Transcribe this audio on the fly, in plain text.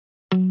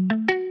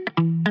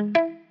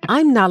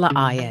I'm Nala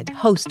Ayed,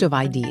 host of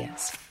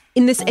Ideas.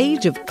 In this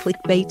age of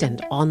clickbait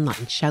and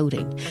online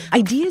shouting,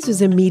 Ideas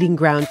is a meeting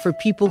ground for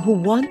people who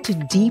want to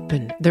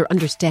deepen their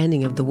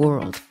understanding of the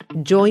world.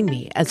 Join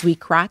me as we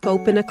crack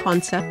open a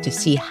concept to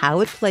see how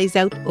it plays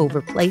out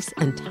over place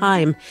and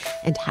time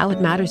and how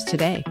it matters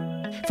today.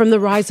 From the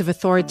rise of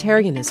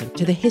authoritarianism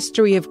to the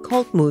history of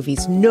cult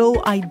movies,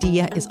 no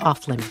idea is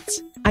off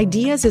limits.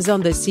 Ideas is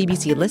on the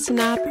CBC Listen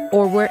app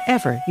or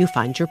wherever you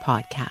find your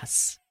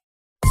podcasts.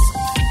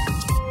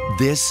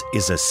 This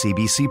is a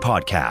CBC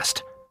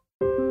podcast.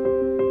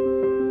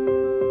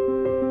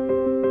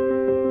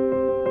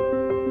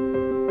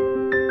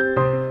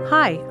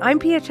 Hi, I'm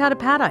Pia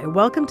Chattopadhyay.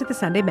 Welcome to the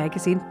Sunday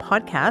Magazine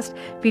podcast,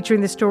 featuring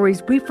the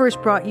stories we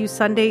first brought you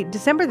Sunday,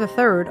 December the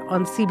 3rd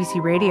on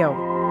CBC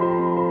Radio.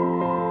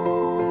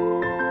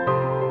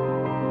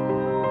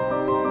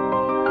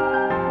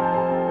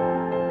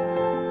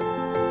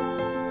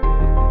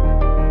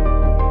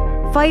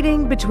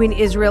 Fighting between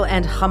Israel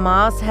and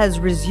Hamas has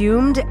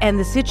resumed, and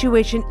the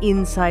situation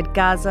inside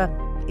Gaza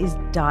is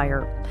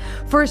dire.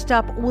 First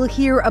up, we'll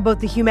hear about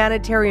the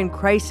humanitarian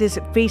crisis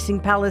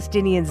facing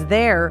Palestinians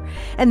there,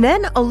 and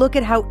then a look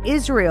at how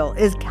Israel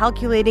is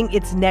calculating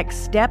its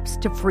next steps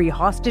to free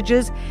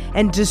hostages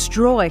and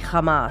destroy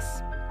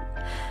Hamas.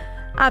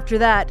 After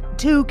that,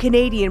 2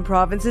 Canadian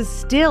provinces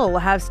still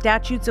have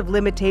statutes of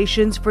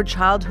limitations for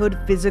childhood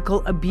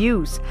physical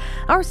abuse.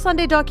 Our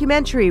Sunday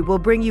documentary will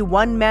bring you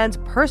one man's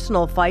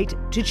personal fight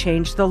to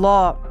change the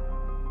law.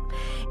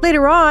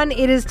 Later on,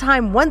 it is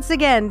time once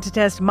again to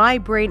test my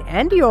brain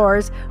and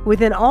yours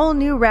with an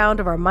all-new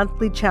round of our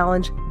monthly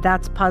challenge,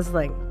 That's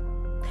Puzzling.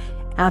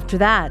 After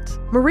that,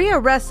 Maria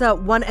Ressa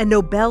won a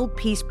Nobel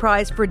Peace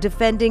Prize for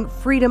defending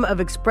freedom of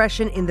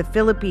expression in the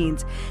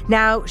Philippines.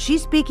 Now,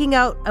 she's speaking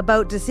out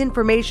about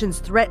disinformation's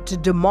threat to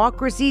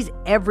democracies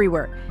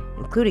everywhere,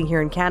 including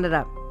here in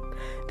Canada.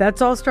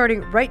 That's all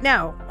starting right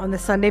now on the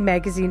Sunday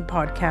Magazine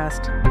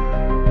podcast.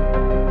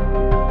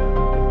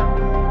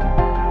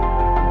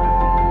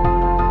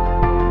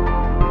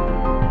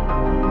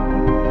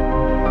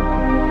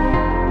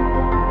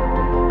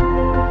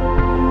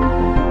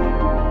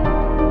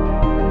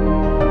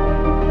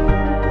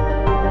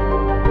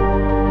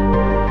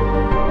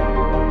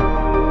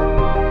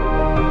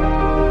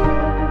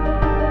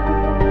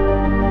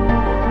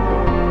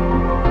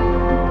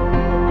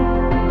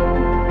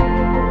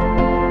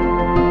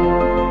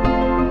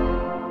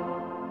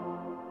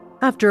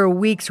 After a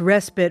week's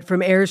respite from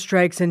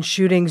airstrikes and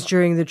shootings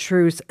during the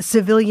truce,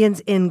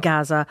 civilians in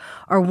Gaza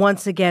are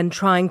once again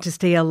trying to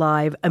stay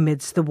alive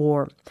amidst the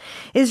war.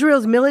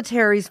 Israel's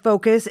military's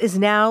focus is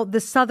now the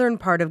southern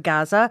part of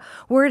Gaza,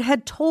 where it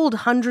had told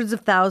hundreds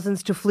of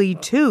thousands to flee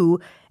to,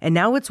 and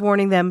now it's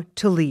warning them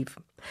to leave.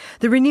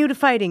 The renewed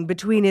fighting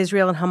between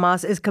Israel and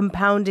Hamas is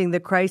compounding the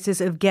crisis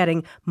of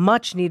getting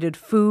much-needed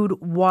food,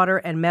 water,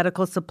 and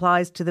medical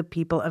supplies to the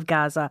people of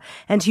Gaza.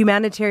 And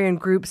humanitarian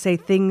groups say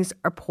things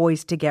are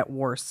poised to get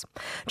worse.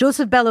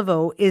 Joseph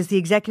Beliveau is the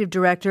executive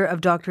director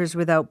of Doctors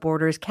Without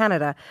Borders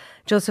Canada.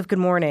 Joseph, good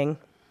morning.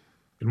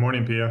 Good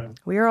morning, Pia.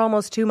 We are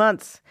almost 2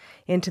 months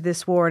into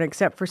this war, and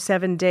except for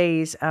 7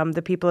 days,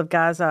 the people of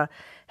Gaza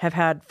have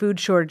had food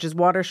shortages,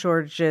 water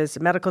shortages,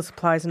 medical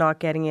supplies not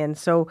getting in.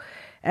 So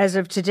as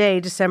of today,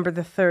 December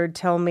the 3rd,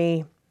 tell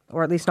me,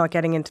 or at least not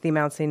getting into the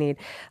amounts they need,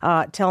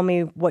 tell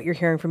me what you're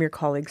hearing from your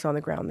colleagues on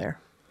the ground there.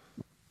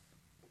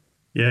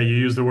 Yeah, you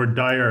use the word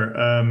dire.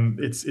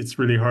 It's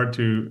really hard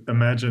to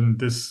imagine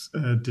this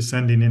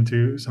descending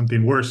into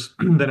something worse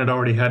than it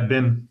already had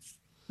been.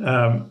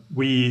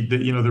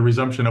 The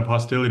resumption of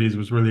hostilities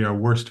was really our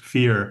worst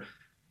fear,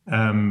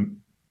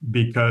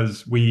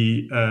 because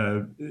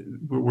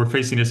we're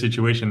facing a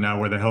situation now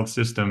where the health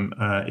system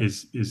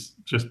is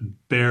just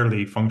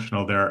barely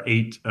functional. There are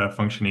 8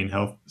 functioning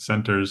health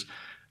centers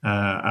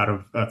out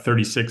of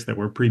 36 that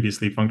were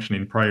previously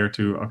functioning prior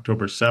to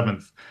October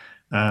 7th.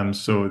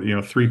 So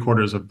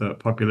 3/4 of the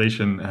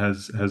population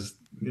has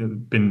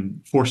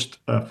been forced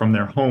from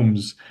their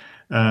homes,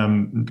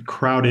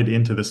 crowded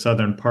into the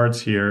southern parts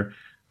here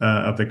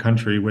of the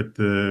country, with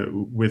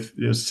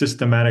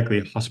systematically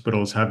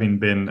hospitals having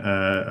been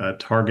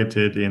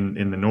targeted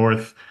in the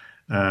north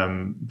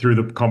through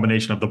the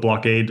combination of the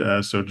blockade,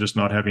 so just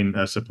not having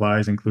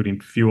supplies, including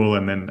fuel,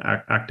 and then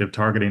active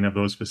targeting of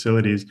those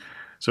facilities.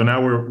 So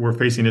now we're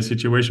facing a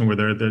situation where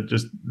there are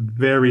just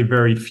very,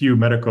 very few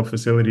medical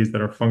facilities that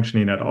are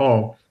functioning at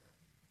all,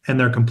 and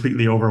they're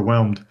completely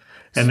overwhelmed.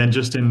 And then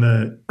just in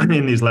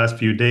these last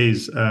few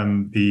days,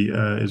 the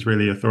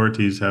Israeli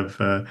authorities have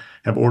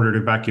ordered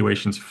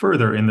evacuations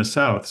further in the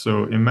south.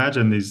 So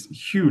imagine these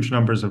huge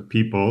numbers of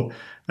people,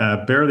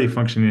 barely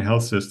functioning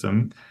health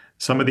system.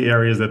 Some of the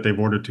areas that they've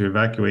ordered to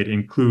evacuate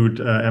include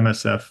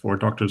MSF, or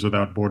Doctors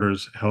Without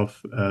Borders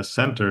health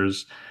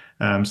centers.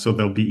 So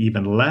there'll be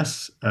even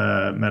less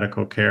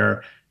medical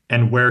care.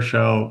 And where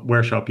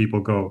shall people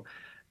go?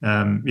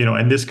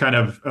 And this kind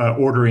of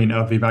ordering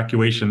of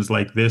evacuations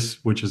like this,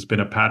 which has been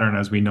a pattern,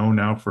 as we know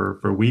now,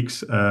 for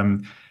weeks,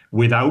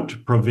 without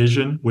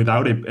provision,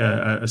 without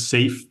a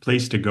safe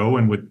place to go,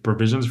 and with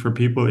provisions for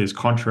people is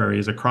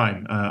a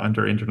crime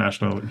under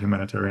international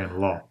humanitarian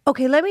law.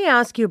 Okay, let me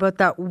ask you about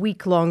that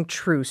week-long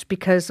truce,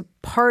 because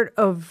part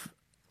of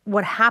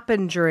what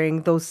happened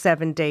during those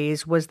 7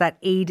 days was that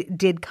aid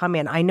did come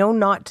in. I know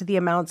not to the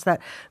amounts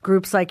that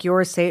groups like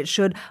yours say it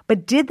should,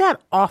 but did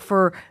that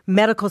offer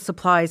medical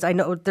supplies? I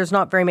know there's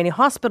not very many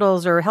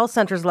hospitals or health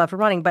centers left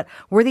running, but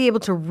were they able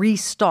to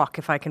restock,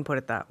 if I can put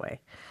it that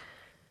way?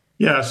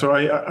 Yeah, so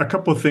a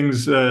couple of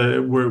things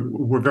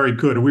were very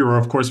good. We were,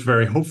 of course,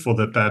 very hopeful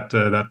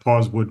that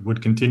pause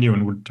would continue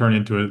and would turn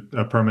into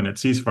a permanent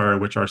ceasefire,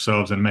 which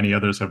ourselves and many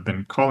others have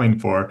been calling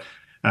for.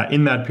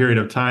 In that period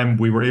of time,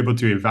 we were able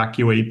to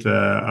evacuate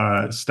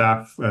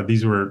staff.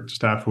 These were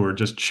staff who were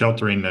just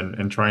sheltering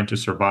and trying to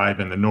survive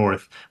in the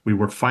north. We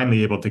were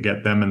finally able to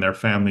get them and their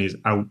families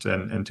out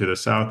and to the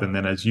south. And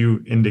then, as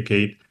you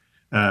indicate,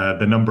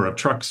 the number of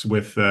trucks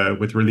with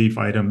relief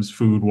items,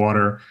 food,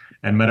 water,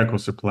 and medical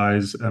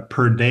supplies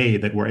per day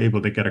that were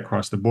able to get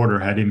across the border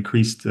had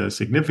increased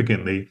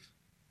significantly.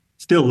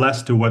 Still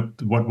less to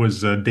what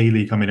was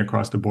daily coming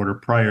across the border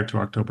prior to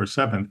October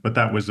 7th, but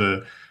that was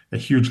a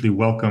hugely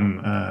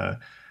welcome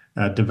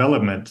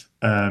development.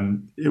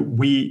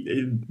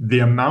 The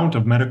amount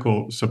of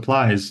medical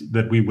supplies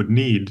that we would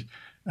need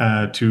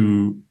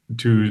to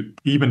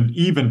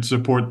even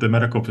support the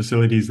medical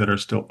facilities that are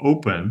still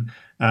open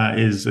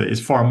is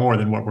far more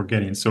than what we're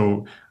getting.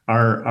 So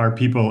our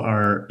people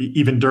are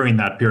even during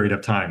that period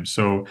of time.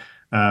 So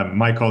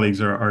my colleagues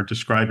are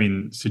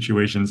describing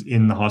situations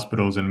in the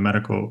hospitals and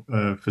medical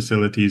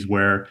facilities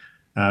where,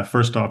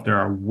 first off, there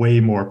are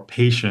way more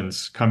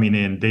patients coming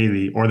in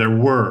daily, or there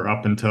were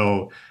up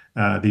until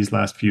these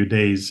last few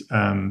days.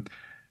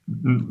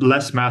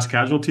 Less mass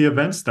casualty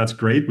events. That's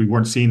great. We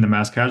weren't seeing the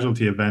mass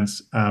casualty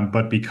events,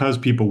 but because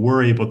people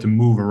were able to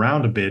move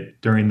around a bit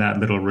during that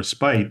little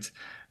respite,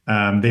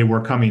 they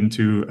were coming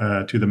to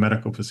the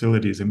medical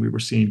facilities, and we were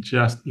seeing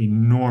just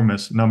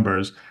enormous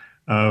numbers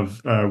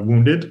of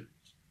wounded.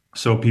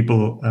 So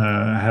people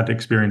had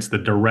experienced the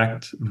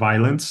direct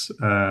violence,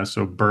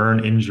 so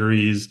burn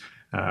injuries,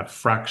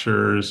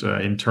 fractures,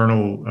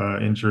 internal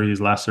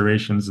injuries,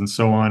 lacerations, and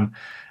so on,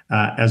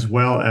 as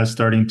well as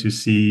starting to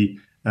see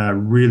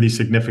really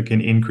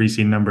significant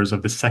increasing numbers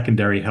of the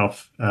secondary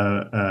health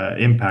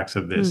impacts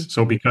of this.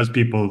 So because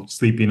people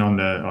sleeping on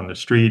the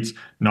streets,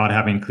 not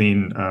having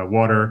clean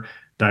water,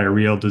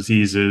 diarrheal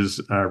diseases,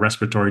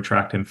 respiratory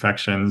tract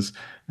infections,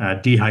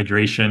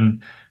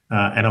 dehydration,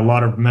 and a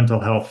lot of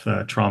mental health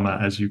trauma,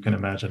 as you can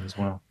imagine as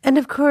well. And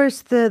of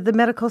course, the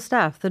medical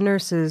staff, the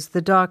nurses,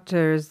 the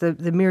doctors,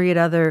 the myriad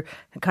other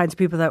kinds of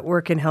people that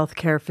work in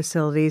healthcare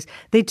facilities,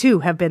 they too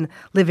have been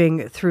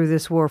living through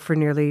this war for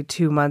nearly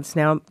 2 months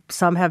now.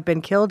 Some have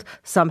been killed,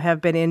 some have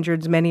been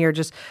injured. Many are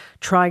just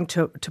trying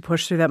to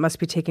push through. That must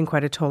be taking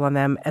quite a toll on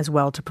them as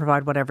well to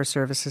provide whatever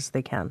services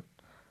they can.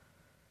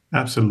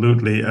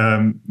 Absolutely.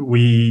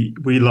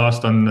 We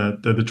lost on the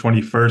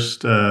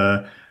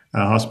 21st.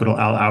 Hospital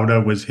Al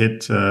Auda was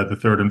hit, the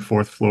third and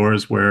fourth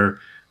floors, where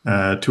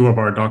two of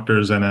our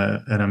doctors and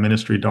a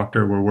ministry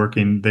doctor were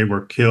working. They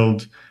were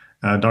killed.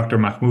 Dr.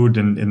 Mahmoud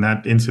in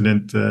that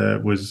incident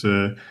was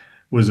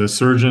a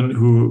surgeon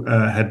who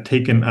had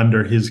taken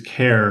under his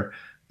care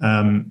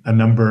a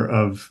number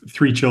of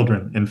 3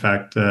 children, in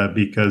fact,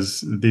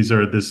 because these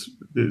are this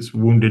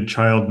wounded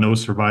child, no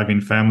surviving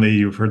family.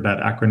 You've heard that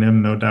acronym,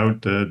 no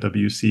doubt,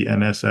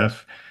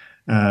 WCNSF,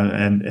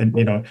 and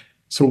you know.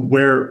 So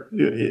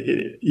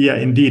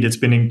indeed, it's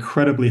been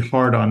incredibly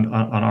hard on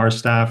our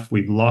staff.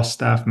 We've lost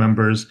staff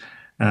members.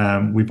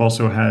 We've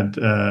also had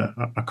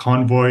a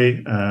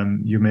convoy.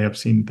 You may have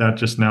seen that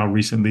just now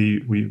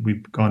recently.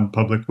 We've gone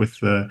public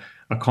with a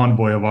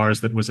convoy of ours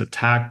that was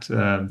attacked.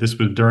 This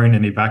was during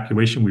an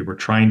evacuation. We were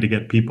trying to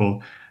get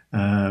people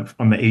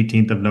on the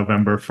 18th of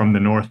November from the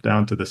north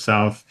down to the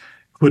south.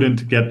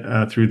 Couldn't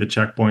get through the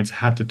checkpoints,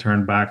 had to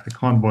turn back. The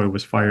convoy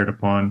was fired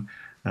upon.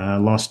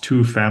 Lost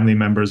 2 family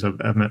members of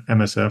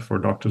MSF, or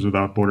Doctors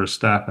Without Borders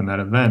staff, in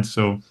that event.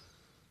 So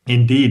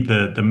indeed,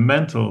 the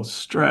mental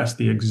stress,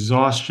 the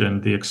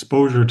exhaustion, the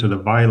exposure to the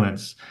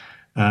violence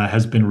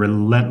has been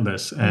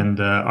relentless. And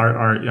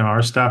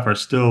our staff are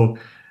still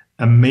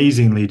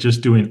amazingly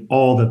just doing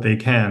all that they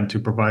can to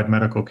provide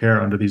medical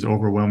care under these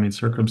overwhelming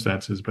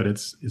circumstances. But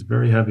it's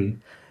very heavy.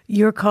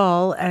 Your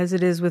call, as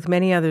it is with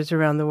many others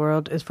around the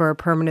world, is for a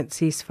permanent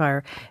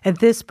ceasefire. At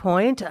this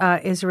point,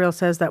 Israel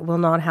says that will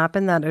not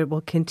happen, that it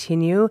will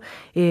continue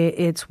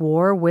its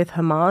war with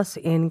Hamas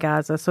in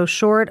Gaza. So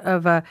short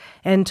of an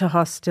end to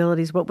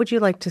hostilities, what would you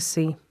like to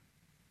see?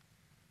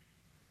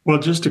 Well,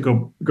 just to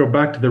go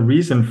back to the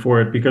reason for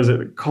it, because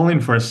calling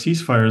for a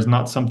ceasefire is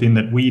not something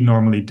that we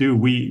normally do.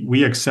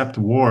 We accept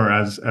war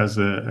as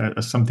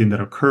something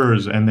that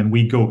occurs, and then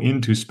we go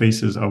into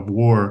spaces of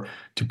war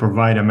to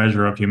provide a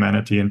measure of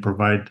humanity and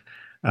provide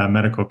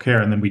medical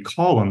care, and then we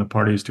call on the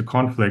parties to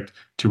conflict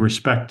to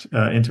respect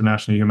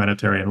international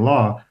humanitarian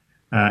law.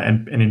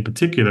 and in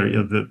particular,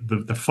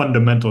 the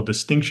fundamental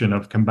distinction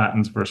of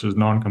combatants versus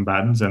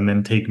non-combatants, and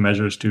then take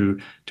measures to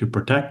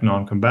protect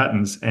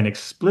non-combatants and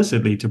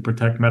explicitly to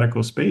protect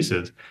medical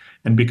spaces.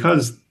 And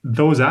because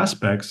those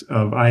aspects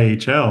of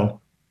IHL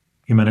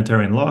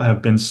humanitarian law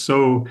have been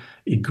so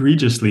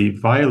egregiously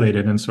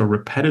violated and so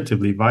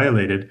repetitively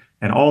violated,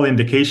 and all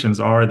indications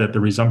are that the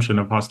resumption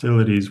of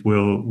hostilities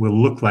will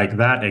look like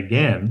that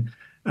again.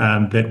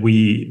 That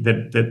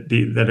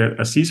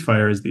a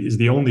ceasefire is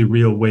the only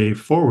real way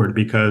forward,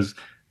 because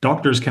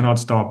doctors cannot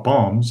stop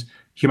bombs.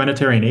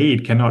 Humanitarian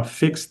aid cannot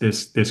fix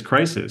this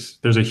crisis.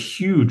 There's a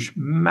huge,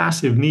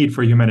 massive need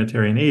for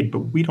humanitarian aid, but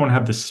we don't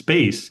have the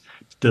space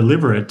to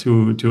deliver it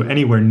to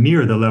anywhere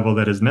near the level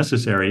that is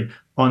necessary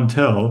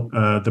until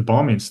the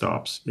bombing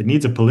stops. It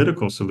needs a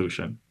political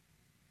solution.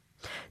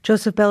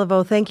 Joseph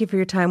Beliveau, thank you for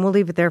your time. We'll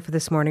leave it there for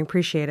this morning.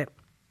 Appreciate it.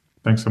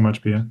 Thanks so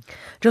much, Pia.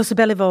 Joseph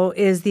Beliveau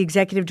is the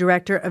Executive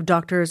Director of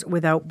Doctors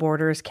Without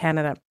Borders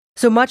Canada.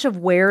 So much of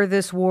where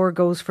this war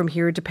goes from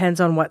here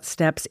depends on what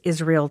steps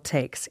Israel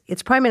takes.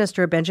 Its Prime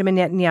Minister, Benjamin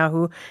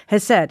Netanyahu,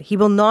 has said he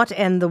will not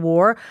end the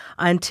war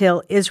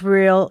until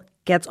Israel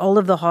gets all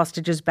of the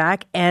hostages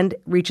back and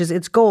reaches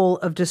its goal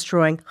of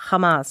destroying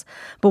Hamas.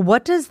 But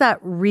what does that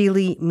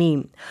really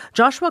mean?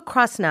 Joshua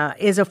Krasna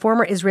is a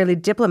former Israeli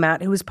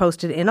diplomat who was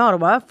posted in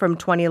Ottawa from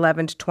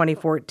 2011 to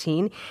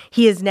 2014.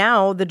 He is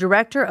now the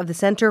director of the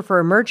Center for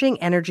Emerging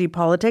Energy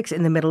Politics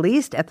in the Middle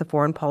East at the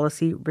Foreign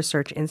Policy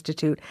Research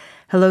Institute.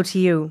 Hello to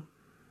you.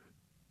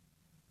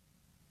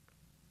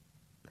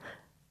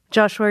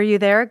 Joshua, are you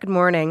there? Good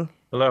morning.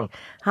 Hello.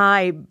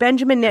 Hi.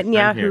 Benjamin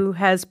Netanyahu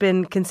has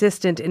been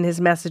consistent in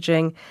his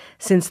messaging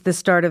since the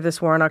start of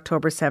this war on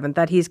October 7th,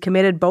 that he's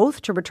committed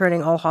both to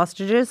returning all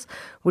hostages,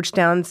 which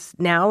stands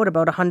now at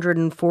about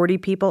 140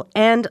 people,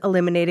 and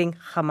eliminating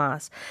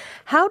Hamas.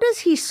 How does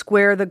he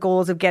square the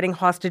goals of getting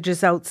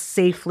hostages out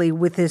safely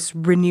with this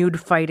renewed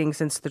fighting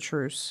since the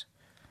truce?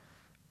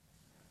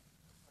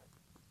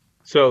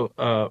 So,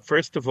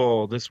 first of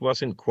all, these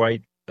weren't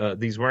quite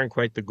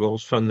the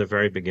goals from the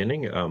very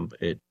beginning.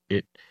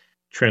 It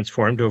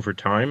transformed over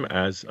time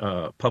as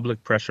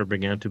public pressure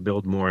began to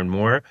build more and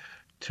more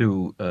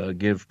to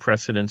give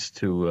precedence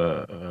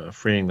to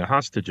freeing the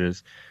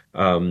hostages,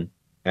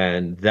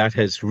 and that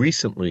has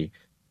recently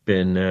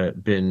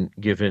been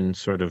given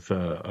sort of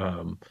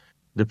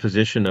the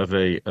position of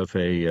a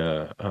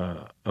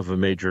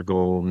major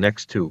goal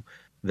next to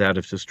that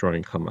of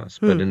destroying Hamas.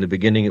 But in the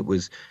beginning, it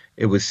was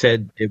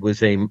said it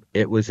was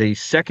a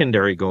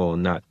secondary goal,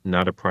 not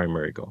a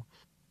primary goal.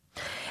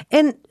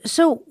 And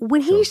so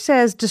when he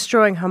says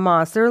destroying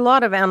Hamas, there are a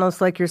lot of analysts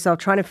like yourself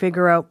trying to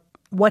figure out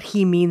what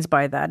he means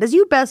by that. As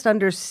you best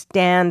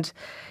understand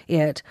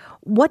it,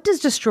 what does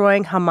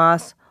destroying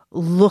Hamas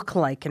look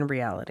like in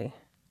reality?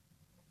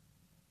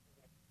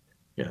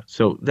 Yeah,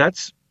 so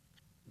that's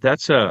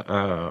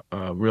a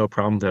real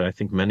problem that I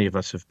think many of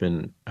us have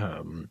been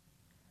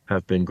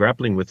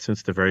grappling with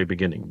since the very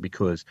beginning,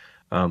 because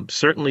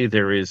certainly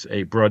there is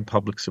a broad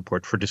public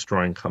support for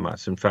destroying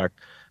Hamas. In fact,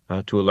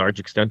 to a large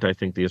extent, I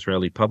think the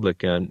Israeli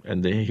public and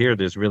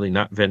there's really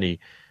not many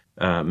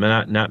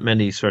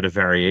sort of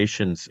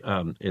variations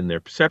in their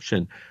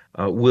perception.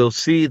 We'll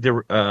see if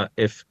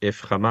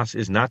Hamas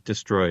is not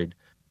destroyed,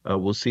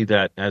 we'll see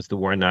that as the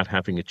war not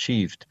having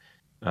achieved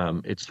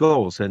its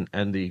goals.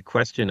 And the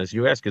question, as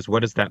you ask, is what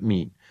does that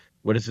mean?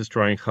 What does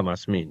destroying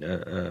Hamas mean?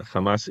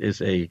 Hamas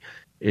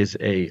is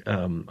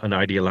an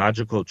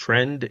ideological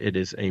trend. It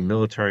is a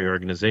military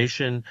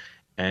organization.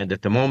 And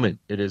at the moment,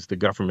 it is the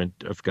government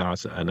of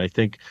Gaza. And I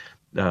think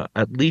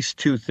at least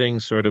two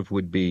things sort of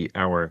would be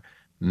our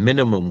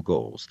minimum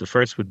goals. The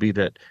first would be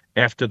that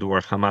after the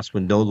war, Hamas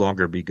would no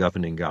longer be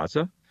governing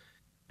Gaza.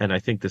 And I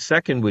think the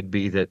second would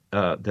be that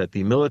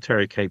the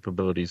military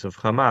capabilities of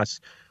Hamas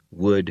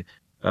would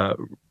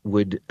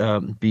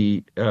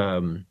be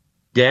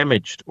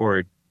damaged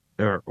or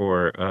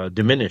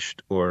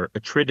diminished or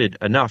attrited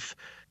enough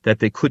that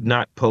they could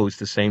not pose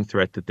the same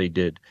threat that they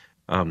did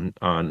on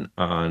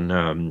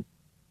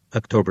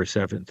October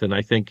 7th. And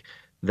I think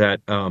that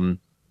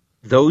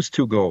those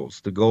two goals,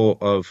 the goal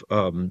of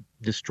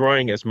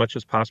destroying as much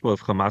as possible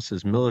of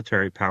Hamas's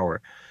military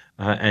power,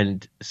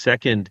 and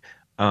second,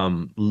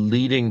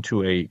 leading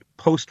to a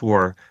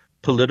post-war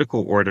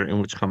political order in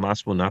which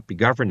Hamas will not be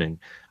governing,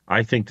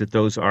 I think that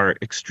those are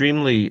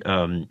extremely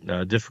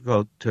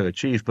difficult to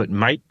achieve, but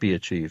might be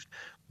achieved.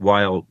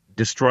 While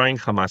destroying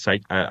Hamas,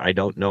 I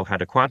don't know how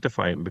to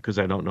quantify it. Because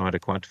I don't know how to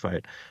quantify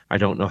it, I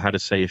don't know how to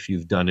say if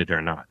you've done it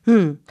or not.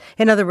 In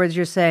other words,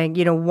 you're saying,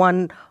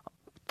 one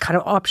kind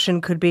of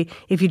option could be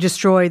if you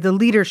destroy the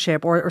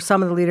leadership or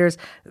some of the leaders,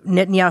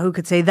 Netanyahu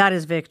could say that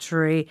is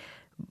victory.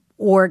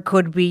 Or it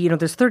could be,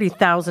 there's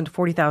 30,000 to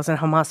 40,000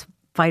 Hamas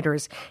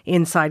fighters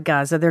inside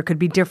Gaza. There could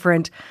be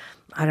different,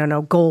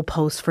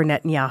 goalposts for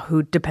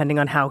Netanyahu depending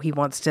on how he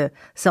wants to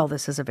sell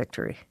this as a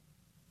victory.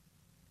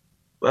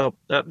 Well,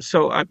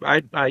 so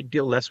I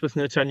deal less with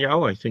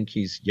Netanyahu. I think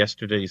he's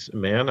yesterday's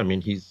man. I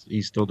mean, he's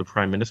still the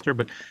prime minister.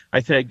 But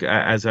I think,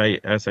 as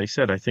I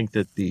said, I think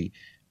that the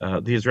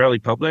the Israeli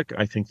public,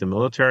 I think the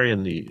military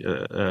and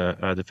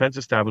the defense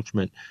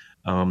establishment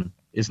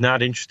is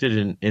not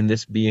interested in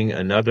this being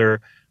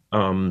another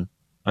of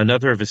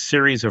a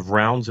series of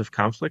rounds of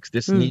conflicts.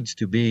 This needs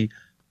to be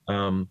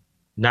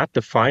not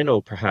the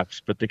final,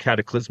 perhaps, but the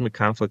cataclysmic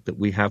conflict that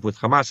we have with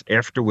Hamas,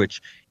 after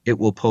which it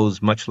will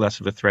pose much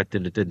less of a threat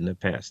than it did in the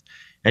past.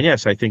 And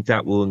yes, I think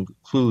that will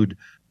include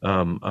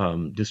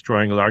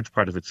destroying a large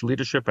part of its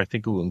leadership. I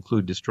think it will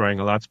include destroying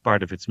a large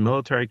part of its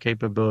military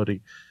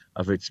capability,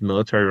 of its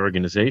military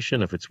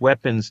organization, of its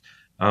weapons.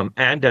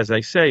 And as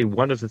I say,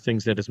 one of the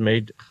things that has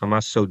made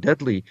Hamas so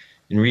deadly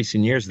in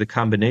recent years, the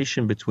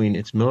combination between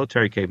its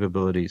military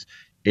capabilities,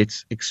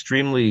 its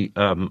extremely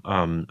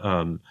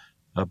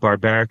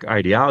barbaric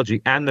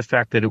ideology, and the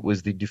fact that it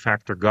was the de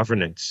facto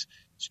governance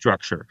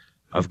structure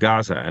of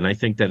Gaza. And I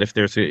think that if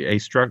there's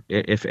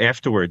if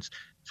afterwards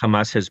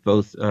Hamas has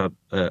both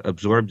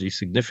absorbed a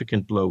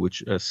significant blow,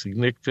 which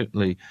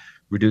significantly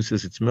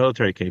reduces its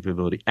military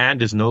capability, and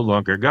is no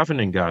longer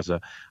governing Gaza,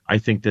 I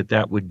think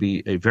that would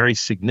be a very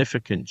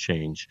significant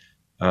change,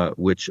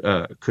 which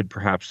could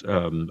perhaps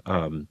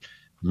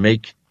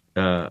make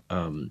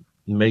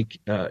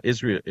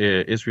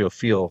Israel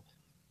feel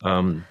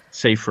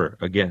safer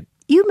again.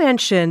 You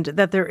mentioned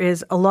that there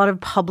is a lot of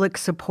public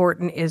support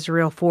in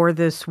Israel for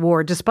this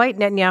war, despite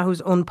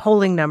Netanyahu's own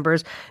polling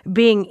numbers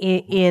being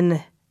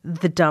in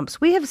the dumps.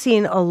 We have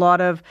seen a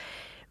lot of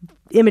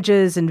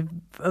images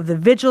and of the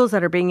vigils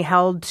that are being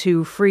held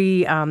to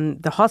free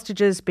the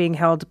hostages being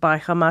held by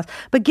Hamas.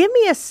 But give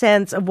me a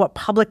sense of what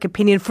public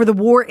opinion for the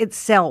war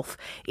itself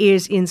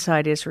is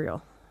inside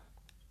Israel.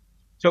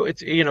 So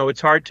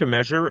it's hard to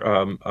measure,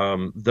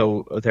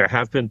 though there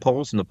have been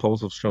polls, and the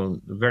polls have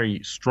shown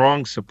very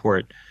strong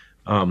support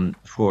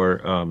for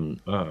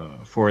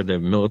the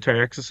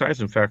military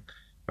exercise. In fact,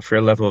 a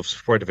fair level of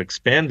support of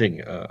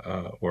expanding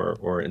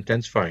or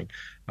intensifying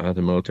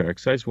the military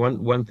exercise.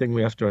 One thing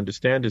we have to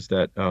understand is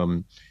that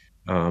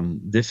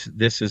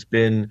this has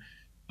been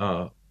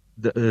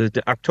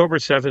the October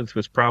 7th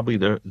was probably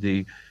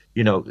the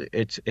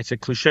it's a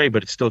cliche,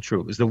 but it's still true.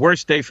 It was the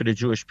worst day for the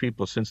Jewish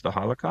people since the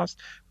Holocaust.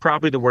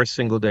 Probably the worst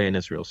single day in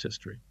Israel's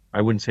history.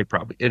 I wouldn't say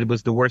probably. It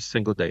was the worst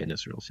single day in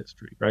Israel's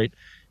history, right?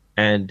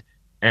 And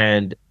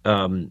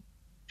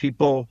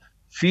people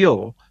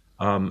feel,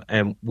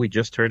 and we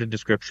just heard a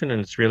description, and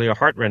it's really a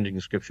heart-rending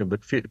description, but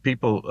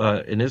people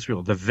in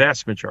Israel, the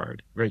vast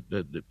majority, right?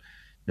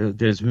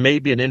 There's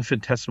maybe an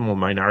infinitesimal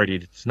minority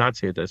that does not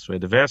say it this way.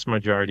 The vast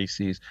majority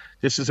sees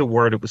this is a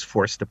war that was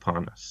forced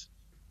upon us,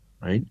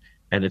 right?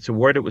 And it's a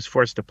war that was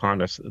forced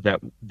upon us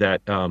that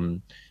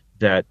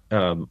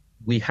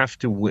we have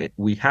to win.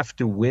 We have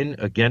to win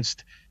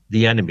against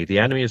the enemy. The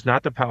enemy is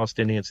not the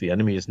Palestinians. The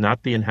enemy is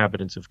not the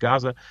inhabitants of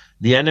Gaza.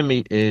 The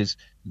enemy is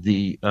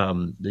the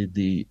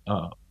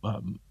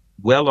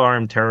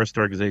well-armed terrorist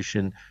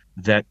organization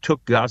that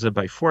took Gaza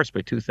by force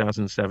by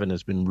 2007,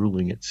 has been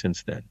ruling it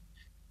since then.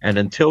 And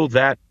until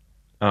that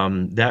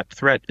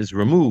threat is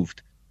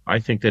removed, I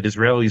think that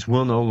Israelis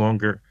will no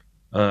longer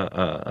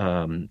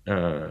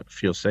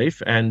feel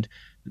safe. And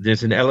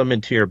there's an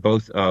element here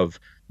both of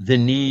the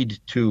need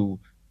to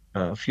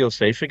feel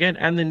safe again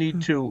and the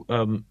need to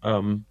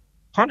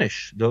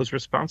punish those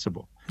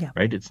responsible. Yeah.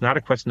 Right? It's not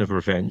a question of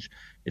revenge.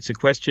 It's a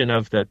question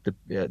of that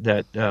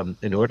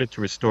in order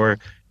to restore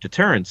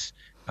deterrence,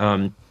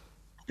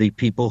 the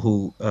people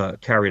who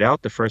carried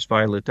out the first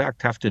violent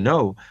act have to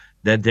know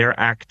that their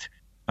act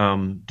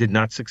did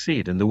not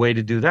succeed. And the way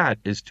to do that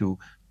is to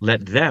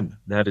let them,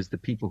 that is the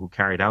people who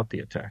carried out the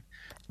attack,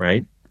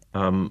 right,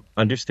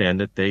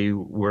 understand that they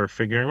were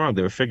figuring wrong.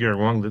 They were figuring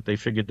wrong that they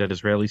figured that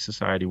Israeli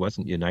society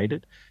wasn't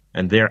united,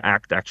 and their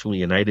act actually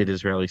united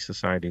Israeli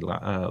society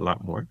a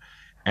lot more.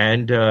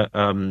 And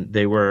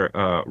they were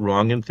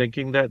wrong in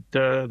thinking that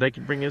they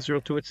could bring Israel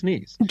to its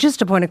knees.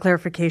 Just a point of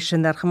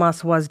clarification that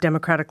Hamas was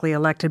democratically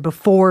elected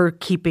before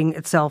keeping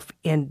itself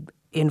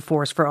in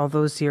force for all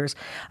those years,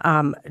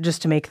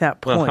 just to make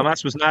that point. Well,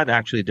 Hamas was not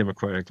actually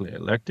democratically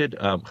elected.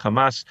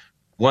 Hamas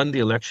won the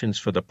elections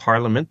for the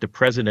parliament. The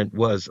president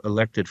was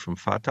elected from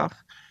Fatah.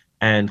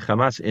 And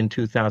Hamas in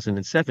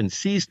 2007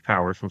 seized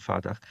power from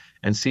Fatah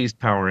and seized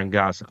power in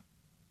Gaza.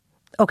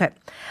 Okay.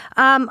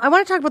 I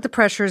want to talk about the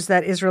pressures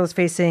that Israel is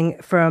facing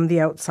from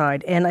the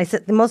outside. And I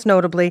said most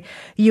notably,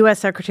 U.S.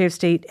 Secretary of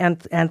State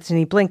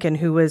Antony Blinken,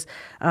 who was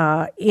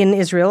in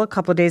Israel a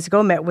couple of days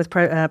ago, met with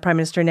Prime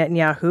Minister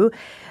Netanyahu.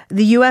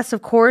 The U.S.,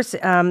 of course,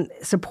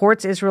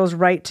 supports Israel's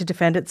right to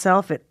defend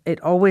itself. It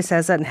always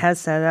says that and has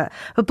said that.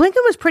 But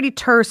Blinken was pretty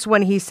terse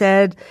when he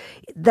said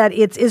that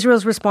it's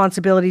Israel's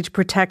responsibility to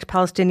protect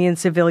Palestinian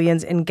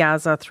civilians in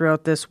Gaza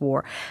throughout this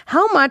war.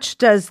 How much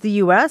does the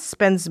U.S.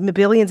 spends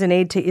billions in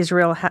aid to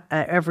Israel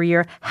every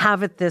year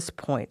have at this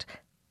point?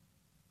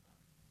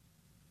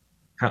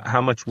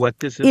 How much what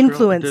does Israel,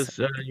 influence?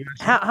 Does,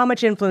 how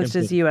much influence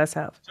does the U.S.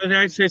 have? So the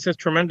United States has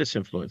tremendous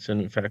influence. And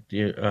in fact,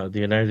 the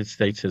United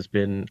States has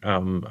been,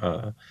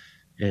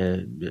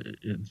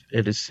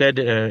 it is said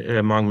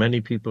among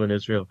many people in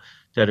Israel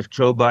that if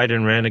Joe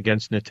Biden ran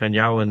against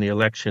Netanyahu in the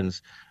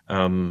elections,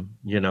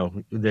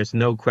 there's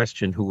no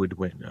question who would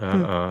win.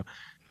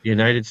 The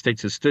United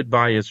States has stood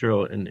by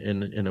Israel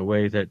in a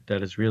way that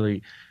has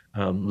really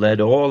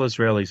led all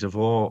Israelis of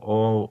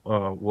all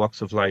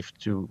walks of life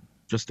to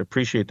just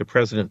appreciate the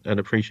president and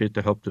appreciate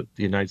the help that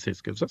the United States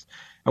gives us.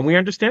 And we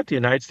understand the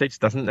United States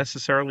doesn't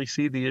necessarily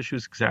see the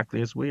issues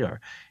exactly as we are.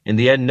 In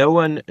the end, no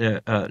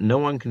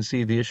one can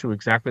see the issue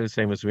exactly the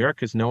same as we are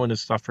because no one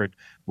has suffered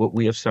what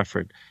we have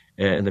suffered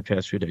in the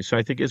past few days. So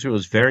I think Israel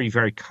is very,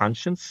 very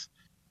conscious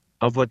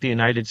of what the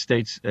United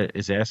States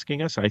is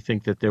asking us. I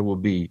think that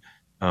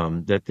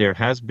that there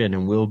has been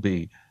and will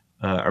be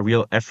a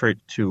real effort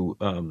to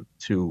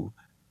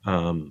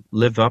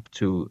live up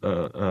to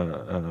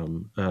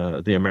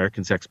the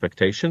Americans'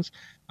 expectations.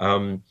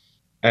 And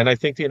I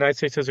think the United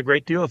States has a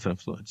great deal of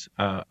influence.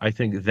 I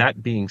think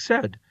that being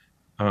said,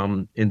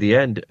 in the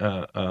end,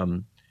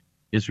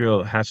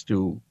 Israel has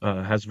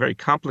a very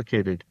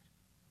complicated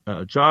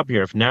job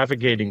here of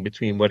navigating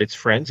between what its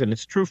friends and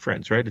its true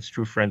friends, right? Its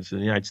true friends in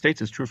the United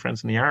States, its true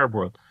friends in the Arab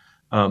world,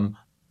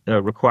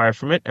 require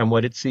from it, and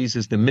what it sees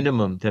as the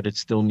minimum that it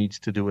still needs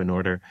to do in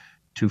order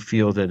to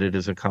feel that it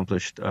has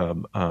accomplished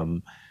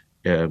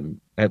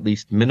at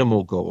least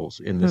minimal goals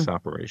in this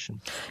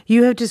operation.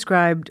 You have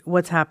described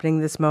what's happening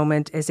this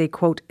moment as a,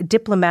 quote,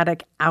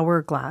 diplomatic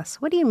hourglass.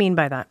 What do you mean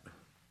by that?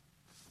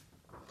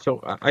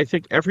 So I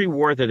think every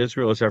war that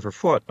Israel has ever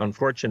fought,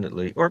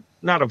 unfortunately, or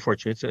not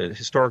unfortunately, it's a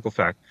historical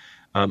fact,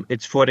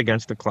 it's fought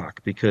against the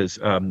clock because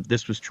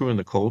this was true in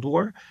the Cold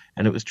War,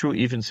 and it was true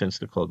even since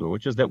the Cold War,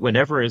 which is that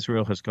whenever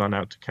Israel has gone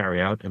out to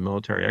carry out a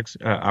military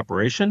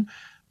operation,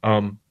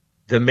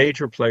 the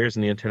major players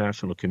in the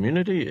international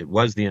community, it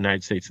was the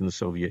United States and the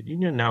Soviet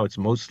Union. Now it's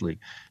mostly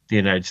the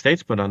United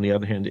States. But on the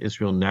other hand,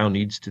 Israel now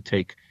needs to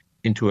take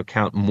into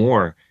account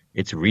more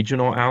its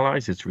regional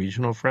allies, its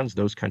regional friends,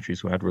 those countries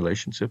who had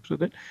relationships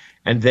with it.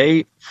 And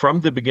they, from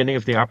the beginning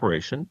of the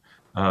operation,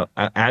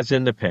 as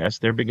in the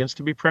past, there begins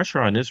to be pressure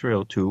on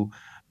Israel to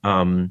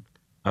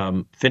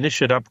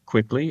finish it up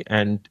quickly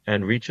and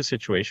reach a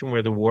situation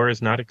where the war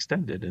is not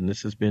extended. And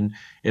this has been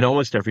in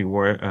almost every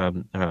war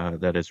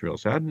that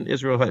Israel's had. And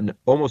Israel, in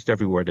almost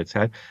every war that's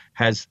had,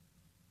 has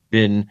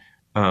ended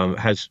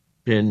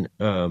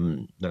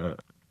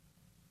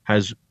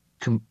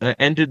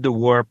the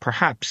war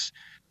perhaps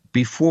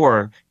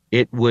before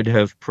it would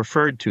have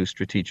preferred to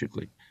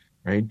strategically,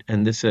 right?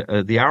 And this, the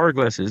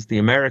hourglasses, the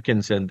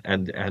Americans and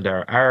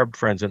our Arab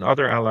friends and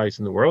other allies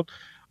in the world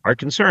are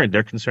concerned.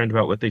 They're concerned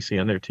about what they see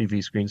on their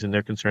TV screens, and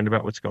they're concerned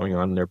about what's going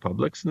on in their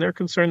publics, and they're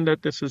concerned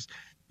that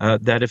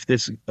that if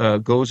this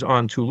goes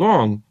on too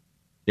long,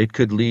 it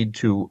could lead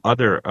to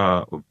other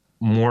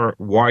more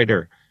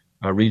wider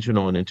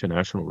regional and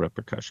international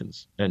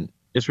repercussions. And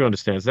Israel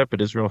understands that, but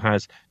Israel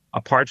has,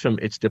 apart from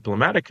its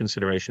diplomatic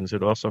considerations,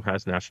 it also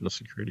has national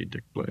security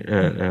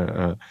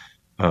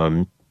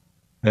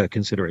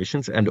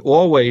considerations, and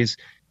always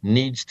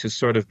needs to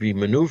sort of be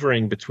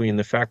maneuvering between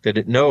the fact that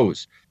it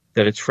knows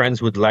that its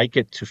friends would like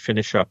it to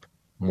finish up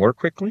more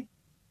quickly,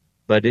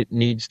 but it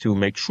needs to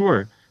make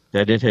sure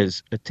that it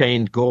has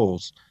attained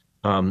goals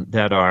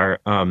that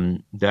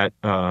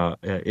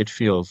it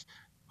feels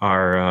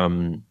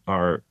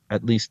are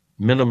at least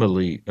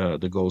minimally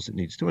the goals it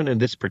needs to. And in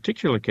this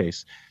particular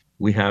case,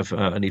 we have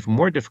an even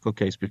more difficult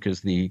case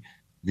because the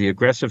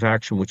aggressive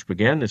action which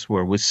began this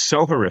war was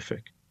so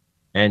horrific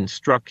and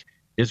struck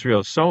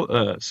Israel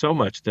so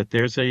much that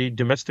there's a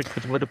domestic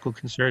political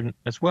concern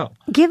as well.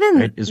 Given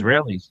right?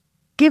 Israelis.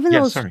 Given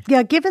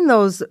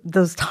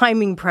those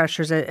timing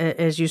pressures,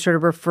 as you sort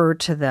of refer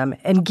to them,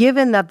 and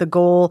given that the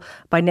goal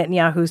by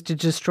Netanyahu is to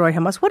destroy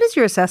Hamas, what is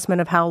your assessment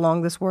of how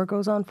long this war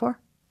goes on for?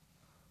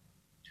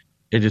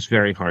 It is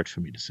very hard for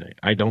me to say.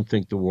 I don't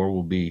think the war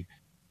will be.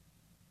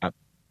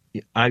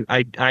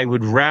 I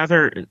would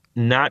rather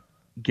not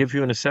give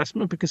you an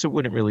assessment because it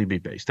wouldn't really be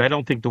based. I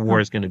don't think the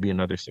war is going to be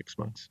another 6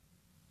 months.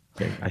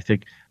 Okay, I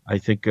think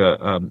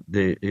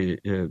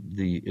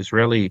the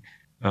Israeli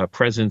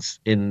presence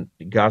in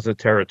Gaza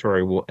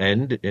territory will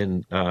end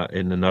in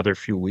another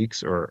few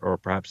weeks or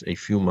perhaps a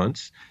few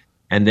months,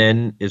 and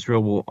then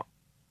Israel will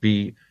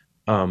be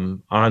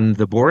on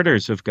the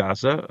borders of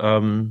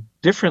Gaza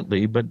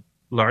differently, but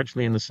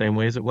largely in the same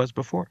way as it was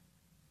before.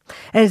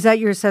 And is that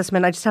your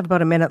assessment? I just have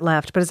about a minute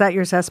left, but is that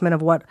your assessment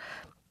of what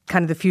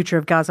kind of the future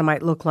of Gaza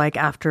might look like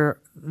after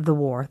the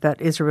war,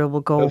 that Israel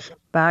will go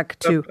back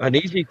to? An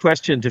easy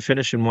question to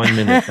finish in 1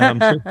 minute.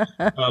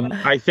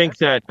 I think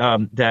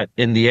that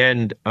in the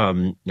end,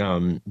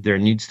 there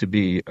needs to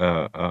be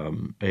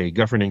a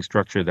governing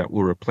structure that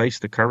will replace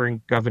the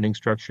current governing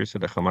structure so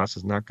that Hamas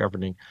is not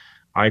governing.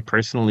 I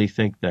personally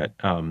think that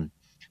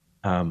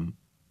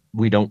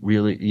we don't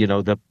really,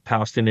 the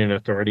Palestinian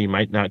Authority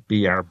might not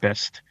be our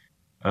best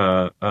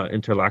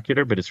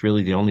interlocutor, but it's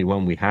really the only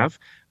one we have.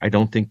 I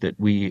don't think that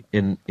we,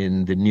 in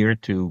the near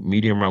to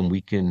medium run,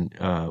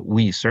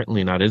 we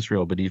certainly not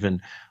Israel, but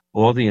even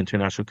all the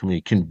international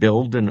community can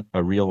build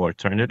a real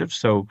alternative.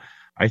 So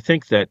I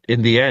think that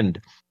in the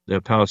end,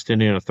 the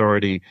Palestinian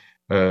Authority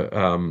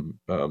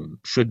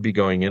should be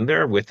going in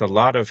there with a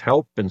lot of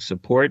help and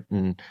support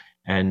and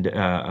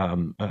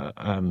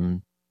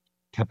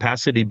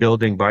capacity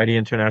building by the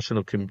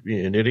international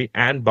community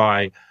and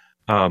by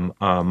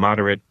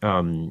moderate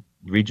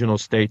regional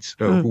states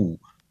who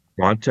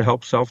want to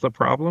help solve the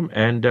problem.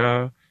 And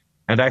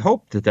I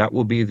hope that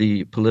will be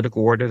the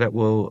political order that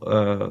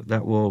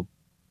will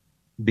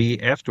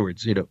be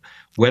afterwards.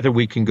 Whether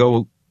we can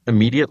go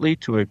immediately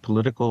to a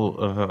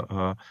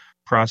political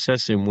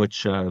process in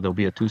which there'll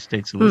be a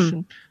two-state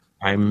solution,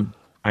 I'm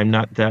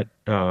not that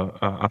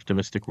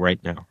optimistic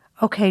right now.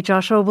 Okay,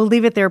 Joshua, we'll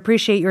leave it there.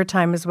 Appreciate your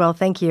time as well.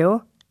 Thank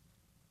you.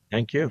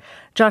 Thank you.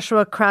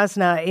 Joshua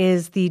Krasna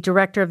is the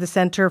director of the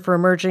Center for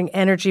Emerging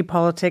Energy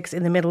Politics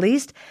in the Middle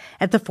East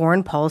at the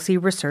Foreign Policy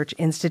Research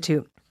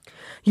Institute.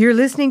 You're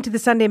listening to the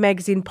Sunday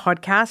Magazine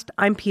podcast.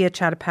 I'm Pia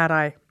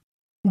Chattopadhyay.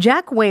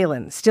 Jack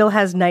Whalen still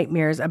has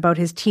nightmares about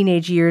his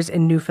teenage years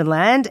in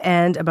Newfoundland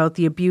and about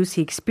the abuse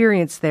he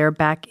experienced there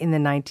back in the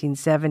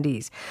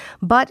 1970s.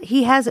 But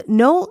he has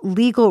no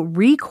legal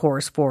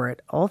recourse for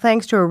it, all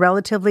thanks to a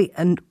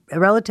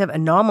relative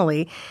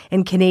anomaly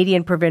in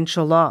Canadian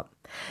provincial law.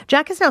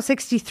 Jack is now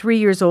 63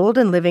 years old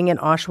and living in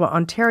Oshawa,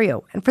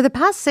 Ontario. And for the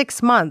past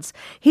 6 months,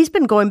 he's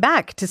been going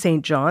back to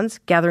St. John's,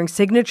 gathering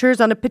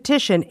signatures on a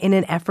petition in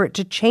an effort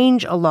to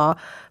change a law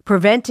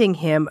preventing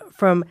him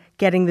from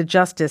getting the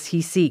justice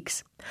he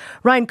seeks.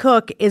 Ryan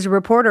Cook is a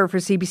reporter for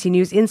CBC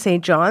News in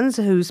St. John's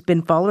who's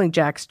been following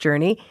Jack's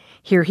journey.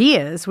 Here he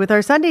is with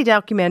our Sunday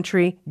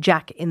documentary,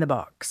 Jack in the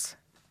Box.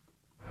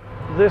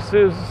 This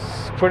is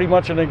pretty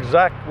much an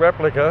exact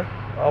replica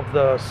of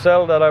the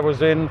cell that I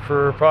was in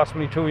for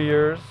approximately 2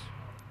 years.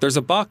 There's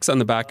a box on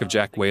the back of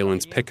Jack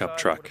Whalen's pickup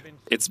truck.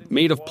 It's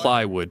made of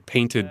plywood,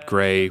 painted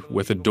grey,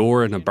 with a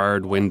door and a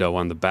barred window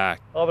on the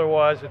back.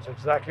 Otherwise, it's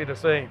exactly the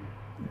same.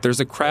 There's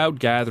a crowd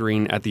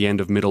gathering at the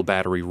end of Middle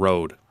Battery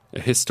Road,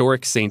 a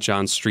historic St.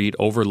 John Street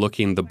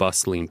overlooking the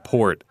bustling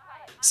port.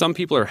 Some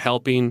people are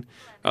helping,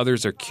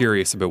 others are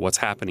curious about what's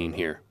happening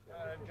here.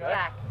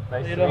 Jack.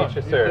 Nice to meet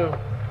you, sir.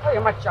 Oh,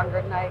 you're much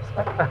younger than I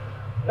expected.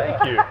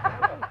 Thank you.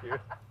 Thank you.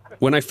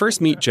 When I first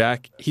meet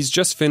Jack, he's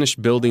just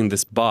finished building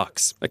this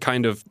box, a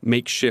kind of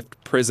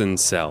makeshift prison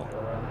cell.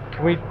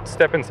 Can we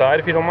step inside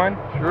if you don't mind?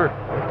 Sure.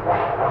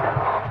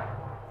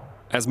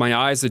 As my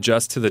eyes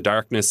adjust to the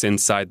darkness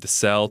inside the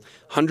cell,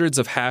 hundreds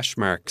of hash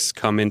marks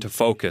come into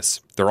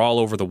focus. They're all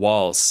over the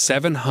walls,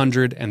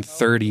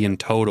 730 in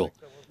total.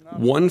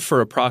 One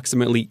for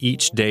approximately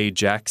each day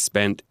Jack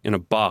spent in a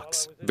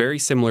box, very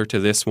similar to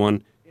this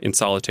one, in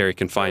solitary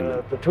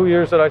confinement. The 2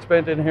 years that I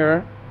spent in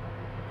here,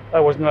 I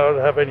wasn't allowed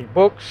to have any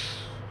books,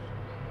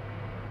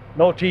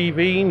 no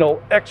TV,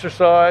 no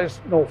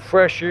exercise, no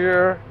fresh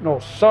air, no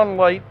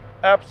sunlight,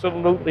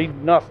 absolutely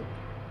nothing.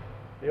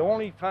 The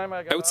only time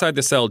I got outside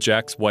the cell,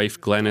 Jack's wife,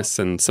 Glennis,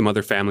 and some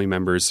other family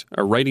members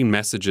are writing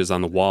messages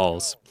on the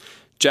walls.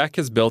 Jack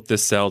has built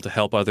this cell to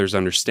help others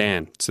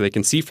understand, so they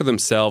can see for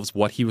themselves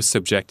what he was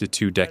subjected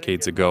to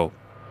decades ago.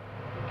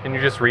 Can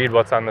you just read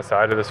what's on the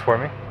side of this for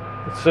me?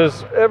 It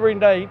says, every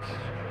night,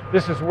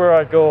 this is where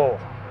I go.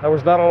 I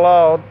was not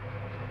allowed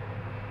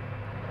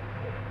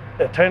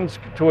to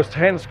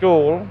attend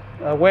school.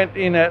 I went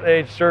in at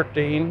age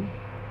 13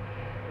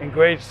 in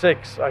grade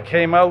 6. I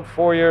came out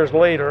 4 years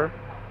later.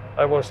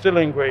 I was still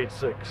in grade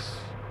 6.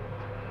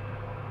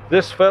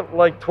 This felt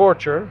like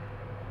torture,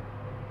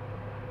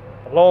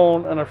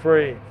 alone and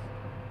afraid.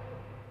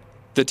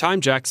 The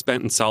time Jack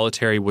spent in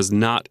solitary was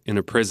not in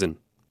a prison.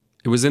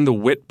 It was in the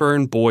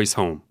Whitburn Boys'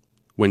 Home,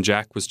 when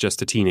Jack was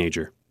just a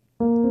teenager.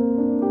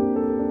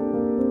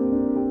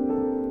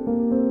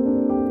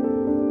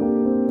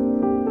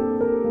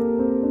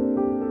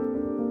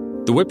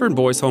 The Whitburn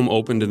Boys' Home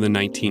opened in the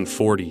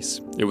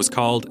 1940s. It was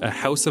called a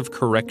House of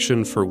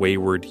Correction for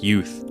Wayward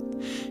Youth.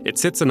 It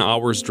sits an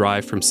hour's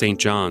drive from St.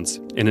 John's,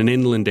 in an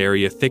inland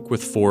area thick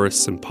with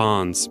forests and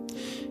ponds.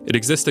 It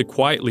existed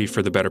quietly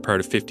for the better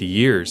part of 50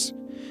 years.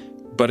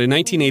 But in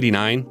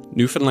 1989,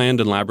 Newfoundland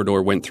and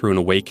Labrador went through an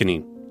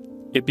awakening.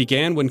 It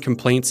began when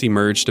complaints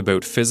emerged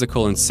about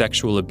physical and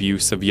sexual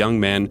abuse of young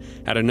men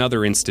at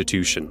another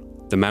institution,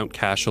 the Mount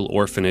Cashel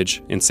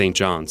Orphanage in St.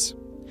 John's.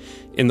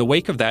 In the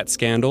wake of that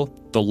scandal,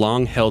 the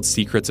long-held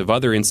secrets of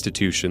other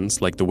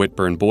institutions, like the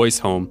Whitburn Boys'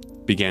 Home,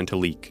 began to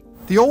leak.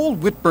 The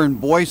old Whitburn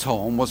Boys'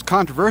 Home was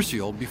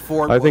controversial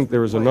before... I think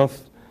there is enough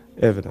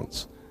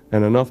evidence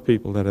and enough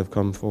people that have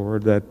come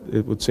forward that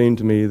it would seem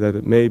to me that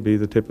it may be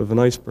the tip of an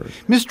iceberg.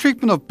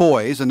 Mistreatment of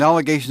boys and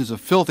allegations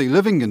of filthy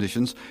living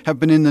conditions have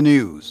been in the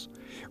news.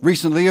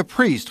 Recently, a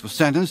priest was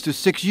sentenced to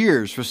 6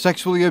 years for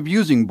sexually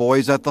abusing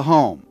boys at the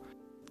home.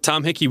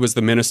 Tom Hickey was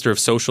the Minister of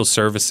Social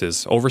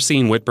Services,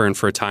 overseeing Whitburn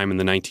for a time in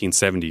the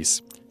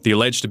 1970s. The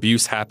alleged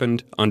abuse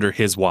happened under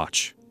his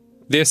watch.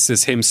 This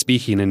is him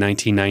speaking in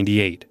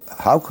 1998.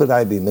 How could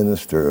I be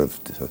minister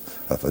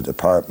of a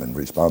department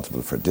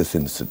responsible for this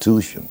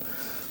institution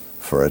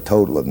for a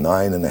total of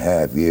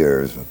 9.5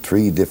 years,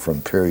 3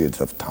 different periods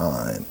of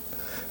time,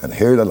 and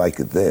hear it like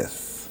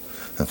this,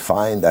 and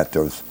find that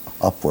there's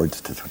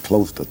upwards to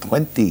close to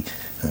 20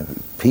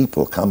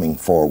 people coming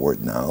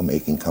forward now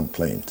making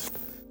complaints.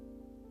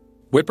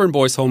 Whitburn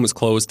Boys' Home was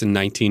closed in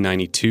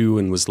 1992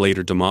 and was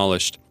later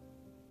demolished.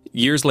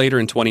 Years later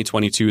in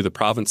 2022, the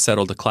province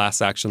settled a class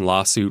action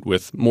lawsuit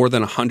with more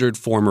than 100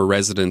 former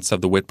residents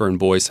of the Whitburn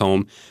Boys'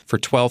 Home for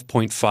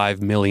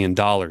 $12.5 million.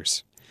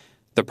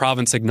 The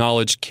province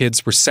acknowledged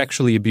kids were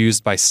sexually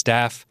abused by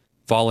staff,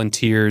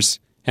 volunteers,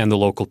 and the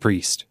local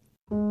priest.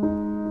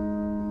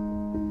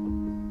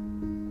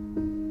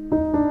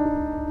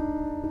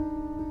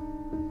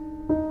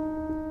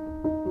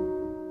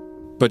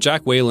 But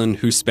Jack Whalen,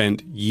 who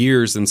spent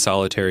years in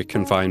solitary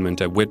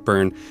confinement at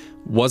Whitburn,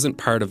 wasn't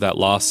part of that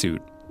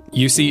lawsuit.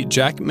 You see,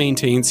 Jack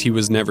maintains he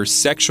was never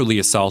sexually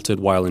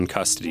assaulted while in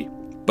custody,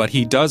 but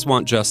he does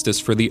want justice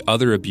for the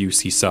other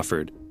abuse he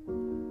suffered.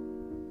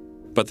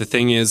 But the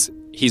thing is,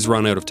 he's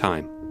run out of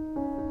time.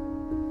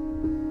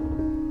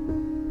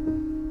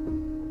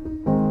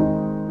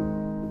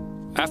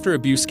 After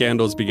abuse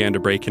scandals began to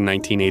break in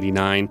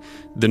 1989,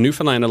 the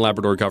Newfoundland and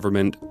Labrador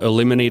government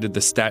eliminated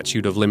the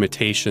statute of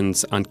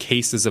limitations on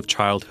cases of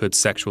childhood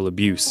sexual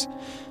abuse.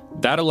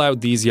 That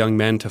allowed these young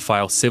men to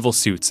file civil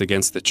suits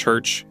against the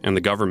church and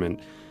the government.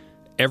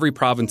 Every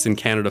province in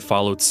Canada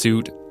followed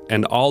suit,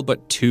 and all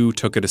but 2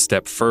 took it a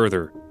step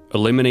further,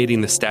 eliminating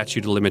the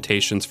statute of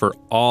limitations for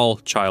all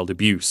child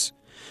abuse.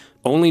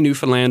 Only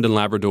Newfoundland and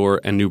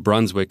Labrador and New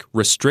Brunswick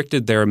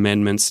restricted their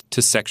amendments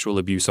to sexual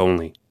abuse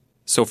only.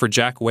 So for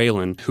Jack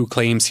Whalen, who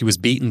claims he was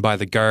beaten by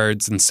the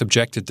guards and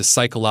subjected to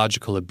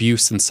psychological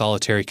abuse in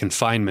solitary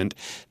confinement,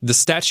 the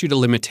statute of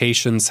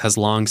limitations has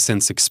long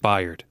since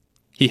expired.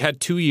 He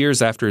had 2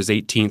 years after his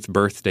 18th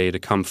birthday to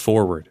come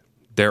forward.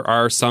 There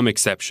are some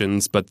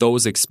exceptions, but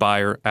those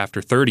expire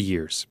after 30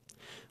 years.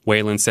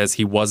 Whalen says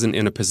he wasn't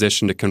in a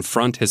position to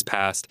confront his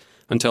past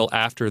until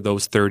after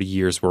those 30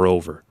 years were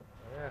over.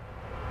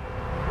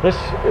 This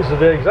is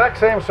the exact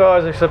same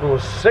size, except it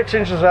was 6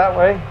 inches that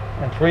way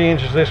and 3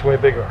 inches this way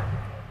bigger.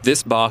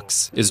 This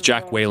box is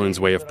Jack Whalen's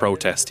way of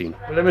protesting.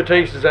 The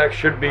Limitations Act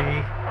should be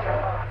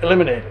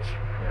eliminated.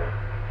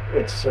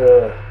 It's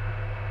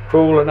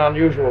cruel and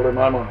unusual in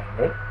my mind,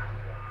 right?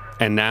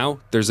 And now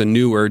there's a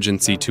new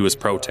urgency to his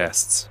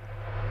protests.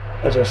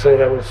 As I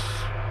say, I was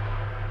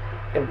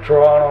in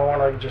Toronto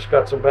and I just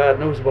got some bad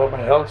news about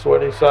my health, so I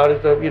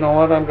decided that, you know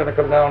what, I'm going to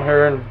come down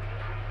here and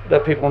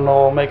let people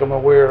know, make them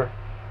aware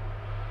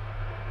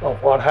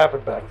of what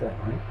happened back then,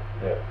 right?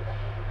 Yeah.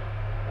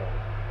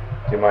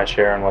 Do you mind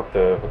sharing what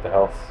the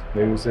health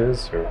news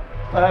is? Or?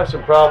 I have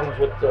some problems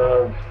with,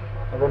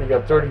 I've only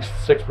got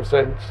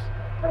 36%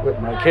 with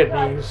my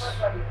kidneys.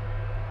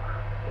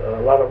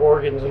 A lot of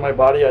organs in my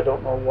body, I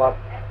don't know what.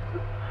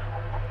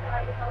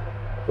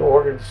 The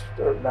organs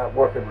are not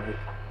working right.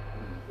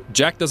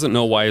 Jack doesn't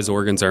know why his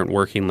organs aren't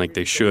working like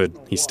they should.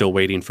 He's still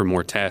waiting for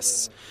more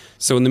tests.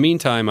 So in the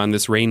meantime, on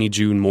this rainy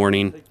June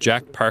morning,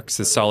 Jack parks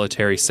his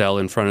solitary cell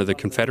in front of the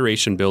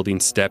Confederation Building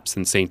steps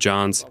in St.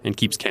 John's and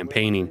keeps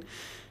campaigning.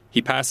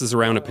 He passes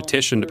around a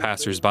petition to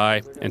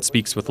passers-by and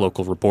speaks with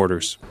local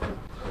reporters.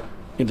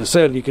 In the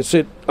cell, you could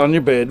sit on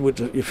your bed with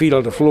your feet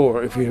on the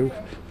floor. If you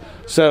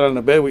sat on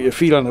the bed with your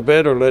feet on the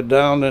bed or laid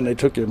down, then they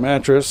took your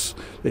mattress,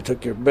 they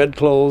took your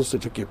bedclothes, they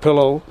took your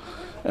pillow,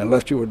 and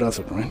left you with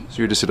nothing, right? So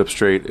you had to sit up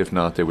straight. If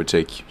not, they would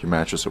take your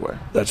mattress away.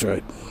 That's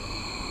right.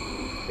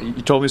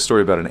 You told me a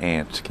story about an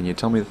ant. Can you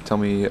tell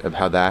me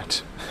how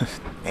that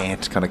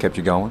ant kind of kept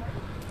you going?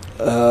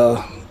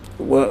 Well,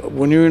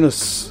 when you're in a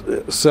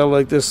cell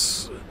like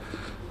this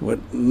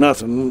with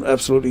nothing,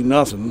 absolutely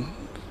nothing,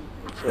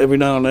 every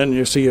now and then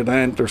you see an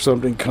ant or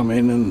something come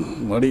in,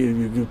 and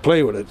you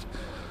play with it.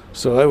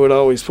 So I would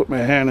always put my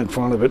hand in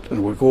front of it, and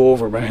it would go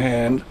over my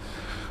hand,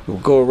 it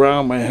would go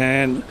around my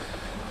hand,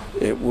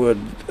 it would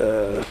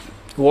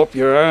go up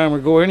your arm or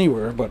go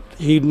anywhere, but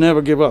he'd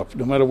never give up.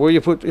 No matter where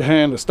you put your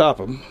hand to stop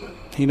him,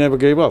 he never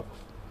gave up.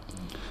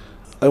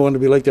 I wanted to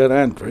be like that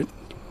ant, right?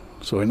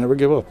 So I never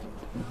give up.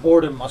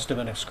 Boredom must have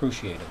been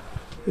excruciating.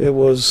 It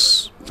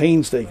was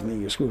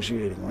painstakingly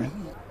excruciating, right?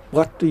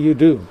 What do you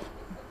do?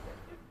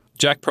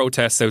 Jack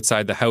protests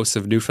outside the House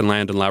of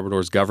Newfoundland and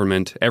Labrador's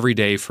government every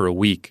day for a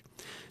week.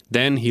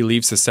 Then he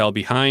leaves his cell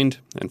behind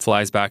and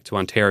flies back to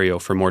Ontario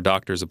for more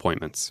doctor's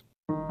appointments.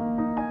 Can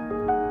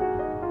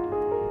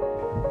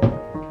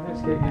I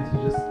just get you to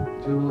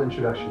just do a little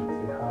introduction?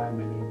 Say hi,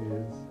 my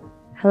name is...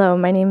 Hello,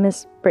 my name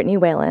is Brittany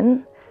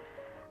Whalen.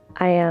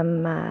 I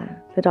am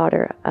the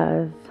daughter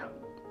of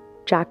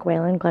Jack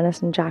Whalen,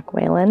 Glennis and Jack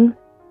Whalen.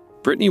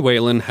 Brittany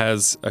Whalen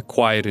has a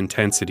quiet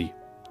intensity.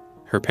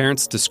 Her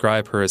parents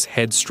describe her as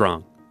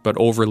headstrong, but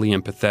overly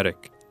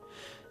empathetic.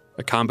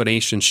 A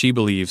combination she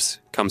believes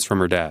comes from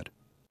her dad.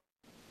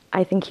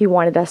 I think he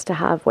wanted us to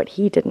have what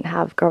he didn't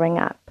have growing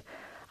up.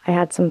 I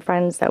had some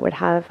friends that would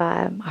have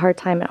a hard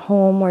time at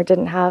home or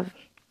didn't have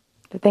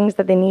the things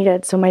that they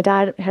needed. So my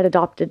dad had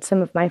adopted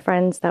some of my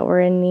friends that were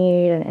in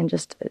need and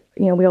just,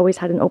 we always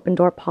had an open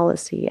door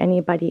policy.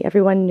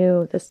 Everyone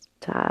knew this,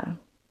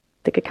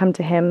 they could come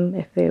to him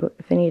if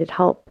they needed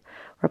help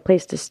or a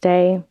place to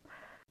stay.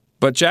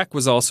 But Jack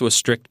was also a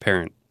strict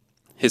parent.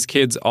 His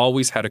kids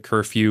always had a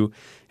curfew,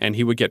 and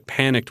he would get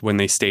panicked when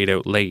they stayed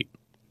out late.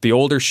 The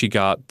older she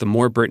got, the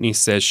more Brittany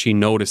says she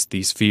noticed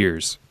these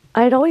fears.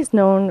 I'd always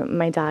known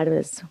my dad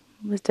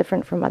was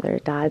different from other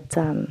dads.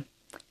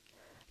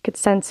 could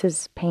sense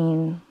his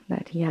pain,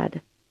 that he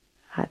had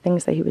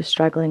things that he was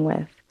struggling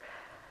with,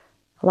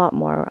 a lot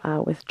more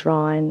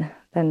withdrawn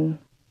than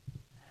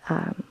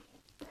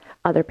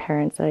other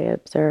parents that I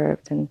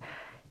observed. And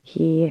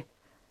he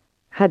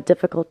had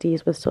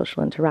difficulties with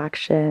social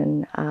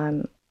interaction,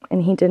 and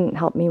he didn't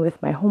help me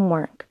with my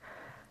homework.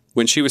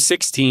 When she was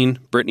 16,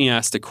 Brittany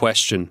asked a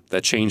question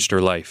that changed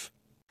her life.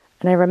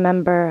 And I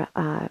remember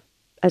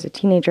as a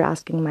teenager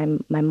asking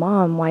my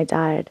mom why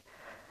dad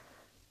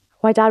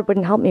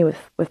wouldn't help me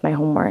with my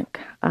homework,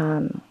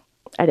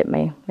 edit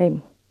my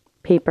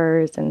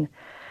papers, and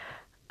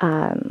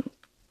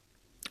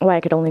why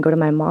I could only go to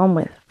my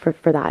mom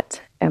for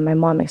that. And my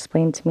mom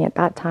explained to me at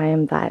that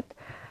time that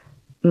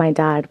my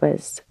dad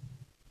was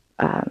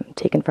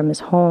taken from his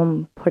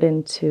home, put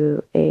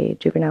into a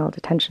juvenile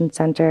detention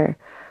center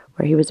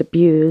where he was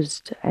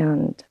abused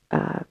and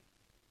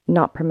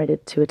not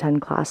permitted to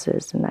attend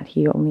classes, and that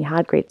he only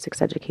had grade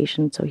 6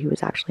 education, so he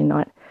was actually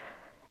not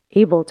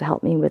able to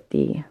help me with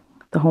the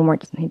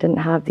homework. He didn't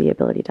have the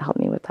ability to help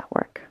me with that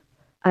work.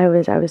 I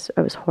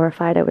was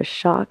horrified. I was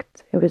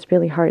shocked. It was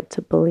really hard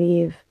to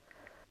believe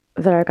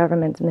that our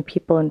government and the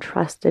people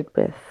entrusted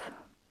with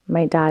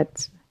my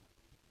dad's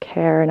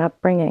care and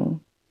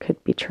upbringing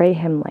could betray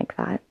him like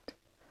that.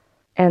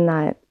 And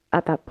that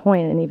at that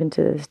point, and even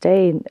to this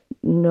day,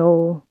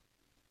 no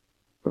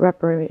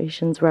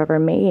reparations were ever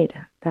made,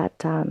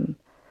 that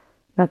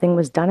nothing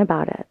was done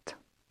about it.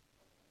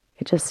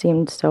 It just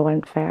seemed so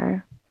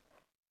unfair.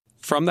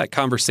 From that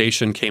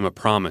conversation came a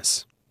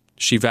promise.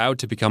 She vowed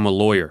to become a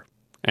lawyer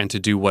and to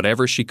do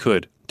whatever she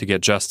could to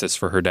get justice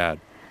for her dad.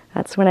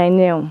 That's when I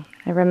knew.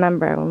 I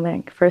remember when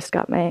I first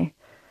got my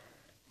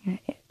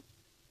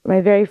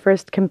very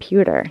first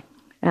computer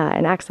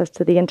and access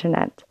to the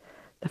internet.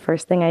 The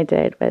first thing I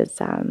did was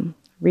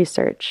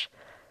research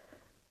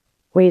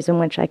ways in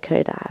which I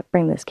could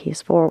bring this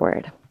case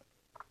forward.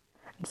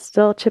 I'm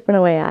still chipping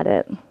away at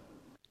it.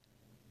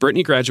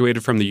 Brittany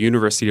graduated from the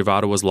University of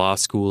Ottawa's Law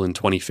School in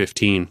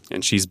 2015,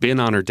 and she's been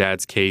on her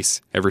dad's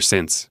case ever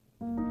since.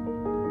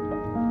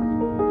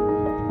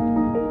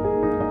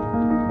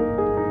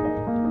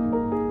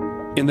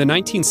 In the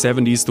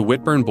 1970s, the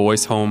Whitburn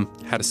Boys' Home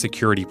had a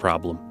security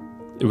problem.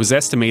 It was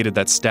estimated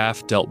that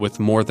staff dealt with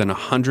more than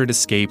 100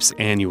 escapes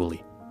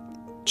annually.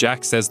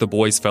 Jack says the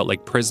boys felt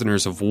like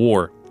prisoners of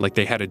war, like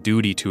they had a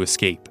duty to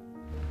escape.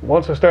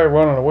 Once I started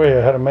running away,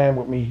 I had a man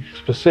with me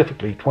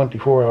specifically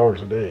 24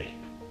 hours a day.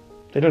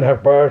 They didn't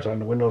have bars on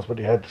the windows, but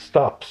they had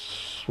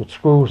stops with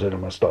screws in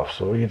them and stuff.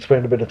 So you'd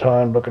spend a bit of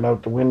time looking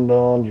out the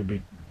window and you'd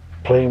be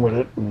playing with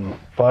it. And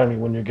finally,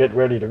 when you get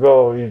ready to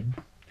go, you'd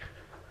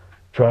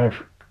try and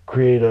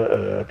create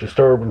a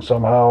disturbance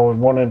somehow in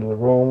one end of the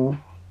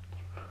room,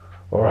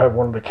 or have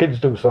one of the kids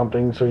do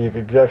something so you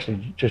could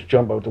actually just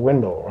jump out the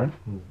window, right?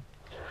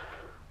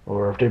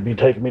 Or if they'd be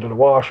taking me to the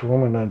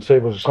washroom and then say,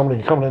 was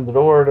somebody coming in the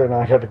door, then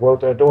I had to go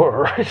out that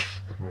door, right?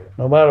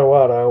 No matter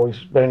what, I always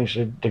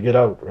managed to get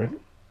out, right?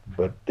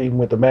 But even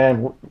with the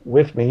man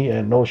with me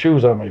and no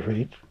shoes on my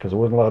feet, because I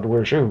wasn't allowed to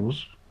wear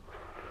shoes,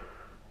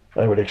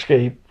 I would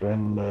escape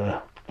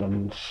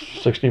and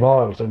 60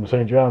 miles in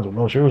St. John's with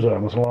no shoes on.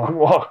 It was a long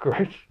walk,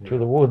 right? Through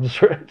the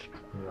woods, right?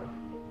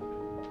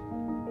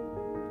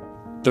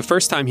 The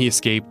first time he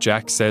escaped,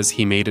 Jack says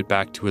he made it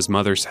back to his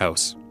mother's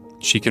house.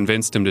 She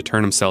convinced him to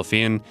turn himself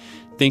in,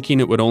 thinking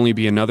it would only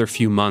be another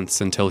few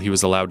months until he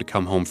was allowed to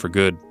come home for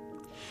good.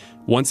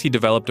 Once he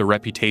developed a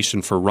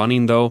reputation for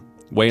running, though,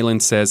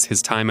 Wayland says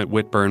his time at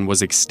Whitburn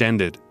was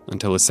extended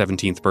until his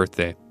 17th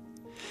birthday.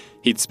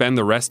 He'd spend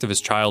the rest of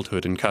his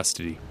childhood in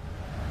custody.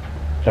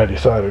 I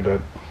decided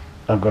that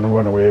I'm going to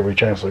run away every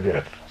chance I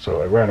get.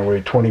 So I ran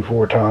away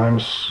 24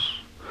 times.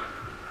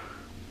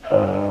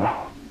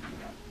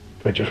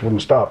 I just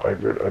wouldn't stop. I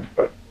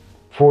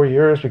 4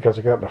 years because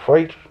I got in a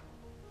fight,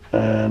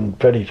 and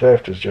petty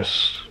theft is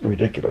just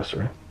ridiculous,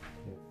 right?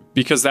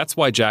 Because that's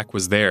why Jack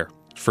was there,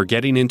 for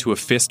getting into a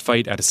fist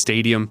fight at a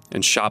stadium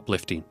and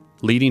shoplifting,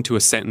 leading to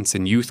a sentence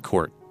in youth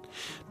court.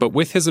 But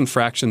with his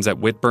infractions at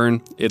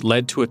Whitburn, it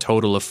led to a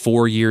total of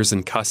 4 years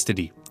in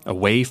custody,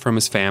 away from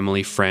his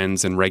family,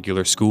 friends, and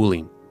regular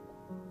schooling.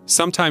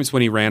 Sometimes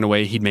when he ran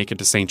away, he'd make it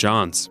to St.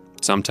 John's.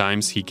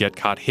 Sometimes he'd get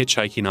caught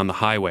hitchhiking on the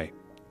highway.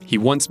 He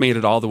once made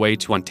it all the way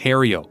to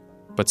Ontario,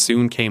 but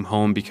soon came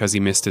home because he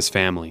missed his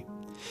family.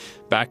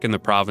 Back in the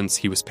province,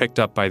 he was picked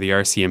up by the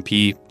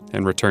RCMP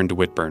and returned to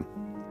Whitburn.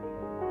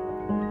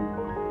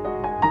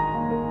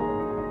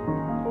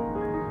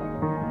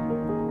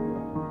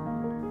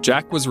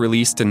 Jack was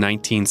released in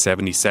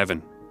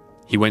 1977.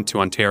 He went to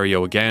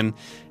Ontario again,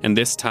 and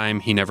this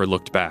time he never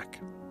looked back.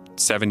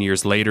 7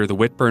 years later, the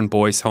Whitburn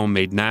Boys' Home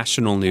made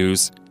national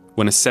news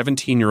when a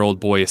 17-year-old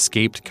boy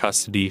escaped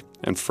custody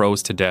and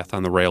froze to death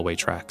on the railway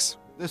tracks.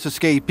 This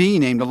escapee,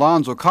 named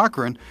Alonzo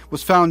Cochran,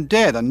 was found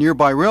dead on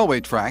nearby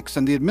railway tracks,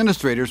 and the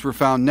administrators were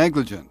found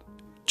negligent.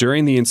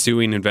 During the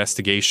ensuing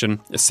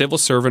investigation, a civil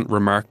servant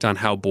remarked on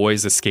how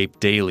boys escape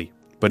daily,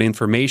 but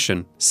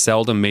information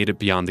seldom made it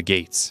beyond the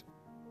gates.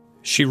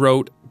 She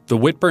wrote, "The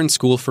Whitburn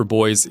School for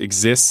Boys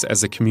exists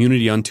as a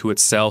community unto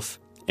itself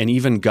and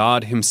even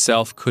God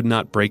himself could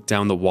not break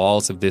down the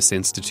walls of this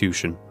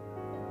institution.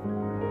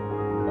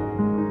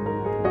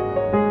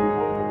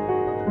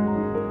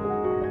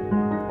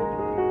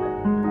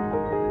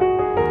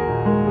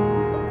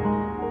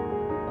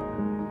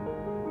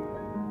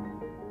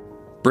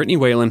 Brittany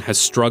Whalen has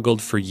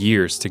struggled for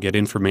years to get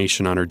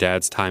information on her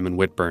dad's time in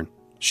Whitburn.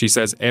 She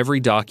says every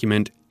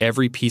document,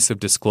 every piece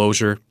of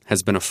disclosure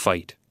has been a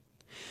fight.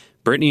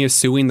 Brittany is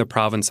suing the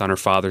province on her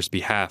father's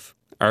behalf,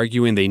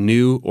 arguing they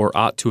knew or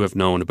ought to have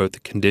known about the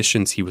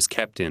conditions he was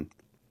kept in.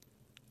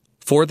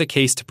 For the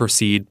case to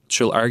proceed,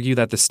 she'll argue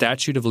that the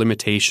statute of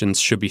limitations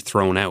should be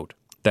thrown out,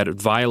 that it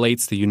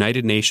violates the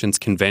United Nations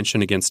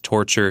Convention Against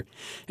Torture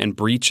and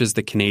breaches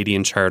the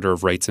Canadian Charter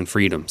of Rights and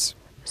Freedoms.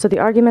 So the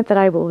argument that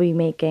I will be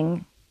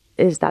making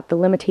is that the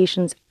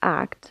Limitations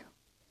Act,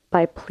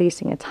 by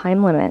placing a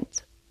time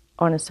limit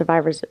on a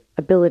survivor's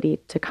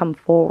ability to come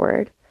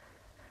forward,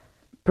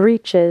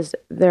 breaches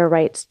their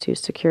rights to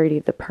security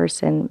of the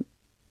person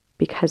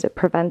because it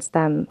prevents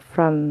them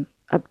from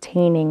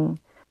obtaining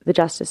the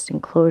justice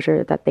and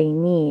closure that they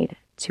need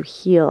to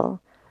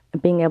heal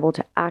and being able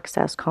to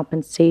access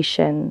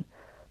compensation,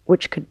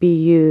 which could be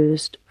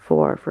used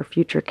for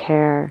future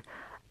care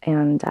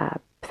and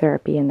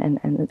therapy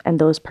and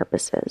those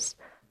purposes.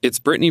 It's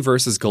Brittany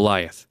versus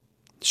Goliath.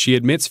 She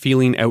admits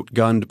feeling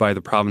outgunned by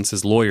the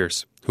province's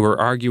lawyers, who are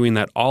arguing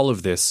that all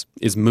of this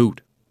is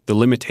moot. The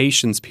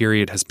limitations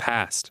period has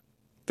passed.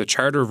 The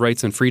Charter of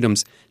Rights and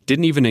Freedoms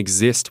didn't even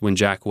exist when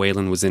Jack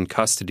Whalen was in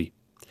custody.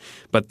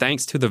 But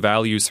thanks to the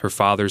values her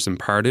father's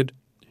imparted,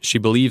 she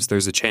believes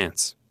there's a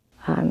chance.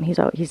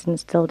 He's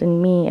instilled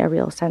in me a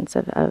real sense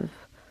of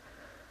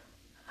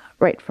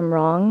right from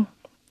wrong,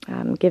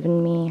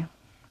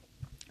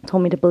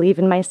 told me to believe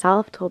in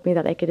myself, told me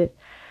that I could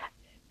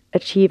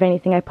achieve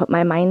anything I put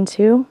my mind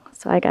to.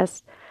 So I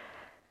guess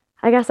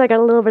I got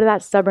a little bit of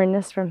that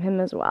stubbornness from him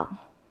as well.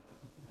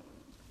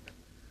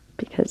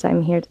 Because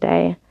I'm here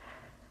today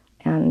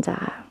and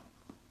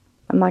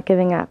I'm not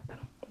giving up.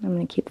 I'm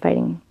going to keep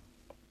fighting.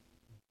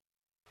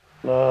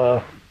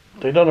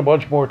 They done a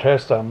bunch more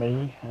tests on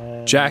me.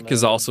 Jack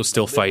is also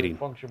still fighting.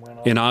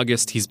 In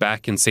August, he's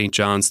back in St.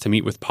 John's to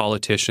meet with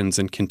politicians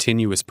and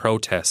continue his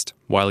protest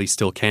while he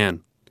still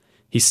can.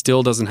 He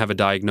still doesn't have a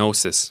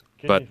diagnosis,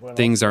 but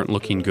things aren't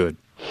looking good.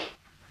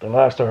 The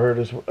last I heard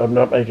is I'm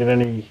not making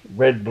any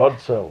red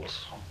blood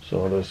cells,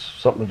 so there's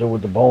something to do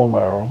with the bone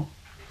marrow.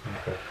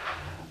 Okay.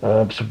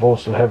 I'm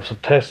supposed to have some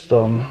tests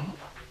done,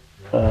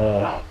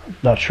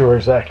 not sure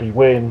exactly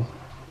when,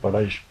 but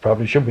I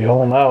probably should be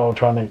home now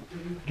trying to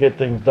get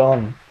things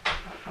done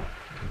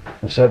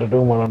instead of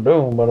doing what I'm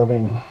doing. But I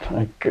mean,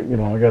 I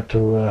got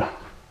to,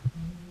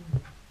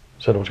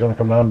 said I was going to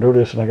come down and do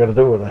this, and I got to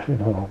do it.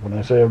 When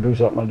I say I'll do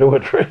something, I do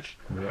it, right?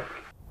 Yeah.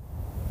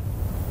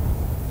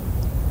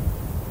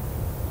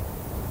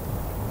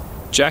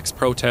 Jack's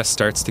protest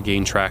starts to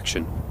gain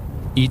traction.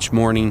 Each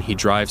morning, he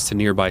drives to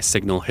nearby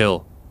Signal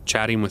Hill,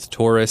 chatting with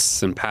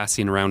tourists and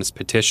passing around his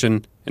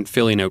petition and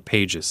filling out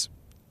pages.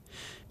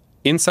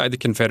 Inside the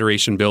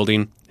Confederation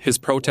building, his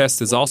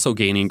protest is also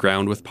gaining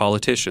ground with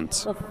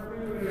politicians. Well,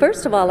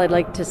 first of all, I'd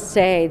like to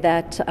say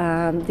that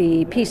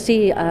the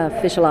PC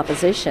official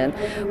opposition,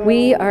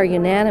 we are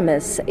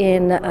unanimous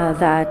in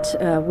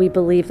that we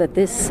believe that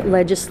this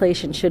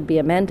legislation should be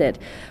amended.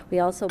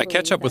 I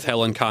catch up with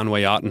Helen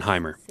Conway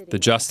Ottenheimer, the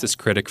justice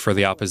critic for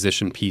the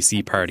opposition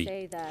PC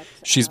party.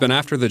 She's been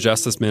after the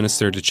justice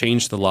minister to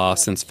change the law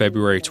since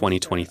February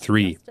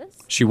 2023.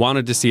 She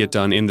wanted to see it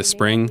done in the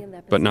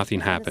spring, but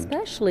nothing happened.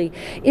 Especially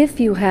if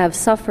you have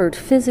suffered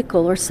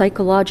physical or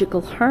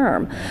psychological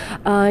harm,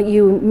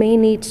 you may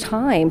need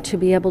time to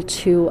be able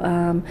to,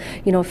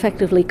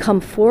 effectively come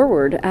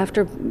forward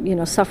after,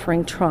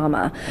 suffering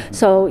trauma.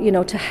 So,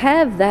 to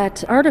have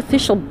that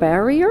artificial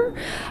barrier,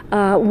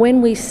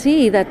 when we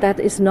see that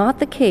is not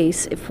the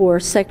case for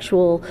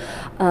sexual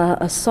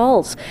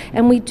assaults,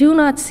 and we do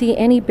not see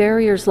any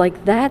barriers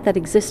like that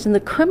exist in the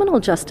criminal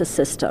justice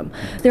system.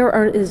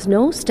 There is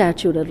no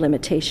statute of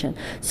limitation.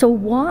 So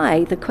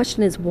the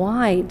question is,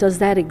 why does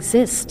that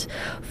exist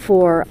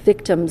for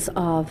victims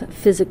of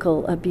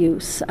physical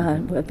abuse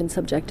who have been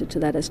subjected to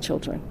that as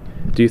children?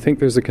 Do you think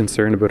there's a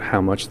concern about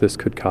how much this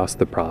could cost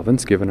the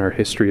province, given our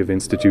history of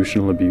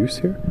institutional abuse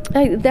here?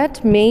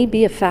 That may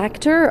be a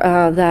factor,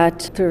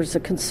 that there's a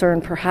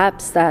concern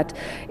perhaps that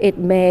it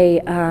may,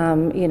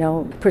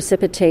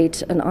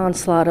 precipitate an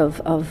onslaught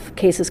of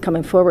cases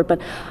coming forward.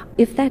 But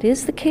if that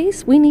is the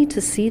case, we need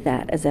to see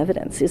that as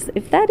evidence.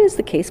 If that is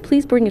the case,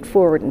 please bring it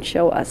forward and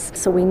show us.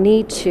 So we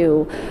need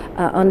to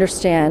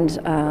understand,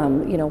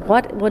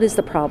 what is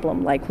the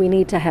problem? Like, we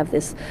need to have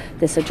this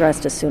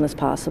addressed as soon as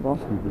possible.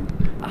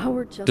 Mm-hmm.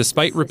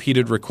 Despite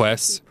repeated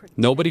requests,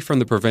 nobody from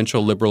the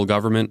provincial Liberal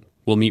government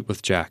will meet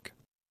with Jack.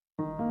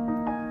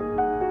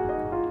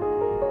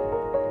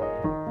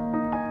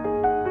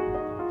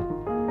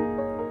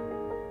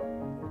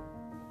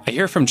 I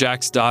hear from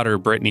Jack's daughter,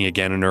 Brittany,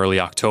 again in early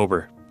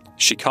October.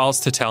 She calls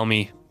to tell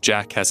me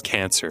Jack has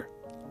cancer.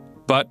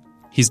 But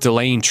he's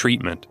delaying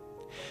treatment.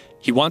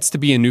 He wants to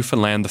be in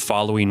Newfoundland the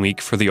following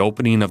week for the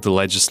opening of the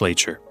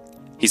legislature.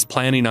 He's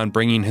planning on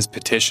bringing his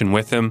petition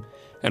with him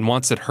and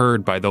wants it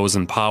heard by those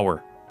in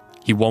power.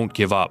 He won't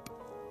give up.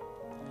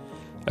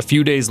 A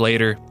few days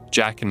later,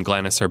 Jack and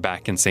Glenys are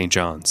back in St.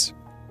 John's.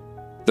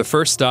 The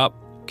first stop,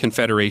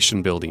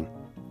 Confederation Building,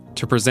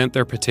 to present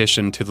their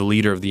petition to the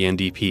leader of the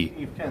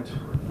NDP.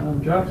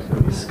 I'm Jack.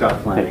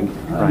 Scott Flanning.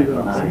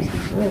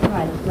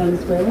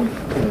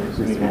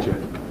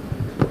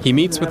 He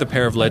meets with a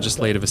pair of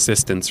legislative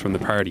assistants from the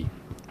party.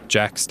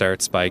 Jack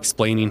starts by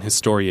explaining his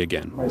story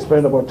again. I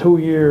spent about 2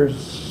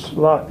 years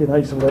locked in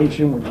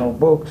isolation with no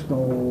books,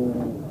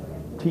 no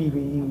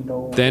TV,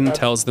 no... Then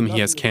tells them he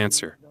has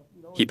cancer.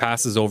 He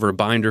passes over a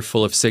binder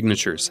full of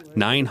signatures,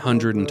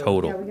 900 in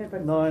total,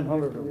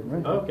 900 of them,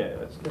 right? Okay.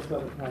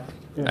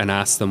 and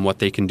asks them what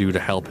they can do to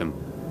help him.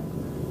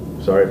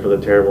 Sorry for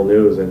the terrible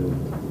news,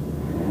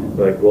 and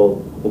we'll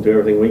do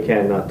everything we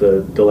can not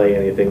to delay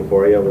anything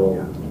for you.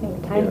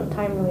 I think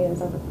time really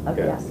is of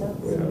the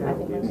essence. I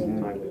think that's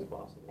timely as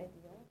possible.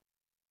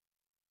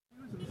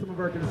 Some of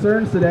our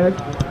concerns today,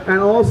 and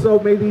also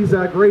may these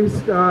gray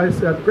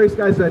skies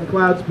and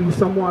clouds be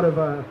somewhat of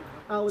a...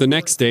 The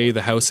next day,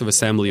 the House of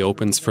Assembly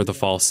opens for the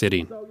fall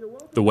sitting.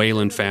 The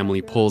Whalen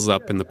family pulls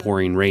up in the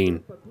pouring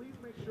rain.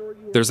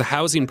 There's a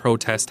housing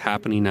protest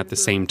happening at the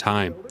same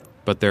time,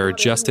 but there are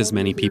just as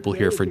many people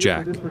here for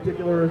Jack. This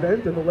particular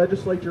event, and the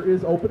legislature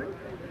is opening.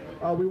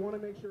 We want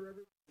to make sure...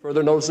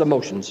 Further notice of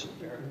motions.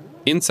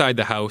 Inside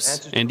the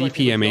House,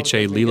 NDP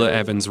MHA Leela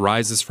Evans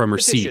rises from her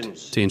seat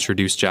to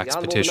introduce Jack's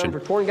petition.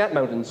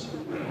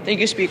 Thank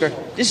you, Speaker.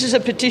 This is a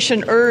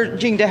petition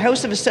urging the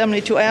House of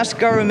Assembly to ask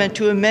government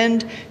to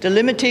amend the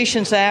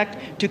Limitations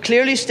Act to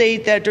clearly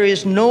state that there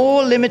is no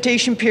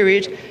limitation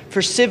period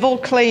for civil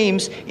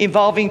claims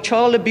involving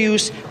child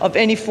abuse of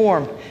any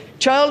form.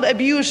 Child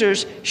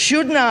abusers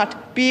should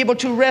not be able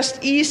to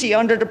rest easy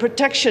under the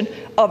protection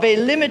of a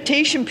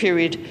limitation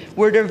period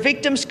where their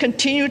victims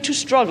continue to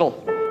struggle.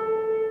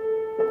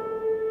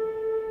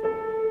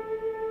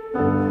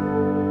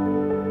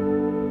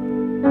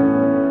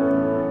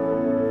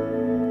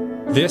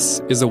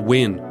 This is a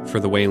win for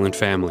the Whalen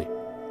family.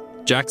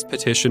 Jack's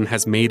petition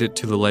has made it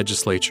to the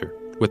legislature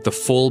with the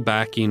full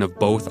backing of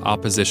both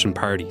opposition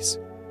parties.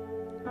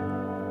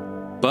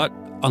 But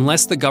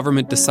unless the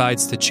government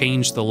decides to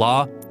change the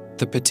law,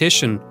 the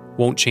petition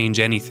won't change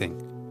anything.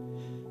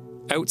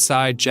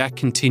 Outside, Jack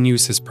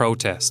continues his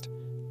protest,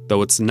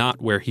 though it's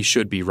not where he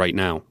should be right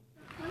now.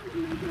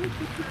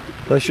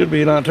 I should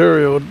be in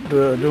Ontario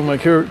doing my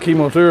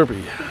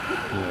chemotherapy.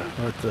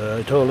 But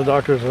I told the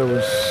doctors I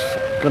was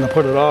going to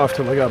put it off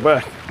till I got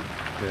back.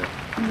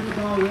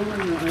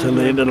 Till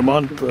the end of the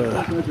month.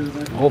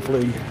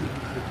 Hopefully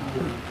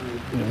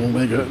it won't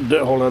make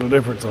a whole lot of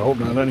difference. I hope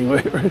not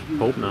anyway, right?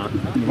 Hope not.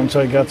 Once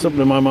I got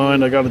something in my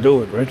mind, I got to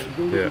do it, right?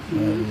 Yeah.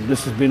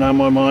 This has been on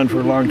my mind for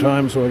a long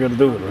time, so I got to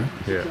do it, right?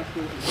 Yeah.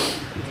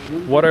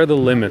 What are the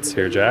limits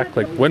here, Jack?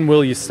 When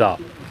will you stop?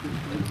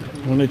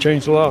 When they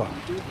change the law.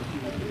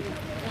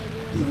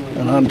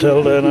 And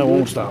until then, I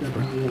won't stop,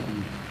 right?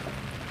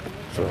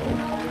 So,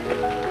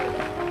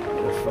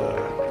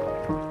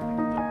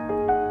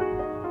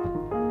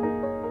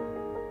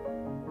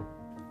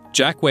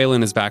 Jack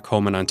Whalen is back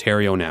home in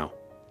Ontario now.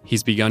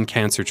 He's begun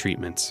cancer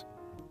treatments.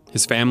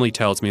 His family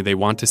tells me they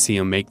want to see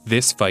him make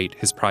this fight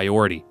his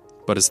priority,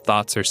 but his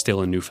thoughts are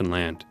still in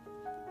Newfoundland.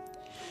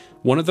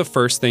 One of the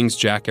first things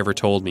Jack ever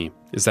told me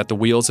is that the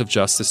wheels of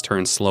justice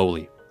turn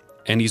slowly.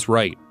 And he's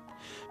right.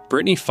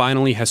 Brittany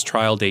finally has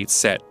trial dates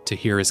set to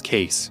hear his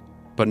case,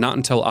 but not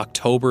until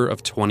October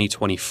of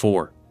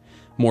 2024,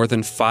 more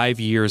than 5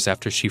 years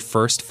after she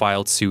first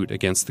filed suit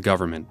against the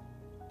government.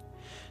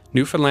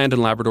 Newfoundland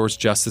and Labrador's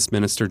Justice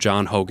Minister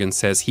John Hogan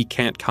says he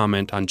can't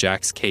comment on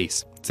Jack's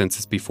case since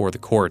it's before the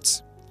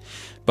courts.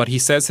 But he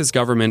says his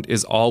government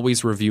is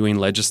always reviewing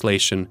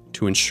legislation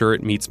to ensure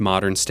it meets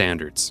modern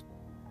standards.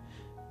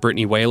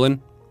 Brittany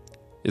Whalen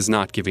is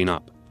not giving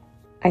up.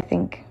 I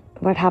think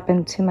what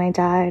happened to my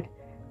dad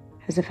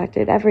has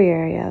affected every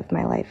area of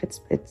my life.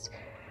 It's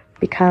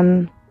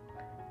become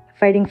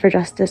fighting for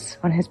justice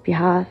on his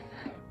behalf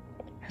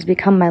has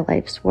become my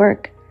life's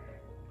work.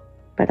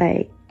 But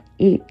I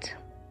eat,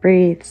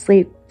 breathe,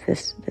 sleep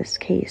this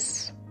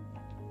case.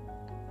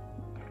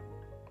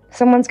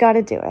 Someone's got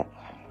to do it.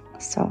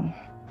 So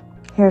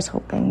here's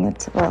hoping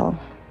it will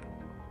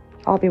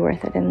all be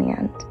worth it in the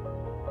end.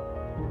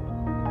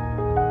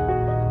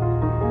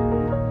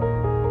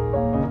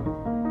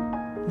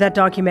 That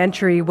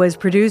documentary was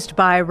produced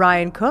by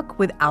Ryan Cook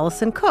with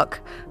Alison Cook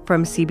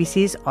from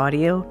CBC's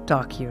Audio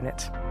Doc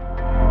Unit.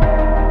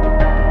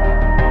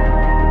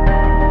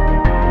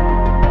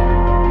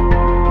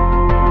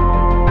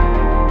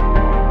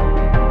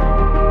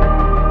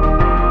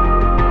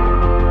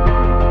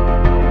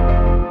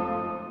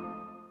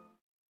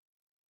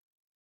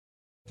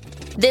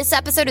 This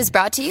episode is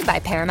brought to you by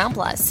Paramount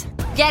Plus.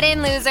 Get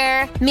in,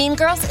 loser! Mean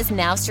Girls is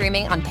now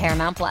streaming on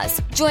Paramount+.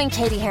 Join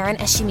Katie Heron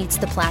as she meets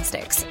the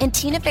plastics in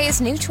Tina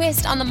Fey's new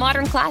twist on the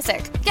modern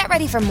classic. Get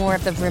ready for more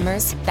of the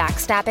rumors,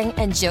 backstabbing,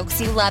 and jokes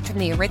you loved from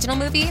the original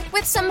movie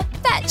with some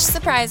fetch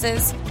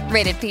surprises.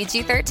 Rated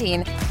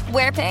PG-13.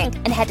 Wear pink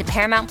and head to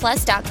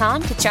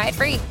ParamountPlus.com to try it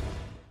free.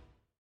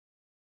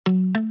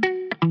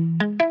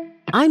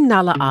 I'm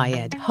Nala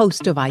Ayed,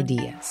 host of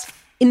Ideas.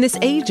 In this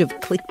age of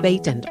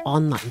clickbait and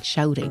online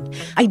shouting,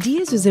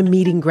 Ideas is a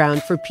meeting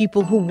ground for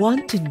people who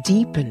want to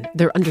deepen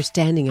their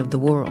understanding of the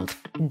world.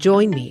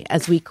 Join me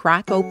as we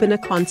crack open a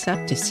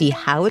concept to see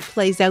how it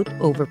plays out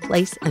over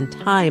place and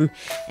time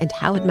and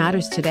how it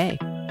matters today.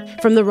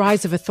 From the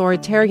rise of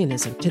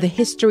authoritarianism to the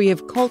history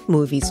of cult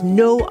movies,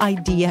 no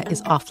idea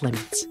is off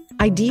limits.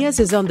 Ideas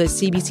is on the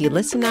CBC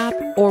Listen app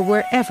or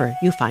wherever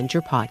you find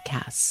your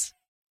podcasts.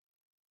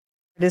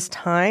 It is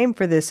time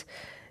for this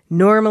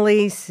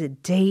normally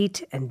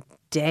sedate and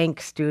dank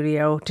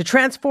studio to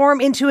transform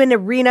into an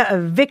arena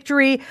of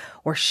victory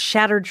or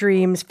shattered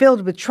dreams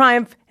filled with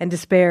triumph and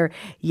despair.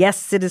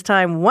 Yes, it is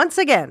time once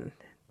again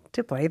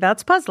to play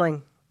That's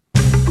Puzzling.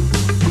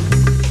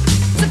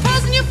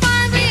 Supposing you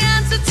find the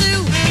answer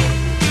to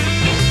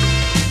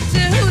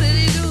who did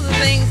he do the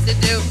things to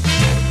do.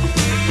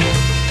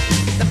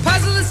 The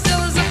puzzle is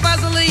still as a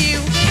puzzle to you.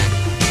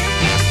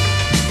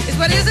 Is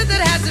what is it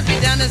that has to be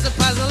done as a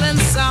puzzle and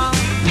song?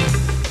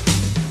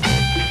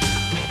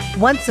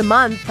 Once a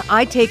month,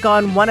 I take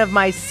on one of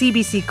my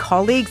CBC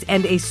colleagues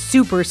and a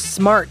super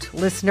smart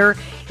listener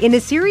in a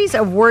series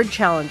of word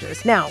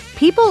challenges. Now,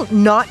 people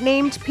not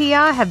named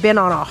Pia have been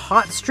on a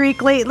hot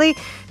streak lately.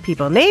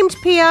 People named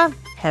Pia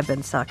have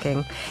been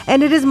sucking.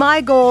 And it is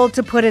my goal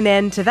to put an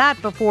end to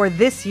that before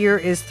this year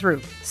is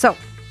through. So,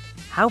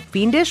 how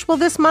fiendish will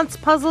this month's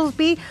puzzles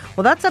be?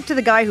 Well, that's up to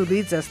the guy who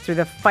leads us through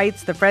the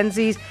fights, the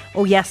frenzies,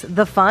 oh yes,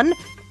 the fun,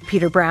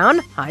 Peter Brown.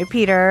 Hi,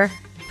 Peter.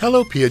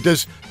 Hello, Pia.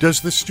 Does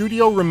the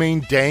studio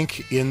remain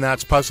dank in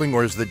That's Puzzling,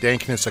 or is the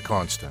dankness a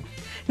constant?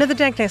 No, the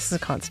dankness is a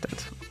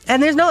constant.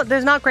 And there's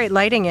not great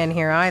lighting in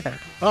here either.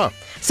 Oh.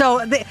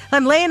 So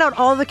I'm laying out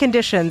all the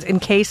conditions in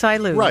case I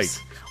lose. Right.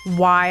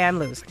 Why I'm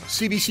losing.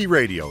 CBC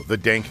Radio, the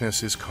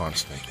dankness is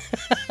constant.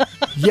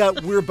 Yeah,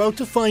 we're about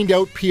to find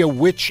out, Pia,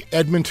 which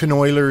Edmonton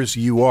Oilers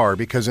you are,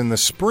 because in the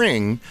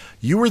spring,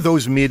 you were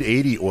those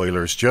mid-80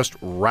 Oilers just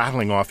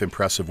rattling off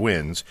impressive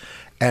wins.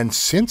 And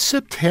since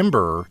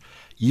September,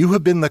 you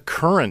have been the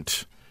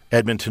current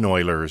Edmonton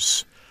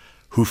Oilers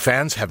who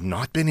fans have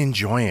not been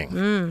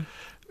enjoying.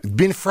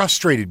 Been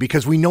frustrated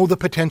because we know the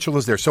potential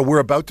is there. So we're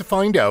about to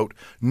find out.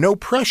 No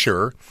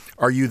pressure.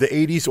 Are you the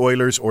 80s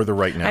Oilers or the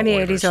right now I'm the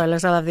Oilers? 80s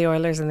Oilers. I love the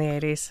Oilers in the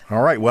 80s.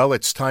 All right. Well,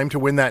 it's time to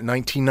win that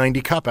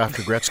 1990 Cup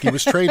after Gretzky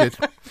was traded.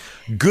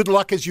 Good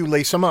luck as you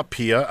lace them up,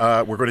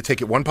 Pia. We're going to take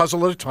it one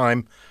puzzle at a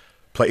time.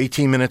 Play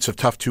 18 minutes of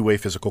tough two-way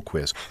physical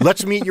quiz.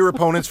 Let's meet your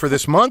opponents for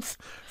this month.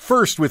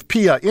 First, with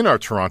Pia in our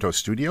Toronto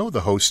studio,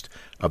 the host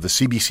of the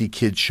CBC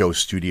Kids show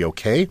Studio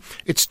K.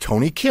 It's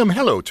Tony Kim.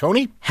 Hello,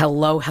 Tony.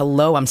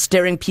 Hello. I'm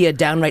staring Pia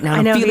down right now.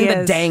 I'm feeling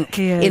the dank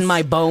in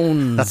my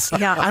bones.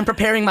 Yeah. I'm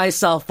preparing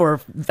myself for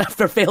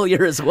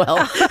failure as well.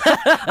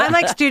 I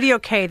like Studio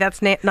K.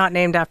 That's not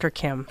named after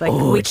Kim. Like,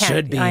 it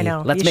should be. I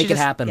know. Let's make it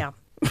happen. Yeah.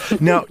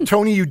 Now,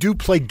 Tony, you do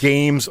play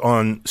games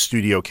on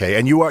Studio K,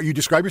 and you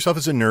describe yourself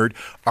as a nerd.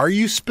 Are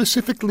you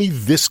specifically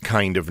this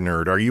kind of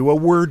nerd? Are you a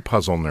word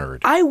puzzle nerd?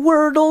 I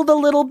wordled a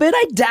little bit.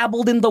 I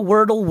dabbled in the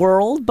Wordle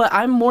world, but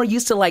I'm more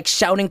used to like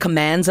shouting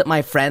commands at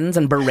my friends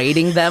and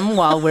berating them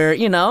while we're,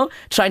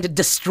 trying to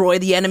destroy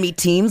the enemy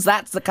teams.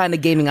 That's the kind of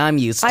gaming I'm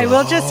used to. I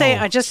will just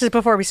say, just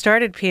before we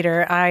started,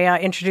 Peter, I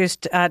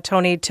introduced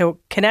Tony to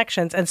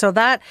Connections, and so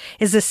that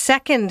is the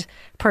second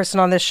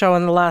person on this show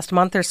in the last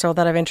month or so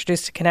that I've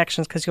introduced to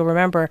Connections, because you'll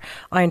remember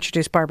I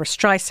introduced Barbara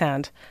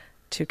Streisand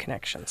to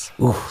Connections.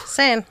 Just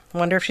saying,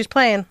 wonder if she's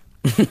playing.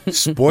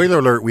 Spoiler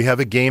alert, we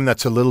have a game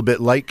that's a little bit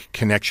like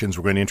Connections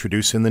we're going to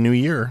introduce in the new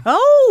year.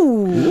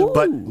 Oh!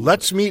 But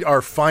let's meet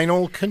our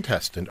final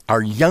contestant,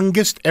 our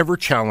youngest ever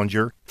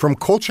challenger from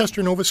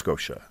Colchester, Nova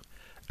Scotia.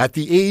 At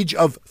the age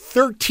of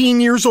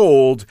 13 years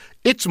old,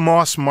 it's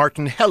Moss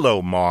Martin.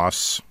 Hello,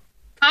 Moss.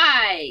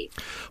 Hi.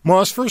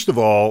 Moss, first of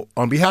all,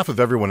 on behalf of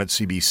everyone at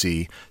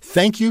CBC,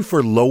 thank you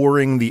for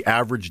lowering the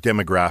average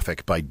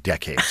demographic by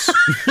decades.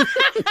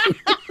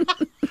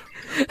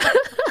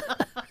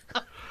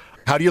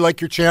 How do you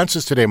like your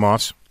chances today,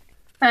 Moss?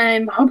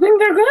 I'm hoping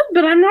they're good,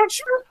 but I'm not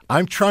sure.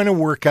 I'm trying to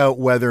work out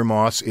whether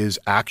Moss is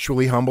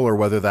actually humble or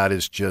whether that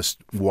is just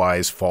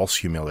wise, false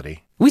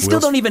humility. We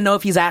still don't even know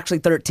if he's actually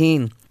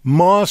 13.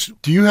 Moss,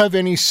 do you have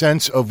any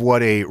sense of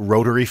what a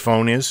rotary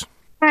phone is?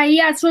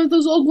 Yeah, it's one of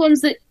those old ones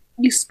that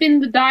you spin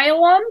the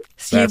dial on.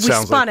 We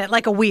spun it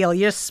like a wheel.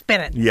 You just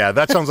spin it. Yeah,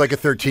 that sounds like a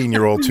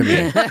 13-year-old to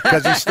me.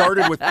 Because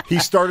he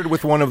started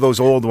with one of those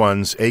old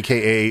ones,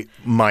 a.k.a.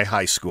 my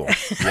high school.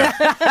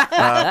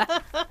 Yeah.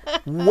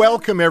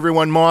 Welcome,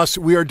 everyone. Moss,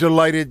 we are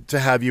delighted to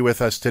have you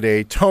with us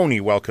today. Tony,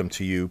 welcome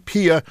to you.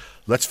 Pia,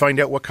 let's find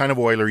out what kind of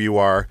Oiler you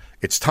are.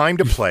 It's time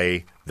to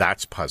play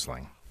That's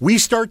Puzzling. We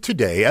start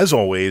today, as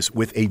always,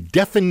 with a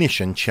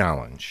definition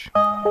challenge.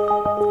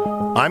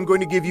 I'm going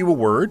to give you a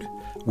word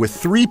with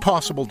 3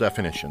 possible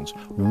definitions.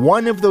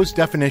 One of those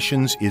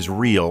definitions is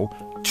real.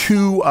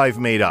 2 I've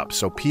made up.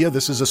 So, Pia,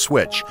 this is a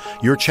switch.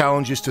 Your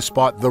challenge is to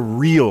spot the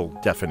real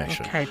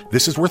definition. Okay.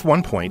 This is worth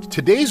 1 point.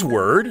 Today's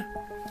word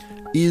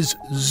is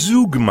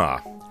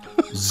zeugma.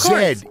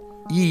 Z-E-U-G-M-A.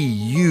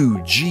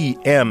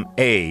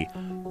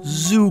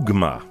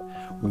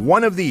 Zeugma.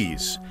 One of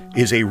these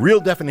is a real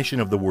definition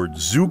of the word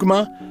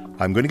zeugma.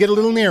 I'm going to get a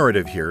little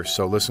narrative here,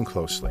 so listen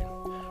closely.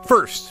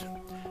 First,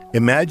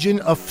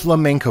 imagine a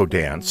flamenco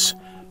dance,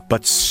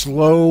 but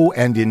slow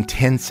and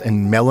intense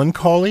and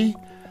melancholy.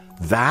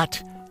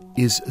 That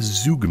is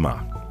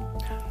zeugma.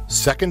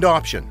 Second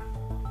option,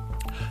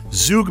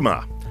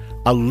 zeugma,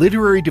 a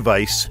literary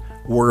device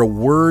where a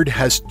word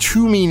has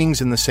 2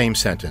 meanings in the same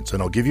sentence.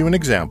 And I'll give you an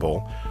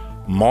example.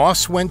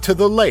 Moss went to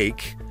the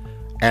lake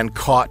and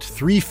caught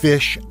 3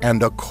 fish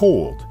and a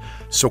cold.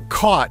 So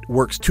caught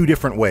works 2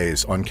 different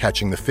ways on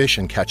catching the fish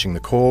and catching the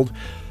cold.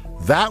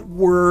 That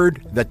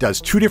word that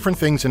does 2 different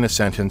things in a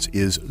sentence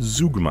is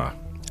zeugma.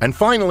 And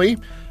finally,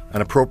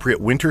 an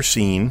appropriate winter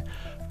scene.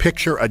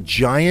 Picture a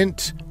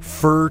giant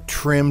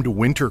fur-trimmed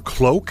winter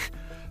cloak.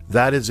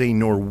 That is a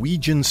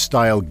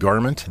Norwegian-style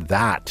garment.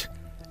 That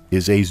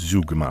is a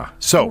zeugma.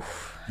 So,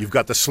 you've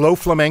got the slow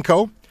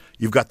flamenco,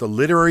 you've got the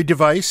literary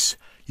device,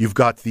 you've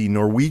got the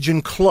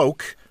Norwegian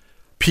cloak.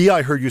 Pia,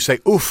 I heard you say,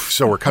 oof,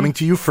 so we're coming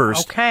to you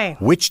first. Okay.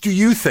 Which do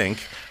you think?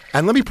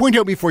 And let me point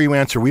out before you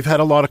answer, we've had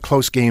a lot of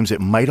close games. It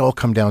might all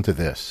come down to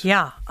this.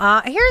 Yeah.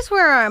 Here's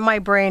where my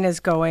brain is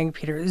going,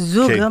 Peter.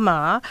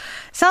 Zeugma.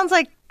 Sounds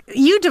like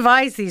you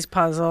devise these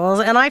puzzles,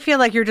 and I feel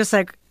like you're just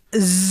like,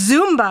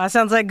 Zumba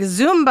sounds like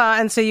Zumba,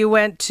 and so you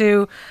went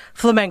to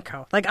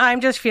flamenco. Like, I'm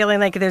just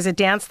feeling like there's a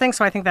dance thing,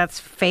 so I think that's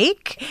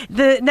fake.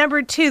 The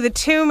number 2, the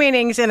 2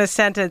 meanings in a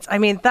sentence, I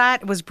mean,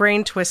 that was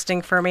brain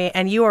twisting for me,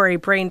 and you are a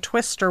brain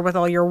twister with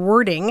all your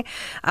wording.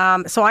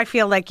 So I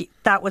feel like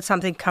that would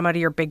something come out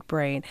of your big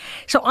brain.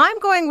 So I'm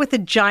going with the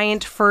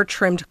giant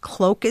fur-trimmed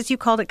cloak, as you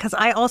called it, because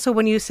I also,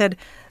 when you said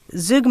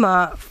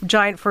zeugma,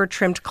 giant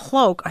fur-trimmed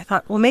cloak, I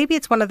thought, well, maybe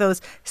it's one of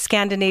those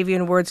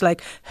Scandinavian words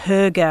like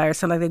höga or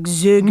something like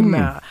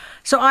zeugma.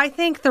 So I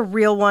think the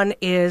real one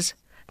is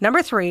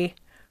number 3,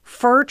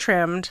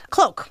 fur-trimmed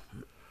cloak.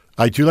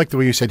 I do like the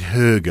way you said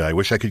höga. I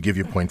wish I could give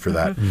you a point for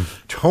that.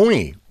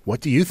 Tony,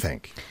 what do you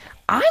think?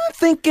 I'm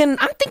thinking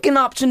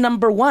option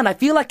number 1. I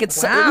feel like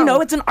it's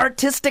it's an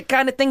artistic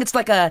kind of thing. It's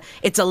like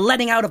it's a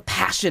letting out of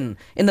passion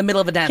in the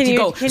middle of a dance. You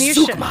go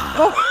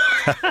zeugma.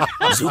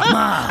 Zeugma.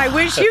 I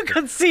wish you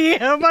could see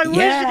him. I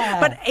wish,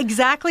 but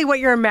exactly what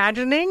you're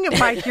imagining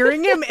by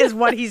hearing him is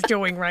what he's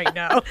doing right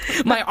now.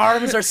 My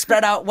arms are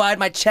spread out wide.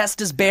 My chest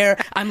is bare.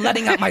 I'm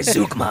letting out my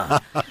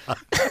zeugma.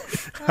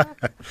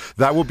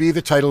 That will be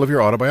the title of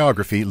your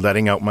autobiography,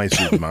 Letting Out My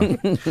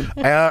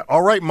Zeugma.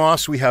 All right,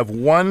 Moss, we have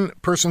one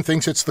person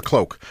thinks it's the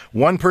cloak.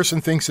 One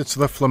person thinks it's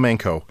the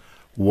flamenco.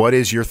 What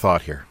is your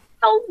thought here?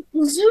 Oh,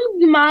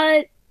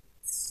 zeugma,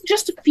 it's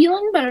just a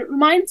feeling, but it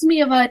reminds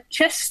me of a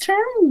chess term,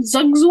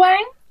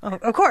 zugzwang. Oh,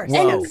 of course.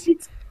 Whoa.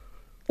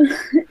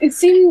 It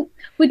seems,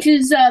 which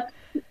is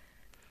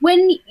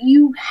when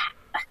you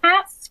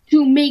have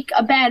to make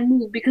a bad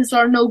move because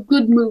there are no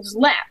good moves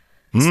left.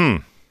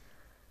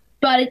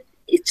 But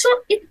it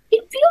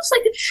feels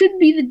like it should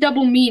be the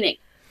double meaning.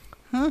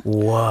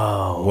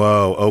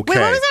 Whoa, okay.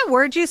 Wait, what was that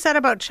word you said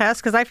about chess?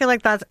 Because I feel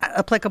like that's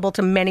applicable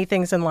to many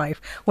things in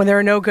life. When there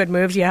are no good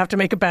moves, you have to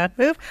make a bad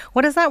move.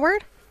 What is that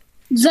word?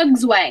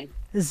 Zugzwang.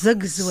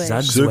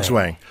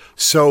 Zugzwang.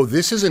 So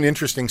this is an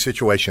interesting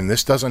situation.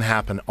 This doesn't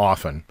happen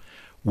often,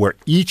 where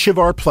each of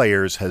our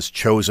players has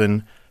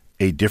chosen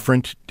a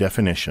different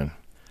definition.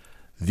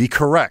 The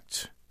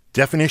correct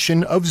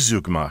definition of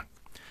zeugma: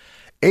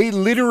 a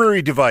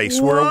literary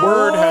device where a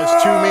word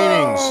has 2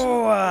 meanings.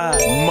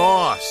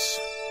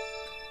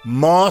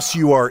 Moss,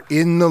 you are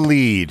in the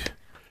lead.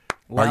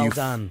 Well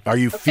done. Are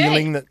you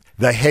feeling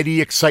the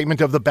heady excitement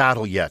of the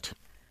battle yet?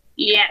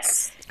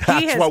 Yes.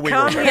 That's what we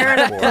were come here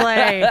to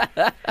play.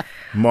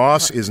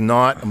 Moss is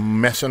not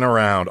messing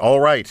around. All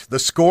right, the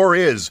score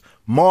is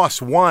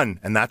Moss 1,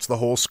 and that's the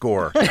whole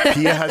score.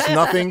 Pia has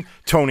nothing,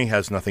 Tony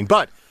has nothing.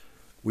 But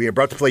we are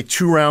about to play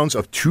 2 rounds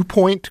of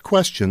 2-point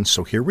questions,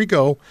 so here we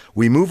go.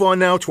 We move on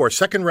now to our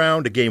second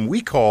round, a game we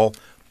call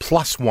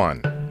Plus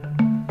One.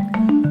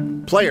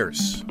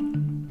 Players,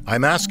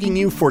 I'm asking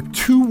you for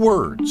 2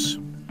 words.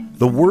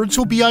 The words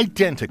will be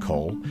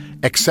identical,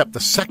 except the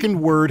second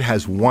word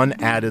has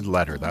 1 added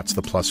letter. That's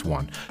the plus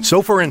 1.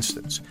 So, for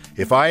instance,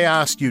 if I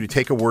asked you to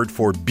take a word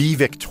for be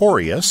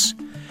victorious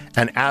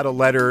and add a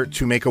letter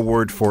to make a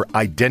word for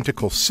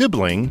identical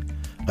sibling,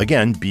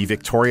 again, be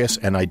victorious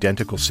and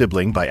identical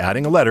sibling by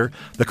adding a letter,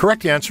 the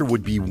correct answer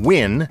would be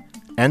win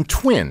and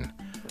twin.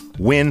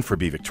 Win for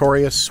be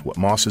victorious, what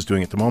Moss is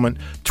doing at the moment.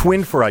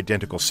 Twin for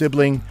identical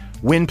sibling.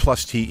 Win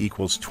plus T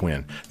equals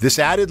twin. This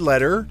added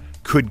letter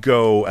could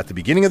go at the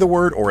beginning of the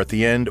word or at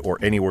the end or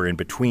anywhere in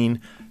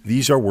between.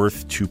 These are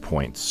worth 2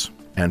 points.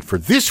 And for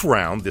this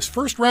round, this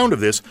first round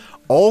of this,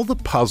 all the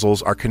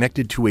puzzles are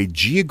connected to a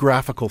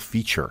geographical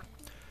feature.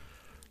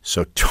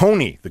 So,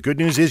 Tony, the good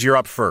news is you're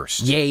up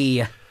first.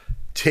 Yay.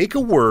 take a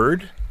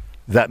word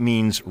that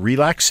means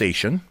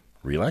relaxation,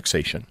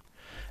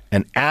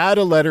 and add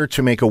a letter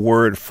to make a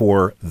word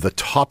for the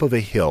top of a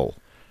hill.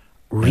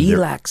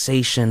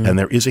 Relaxation. And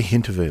there is a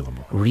hint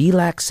available.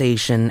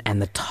 Relaxation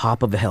and the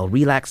top of a hill.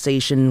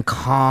 Relaxation,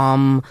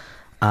 calm,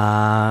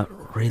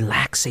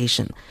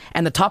 relaxation.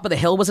 And the top of the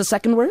hill was a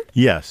second word?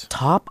 Yes.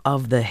 Top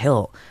of the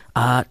hill.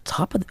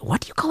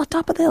 What do you call a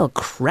top of the hill?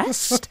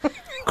 Crest?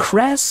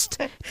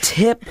 Crest,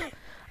 tip,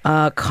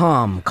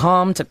 calm.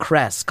 Calm to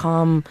crest.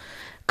 Calm,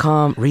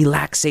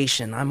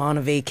 relaxation. I'm on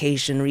a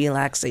vacation,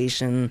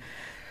 relaxation.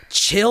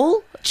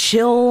 Chill,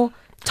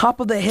 top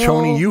of the hill.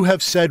 Tony, you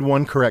have said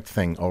one correct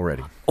thing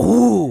already.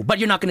 Ooh, but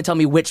you're not going to tell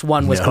me which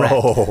one was correct.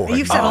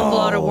 You've said a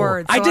lot of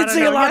words. I did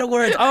say a lot of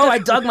words. Oh, I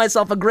dug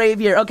myself a grave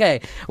here.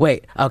 Okay,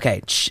 wait.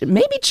 Okay,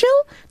 maybe chill.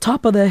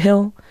 Top of the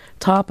hill,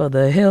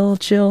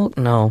 chill.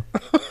 No.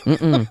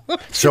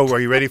 So, are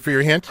you ready for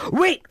your hint?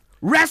 Wait,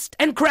 rest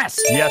and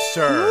crest. Yes,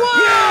 sir.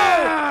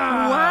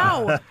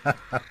 Wow.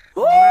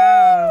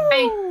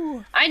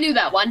 I knew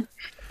that one.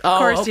 Oh, Of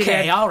course you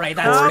okay, did. all right,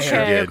 that's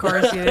fair. Okay, of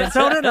course you did.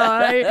 So did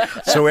I.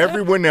 So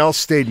everyone else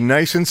stayed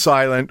nice and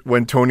silent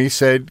when Tony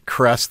said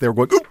crest. They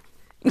were going,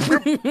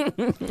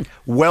 oop.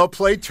 Well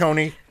played,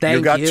 Tony. Thank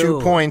you got you. 2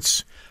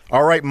 points.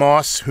 All right,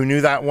 Moss, who knew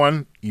that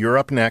one? You're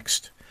up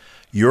next.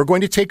 You're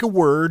going to take a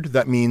word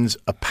that means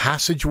a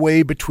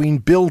passageway between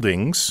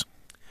buildings.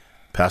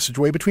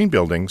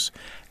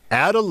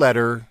 Add a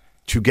letter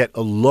to get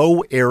a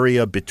low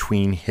area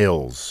between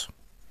hills.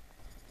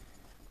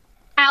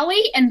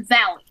 Alley and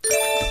valley.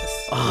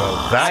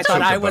 Well, I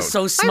thought I was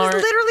so smart. I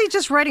was literally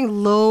just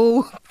writing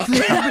low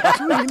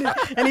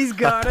and he's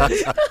got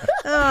it.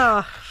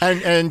 Oh.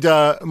 And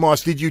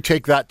Moss, did you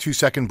take that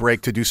 2-second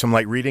break to do some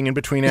light reading in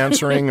between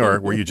answering, or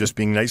were you just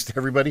being nice to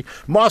everybody?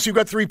 Moss, you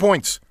got 3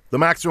 points. The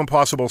maximum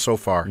possible so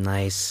far.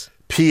 Nice.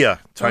 Pia,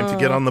 time to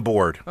get on the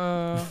board.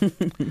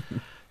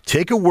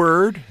 Take a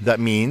word that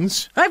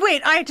means...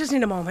 I just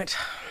need a moment.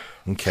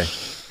 Okay.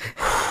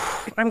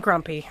 I'm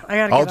grumpy. I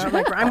gotta get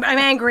out. I'm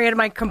angry at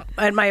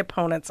my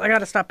opponents. I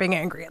gotta stop being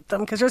angry at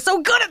them because they're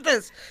so good at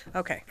this.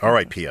 Okay. All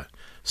right, Pia.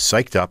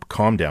 Psyched up.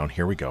 Calm down.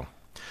 Here we go.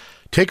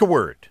 Take a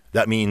word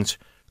that means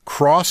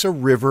cross a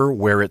river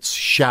where it's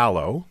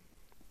shallow.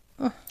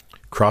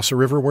 Cross a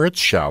river where it's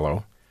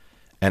shallow.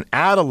 And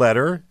add a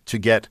letter to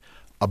get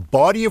a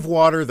body of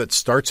water that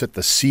starts at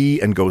the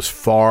sea and goes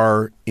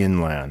far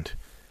inland.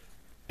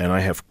 And I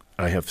have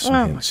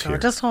some hints here.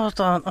 Just hold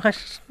on.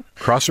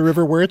 Cross a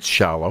river where it's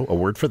shallow, a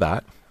word for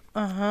that.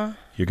 Uh-huh.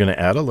 You're going to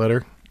add a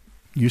letter.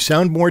 You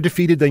sound more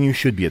defeated than you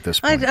should be at this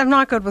point. I'm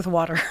not good with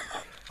water.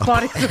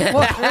 Bodies of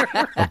water.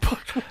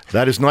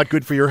 That is not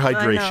good for your I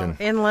hydration.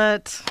 know.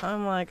 Inlet.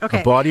 I'm like,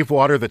 okay. A body of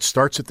water that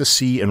starts at the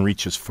sea and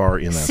reaches far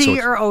inland. Sea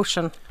or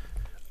ocean?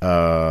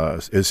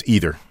 Is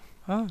either.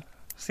 Oh,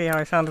 see how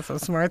I sounded so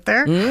smart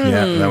there?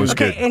 Yeah, that was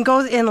good. Okay, and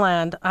goes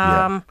inland.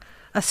 A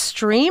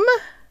stream?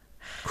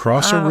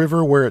 Cross a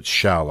river where it's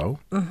shallow,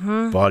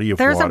 body of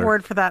There's water. a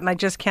word for that, and I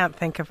just can't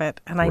think of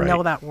it. And I Right.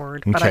 know that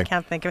word, but I Okay.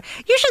 can't think of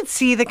it. You should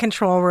see the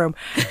control room.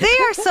 They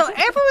are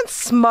everyone's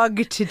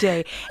smug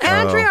today.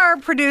 Andrea, our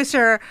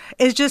producer,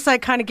 is just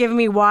like kind of giving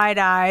me wide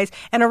eyes,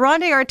 and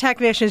Aronde, our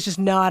technician, is just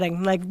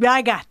nodding, like,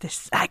 I got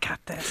this.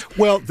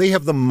 Well, they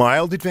have the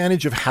mild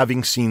advantage of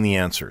having seen the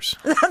answers.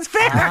 That's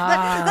fair.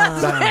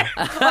 That's fair.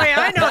 Oh,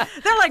 yeah, I know.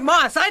 They're like,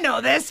 Moss, I know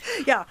this.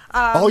 Yeah.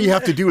 All you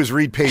have to do is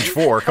read page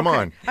 4. Come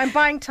on. I'm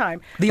buying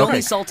time. The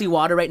only salty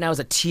water right now is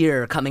a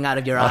tear coming out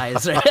of your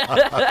eyes.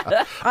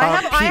 I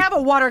have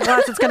a water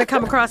glass that's going to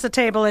come across the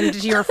table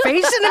into your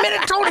face in a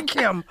minute, Tony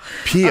Kim.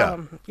 Pia,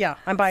 Yeah,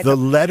 I'm buying the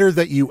letter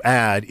that you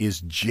add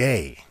is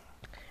J.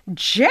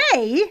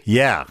 J?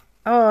 Yeah.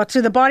 Oh, to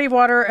the body of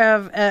water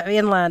of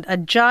inland. A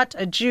jut,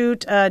 a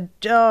jute,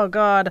 oh,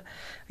 God.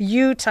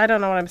 Ute, I don't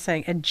know what I'm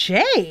saying. A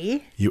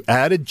J? You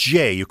add a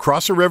J. You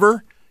cross a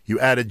river, you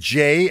add a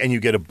J, and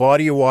you get a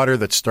body of water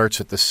that starts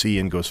at the sea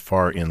and goes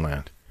far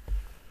inland.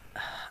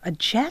 A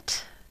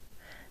jet?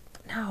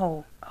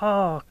 No.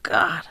 Oh,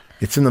 God.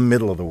 It's in the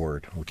middle of the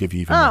word. We'll give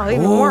you even more. Oh,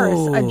 even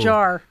worse. A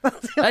jar.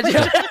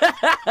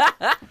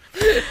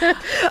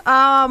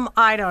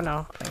 I don't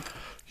know.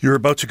 You're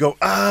about to go,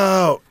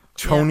 oh,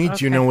 Tony,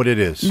 do you know what it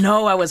is?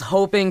 No, I was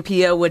hoping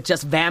Pia would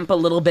just vamp a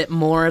little bit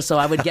more so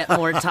I would get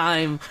more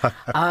time.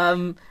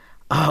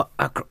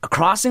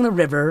 Crossing the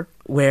river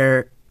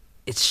where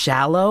it's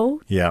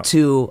shallow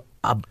to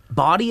a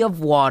body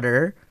of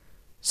water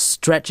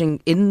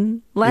stretching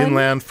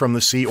inland from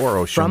the sea or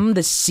ocean. From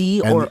the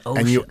sea or ocean.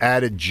 And you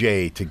add a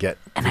J to get...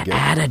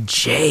 add a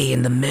J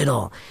in the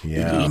middle.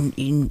 Yeah.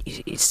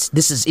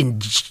 This is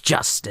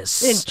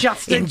injustice.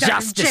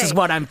 Injustice is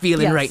what I'm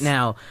feeling right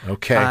now.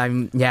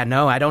 Okay.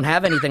 No, I don't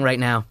have anything right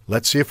now.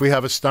 Let's see if we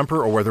have a stumper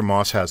or whether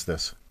Moss has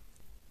this.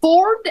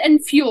 Ford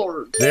and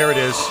fjord. There it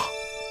is.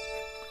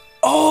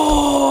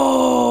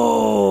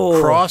 Oh!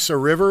 Cross a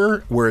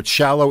river where it's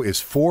shallow is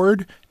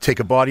ford. Take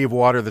a body of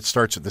water that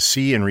starts at the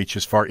sea and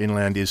reaches far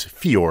inland is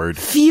fjord.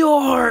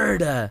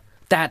 Fjord!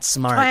 That's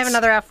smart. I have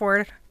another F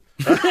word.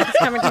 It's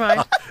coming to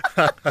mind.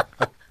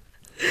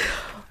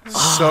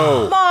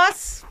 So,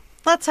 Moss.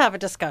 Let's have a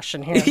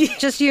discussion here.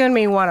 Just you and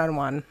me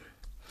one-on-one.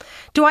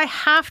 Do I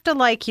have to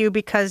like you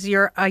because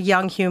you're a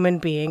young human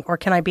being, or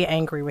can I be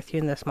angry with you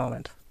in this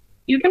moment?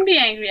 You can be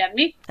angry at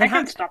me. I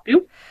can't stop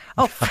you.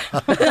 Oh,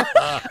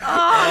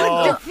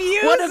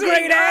 diffusing. What a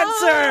great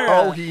answer!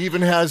 Oh, he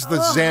even has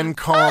the Zen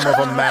calm of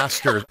a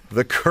master.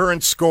 The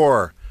current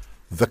score,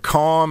 the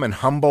calm and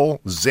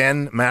humble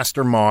Zen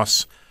Master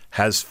Moss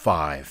has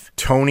 5.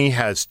 Tony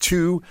has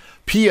 2.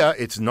 Pia,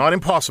 it's not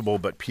impossible,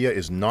 but Pia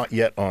is not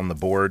yet on the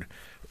board.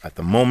 At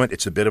the moment,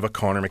 it's a bit of a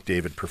Connor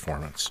McDavid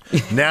performance.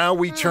 Now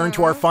we turn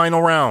to our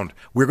final round.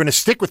 We're going to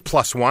stick with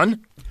 +1.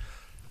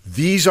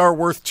 These are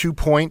worth 2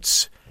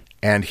 points,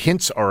 and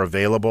hints are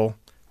available.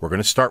 We're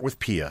going to start with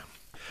Pia.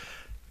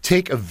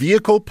 Take a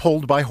vehicle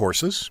pulled by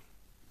horses.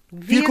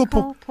 Vehicle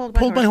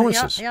pulled by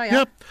horses. Yeah.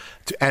 Yep.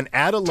 And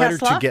add a letter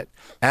Tesla?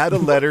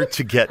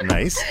 to get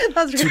nice.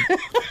 That's right.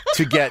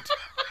 to get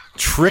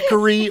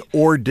trickery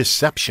or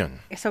deception.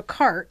 So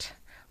cart,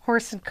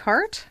 horse and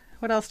cart.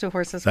 What else do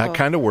horses That pull?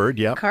 kind of word,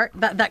 yeah. Cart.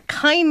 That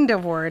kind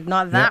of word,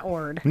 not that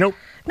word. Nope.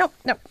 Nope.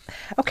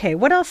 Okay,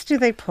 what else do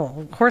they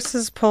pull?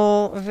 Horses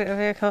pull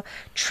vehicle.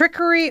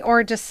 Trickery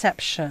or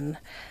deception.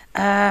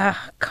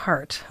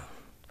 Cart.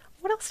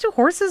 What else do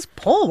horses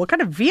pull? What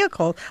kind of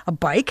vehicle? A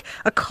bike,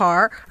 a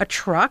car, a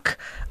truck,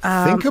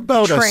 Think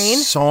about train.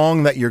 a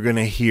song that you're going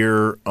to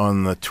hear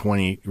on the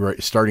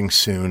starting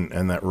soon,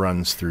 and that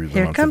runs through the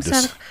Here month comes of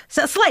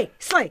December.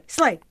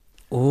 sleigh.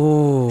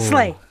 Ooh.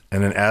 Sleigh.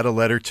 And then add a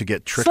letter to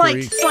get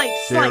trickery. Slate.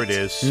 There it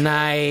is.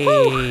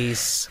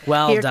 Nice.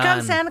 Well Here done.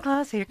 comes Santa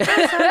Claus. Here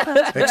comes Santa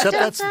Claus. Except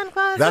I'll sing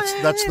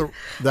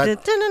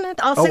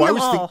them I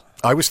all.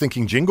 I was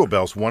thinking Jingle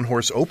Bells, one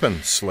horse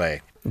open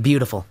sleigh.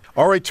 Beautiful.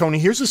 All right, Tony,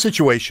 here's the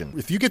situation.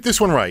 If you get this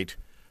one right,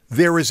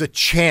 there is a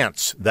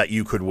chance that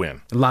you could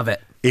win. Love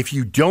it. If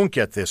you don't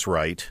get this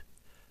right,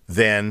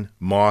 then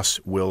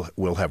Moss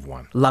will have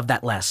won. Love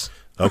that less.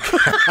 Okay.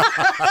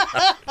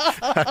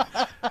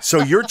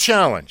 So your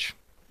challenge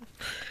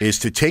is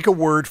to take a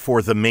word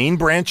for the main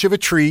branch of a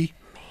tree,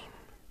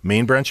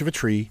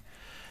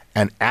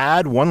 and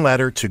add one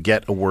letter to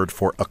get a word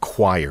for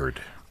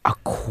acquired.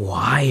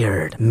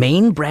 Acquired.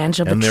 Main branch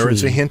of a tree. And there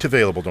is a hint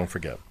available, don't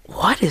forget.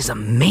 What is a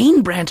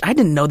main branch? I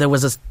didn't know there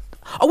was a...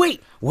 Oh,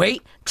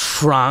 wait.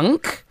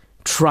 Trunk?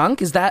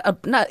 Trunk? Is that a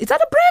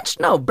branch?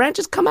 No,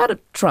 branches come out of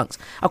trunks.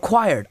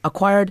 Acquired.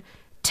 Acquired.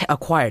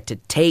 To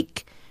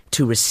take,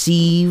 to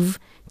receive,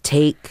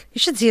 take. You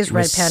should see his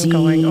red pen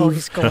going. Oh,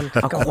 he's going.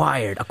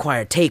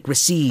 Acquired. Take,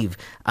 receive,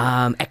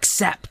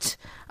 accept.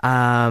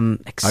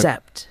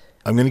 Accept.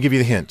 I'm going to give you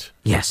the hint.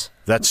 Yes.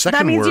 That second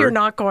That means word, you're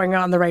not going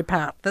on the right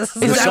path. This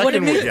is the that what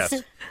it second means? word,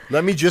 yes.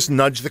 Let me just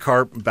nudge the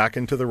car back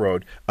into the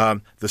road.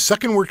 The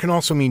second word can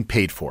also mean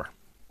paid for.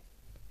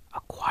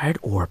 Acquired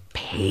or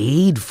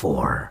paid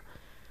for.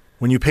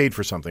 When you paid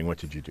for something, what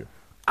did you do?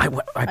 I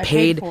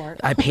paid for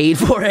it. I paid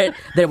for it.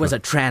 There was a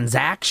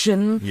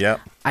transaction. Yep.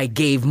 I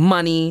gave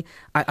money.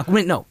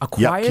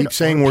 Acquired. Yep, keep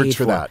saying words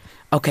for that.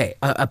 Okay,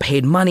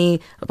 paid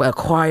money,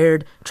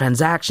 acquired,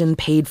 transaction,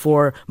 paid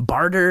for,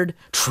 bartered,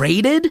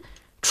 traded,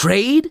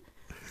 trade.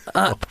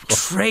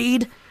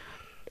 Trade.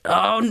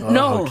 Oh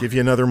no! I'll give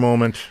you another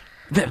moment.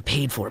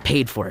 Paid for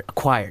it.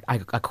 Acquired. I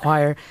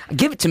acquire.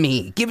 Give it to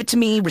me.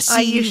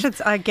 Receive. You should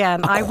again.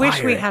 Acquire. I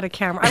wish we had a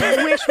camera.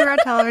 I wish we were on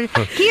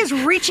television. He is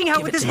reaching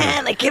out with his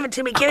hand, like, give it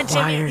to me.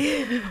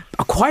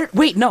 Acquired.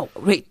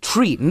 Wait,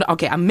 tree.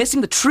 Okay, I'm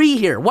missing the tree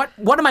here. What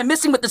am I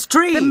missing with this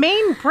tree? The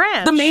main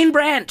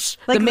branch.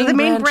 Like the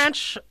main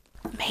branch.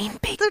 Main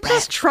big They're branch.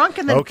 just trunk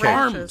and then Okay.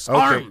 branches. Okay.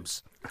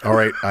 Arms. All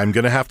right, I'm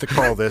going to have to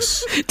call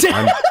this.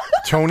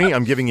 Tony,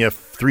 I'm giving you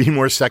 3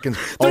 more seconds.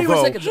 I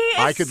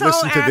could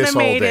listen to this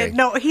all day.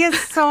 No, he is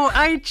so.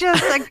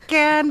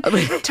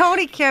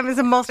 Tony Kim is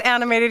the most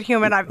animated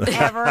human I've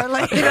ever.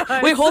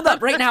 Wait, hold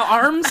up. Right now,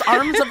 arms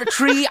of a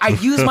tree. I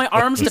use my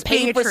arms to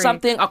pay for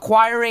something.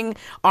 Acquiring,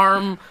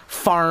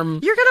 farm.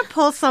 You're gonna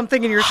pull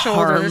something in your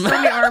shoulder. There's so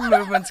many arm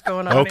movements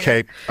going on.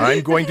 Okay,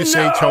 I'm going to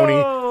say,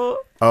 Tony.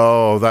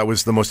 Oh, that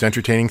was the most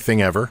entertaining thing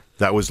ever.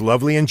 That was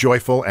lovely and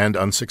joyful and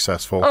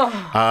unsuccessful.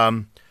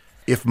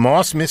 If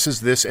Moss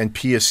misses this and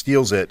Pia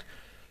steals it,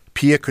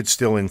 Pia could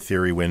still, in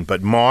theory, win.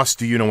 But Moss,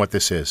 do you know what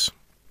this is?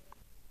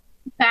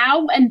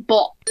 Bow and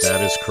bolt.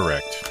 That is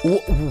correct.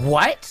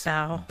 What?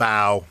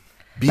 Bow.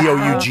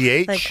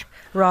 B-O-U-G-H. Like,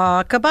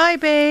 rock-a-bye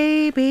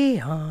baby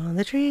on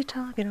the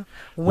treetop,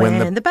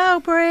 When the bough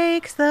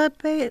breaks, the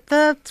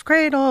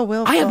cradle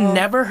will fall. I have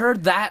never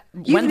heard that.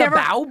 The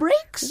bough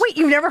breaks? Wait,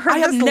 you've never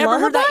heard this lullaby? I have never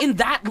heard that in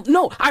that.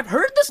 No, I've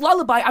heard this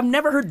lullaby. I've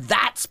never heard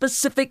that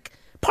specific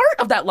part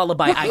of that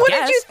lullaby, I guess. What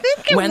did you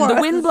think it was? When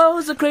the wind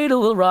blows, the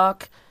cradle will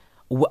rock.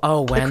 No,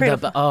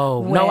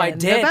 I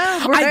did.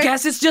 I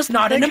guess it's just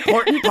not an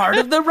important part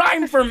of the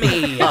rhyme for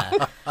me.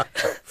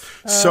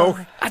 So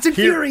that's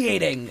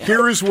infuriating.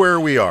 Here is where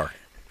we are.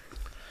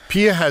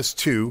 Pia has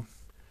 2.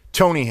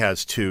 Tony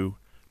has 2.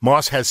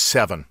 Moss has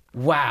 7.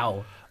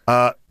 Wow.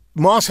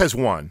 Moss has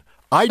 1.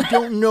 I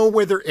don't know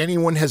whether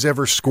anyone has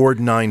ever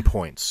scored 9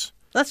 points.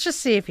 Let's just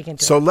see if he can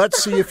do it. So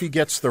let's see if he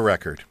gets the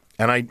record.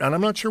 And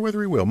I'm not sure whether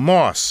he will.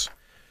 Moss,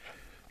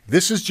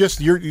 This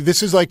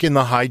is like in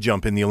the high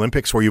jump in the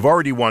Olympics where you've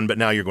already won, but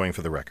now you're going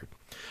for the record.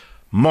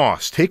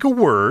 Moss, take a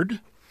word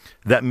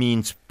that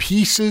means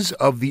pieces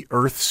of the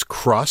Earth's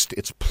crust.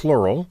 It's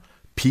plural,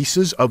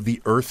 pieces of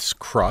the Earth's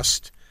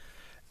crust,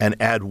 and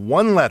add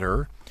one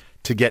letter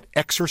to get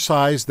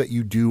exercise that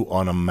you do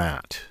on a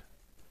mat.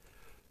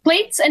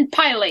 Plates and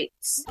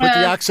pilates. Put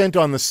the accent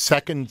on the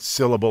second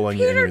syllable.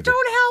 Peter,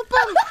 don't help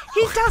him.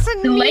 He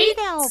doesn't need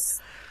help.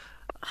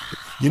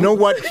 You know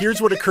what?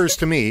 Here's what occurs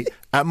to me.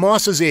 At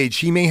Moss's age,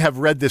 he may have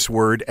read this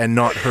word and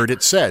not heard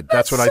it said.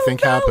 That's what I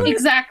think happened.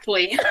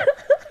 Exactly. He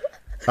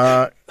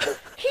doesn't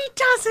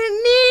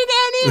need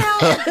any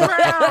help,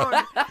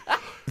 Brown.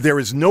 There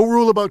is no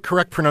rule about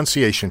correct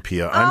pronunciation,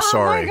 Pia. I'm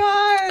sorry. Oh,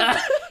 my God.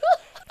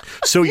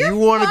 So you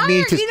wanted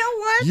me to. You know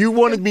what? You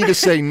wanted me to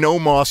say no,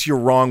 Moss. You're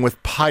wrong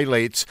with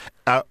pilates.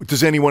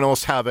 Does anyone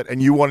else have it?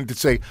 And you wanted to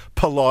say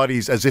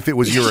Pilates as if it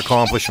was your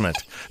accomplishment.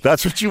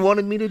 That's what you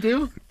wanted me to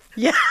do?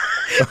 Yeah.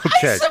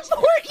 Okay. I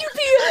support you,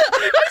 Pia.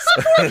 I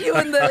support you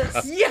in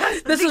this.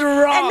 Yes. This is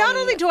wrong. And not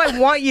only do I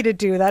want you to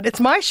do that, it's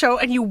my show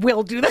and you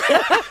will do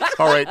that.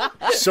 All right.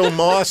 So,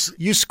 Moss,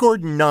 you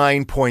scored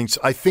 9 points.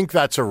 I think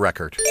that's a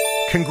record.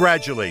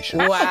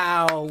 Congratulations.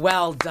 Wow.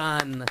 Well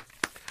done.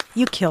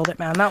 You killed it,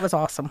 man. That was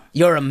awesome.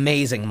 You're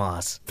amazing,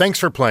 Moss. Thanks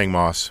for playing,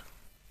 Moss.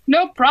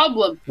 No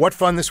problem. What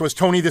fun this was.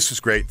 Tony, this was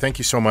great. Thank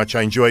you so much.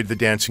 I enjoyed the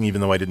dancing even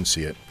though I didn't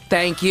see it.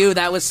 Thank you.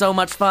 That was so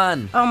much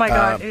fun. Oh, my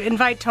God.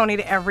 Invite Tony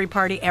to every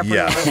party ever.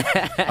 Yeah.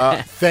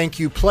 Thank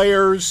you,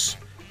 players.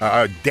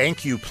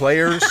 Thank you,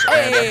 players.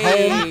 And at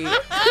home.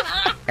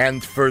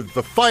 And for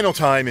the final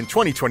time in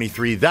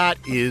 2023,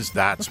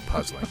 That's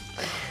Puzzling.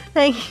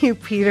 Thank you,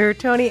 Peter,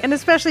 Tony, and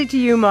especially to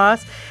you,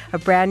 Moss. A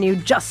brand new,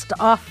 just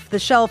off the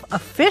shelf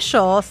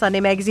official Sunday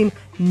Magazine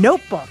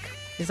notebook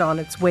is on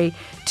its way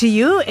to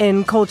you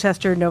in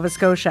Colchester, Nova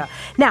Scotia.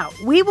 Now,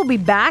 we will be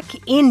back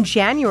in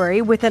January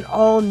with an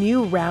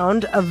all-new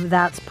round of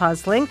That's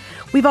Puzzling.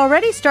 We've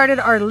already started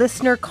our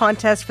listener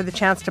contest for the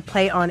chance to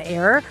play on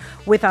air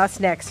with us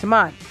next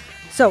month.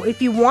 So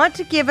if you want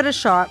to give it a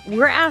shot,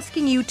 we're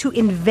asking you to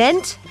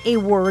invent a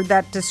word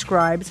that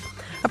describes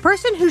a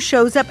person who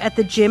shows up at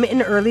the gym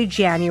in early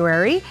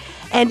January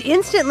and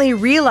instantly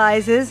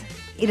realizes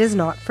it is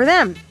not for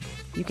them.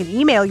 You can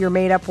email your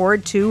made-up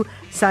word to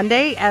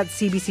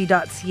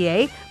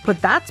sunday@cbc.ca.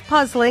 Put That's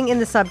Puzzling in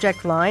the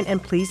subject line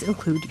and please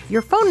include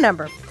your phone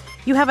number.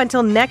 You have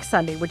until next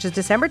Sunday, which is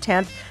December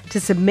 10th, to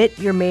submit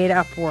your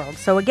made-up word.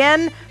 So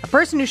again, a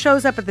person who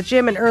shows up at the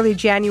gym in early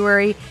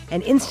January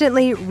and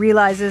instantly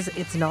realizes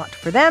it's not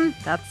for them.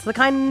 That's the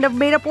kind of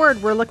made-up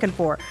word we're looking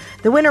for.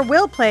 The winner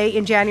will play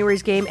in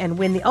January's game and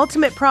win the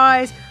ultimate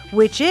prize,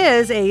 which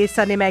is a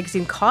Sunday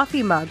Magazine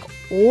coffee mug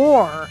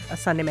or a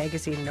Sunday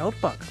Magazine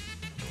notebook.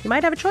 You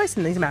might have a choice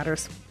in these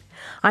matters.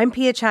 I'm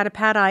Pia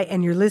Chattopadhyay,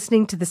 and you're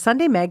listening to the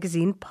Sunday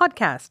Magazine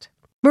podcast.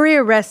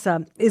 Maria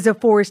Ressa is a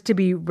force to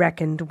be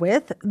reckoned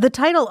with. The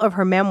title of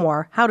her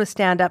memoir, How to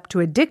Stand Up to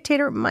a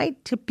Dictator,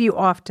 might tip you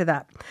off to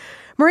that.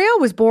 Maria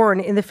was born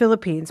in the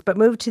Philippines, but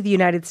moved to the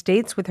United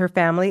States with her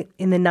family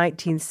in the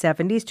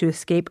 1970s to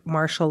escape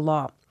martial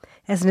law.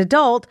 As an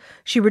adult,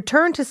 she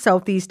returned to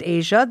Southeast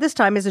Asia, this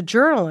time as a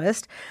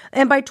journalist,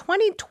 and by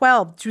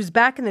 2012, she was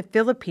back in the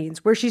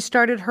Philippines, where she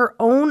started her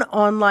own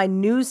online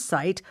news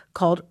site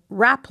called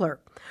Rappler.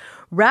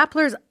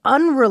 Rappler's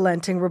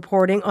unrelenting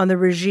reporting on the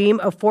regime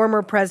of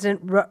former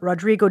President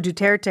Rodrigo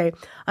Duterte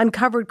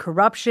uncovered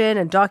corruption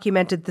and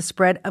documented the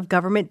spread of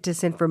government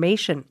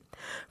disinformation.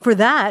 For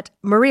that,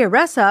 Maria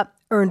Ressa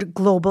earned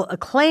global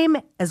acclaim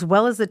as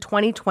well as the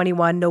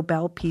 2021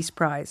 Nobel Peace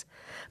Prize.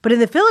 But in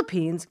the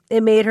Philippines,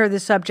 it made her the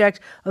subject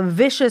of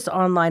vicious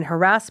online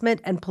harassment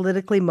and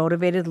politically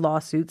motivated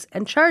lawsuits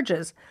and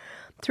charges.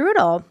 Through it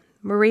all,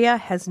 Maria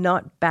has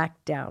not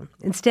backed down.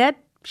 Instead,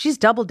 she's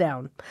doubled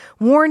down,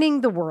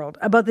 warning the world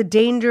about the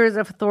dangers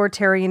of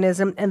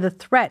authoritarianism and the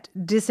threat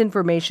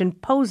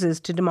disinformation poses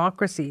to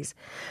democracies.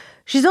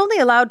 She's only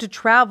allowed to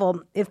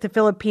travel if the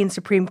Philippine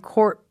Supreme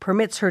Court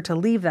permits her to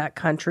leave that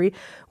country,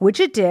 which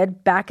it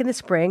did back in the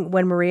spring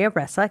when Maria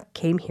Ressa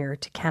came here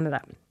to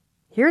Canada.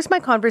 Here's my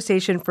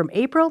conversation from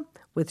April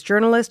with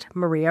journalist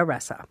Maria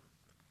Ressa.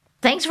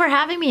 Thanks for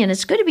having me, and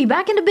it's good to be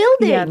back in the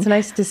building. Yeah, it's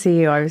nice to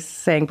see you. I was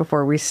saying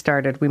before we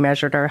started, we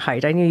measured our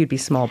height. I knew you'd be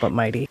small but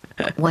mighty.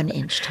 1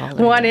 inch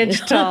taller. 1 inch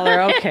taller.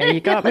 Okay,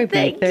 you got me beat.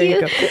 Thank there you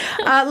you.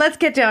 go. Let's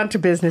get down to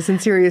business,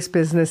 and serious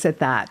business at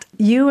that.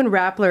 You and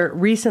Rappler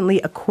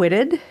recently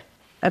acquitted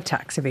of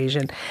tax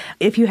evasion.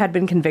 If you had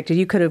been convicted,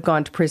 you could have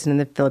gone to prison in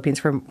the Philippines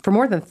for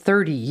more than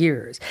 30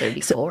 years.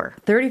 34.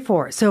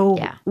 34. So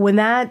yeah. When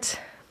that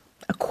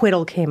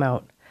acquittal came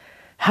out,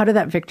 how did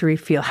that victory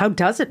feel? How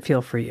does it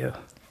feel for you?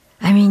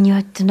 I mean, you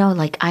have to know,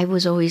 like, I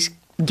was always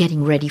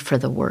getting ready for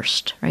the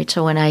worst, right?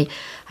 So when I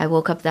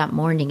woke up that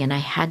morning and I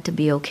had to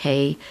be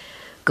okay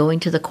going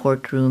to the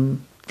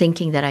courtroom,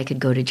 thinking that I could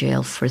go to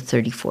jail for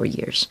 34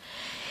 years.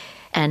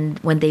 And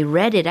when they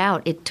read it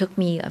out, it took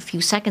me a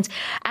few seconds.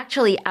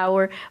 Actually,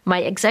 my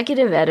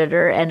executive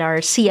editor and our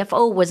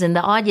CFO was in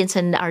the audience,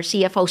 and our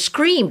CFO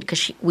screamed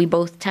because we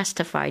both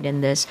testified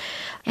in this.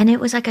 And it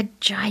was like a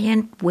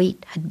giant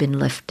weight had been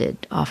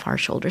lifted off our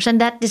shoulders. And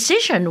that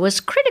decision was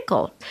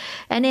critical.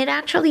 And it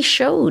actually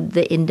showed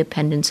the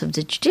independence of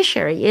the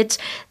judiciary.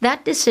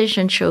 That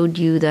decision showed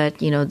you that,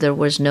 there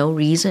was no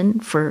reason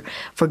for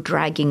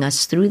dragging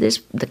us through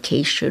this. The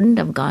case shouldn't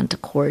have gone to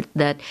court.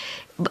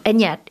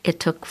 And yet it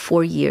took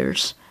 4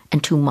 years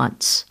and 2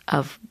 months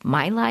of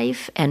my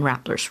life and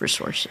Rappler's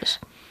resources.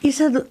 You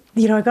said,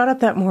 I got up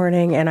that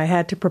morning and I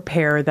had to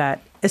prepare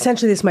that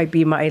essentially this might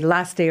be my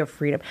last day of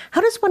freedom.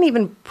 How does one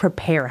even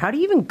prepare? How do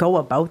you even go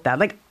about that?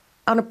 Like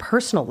on a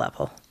personal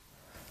level?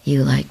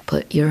 You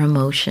put your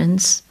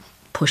emotions,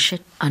 push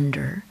it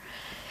under,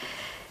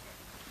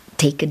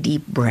 take a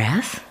deep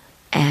breath,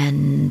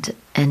 and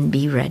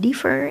be ready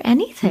for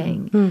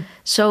anything. Mm-hmm.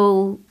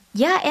 So,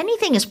 yeah,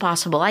 anything is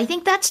possible. I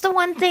think that's the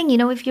one thing,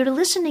 if you're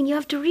listening, you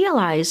have to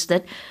realize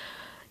that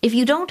if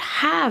you don't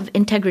have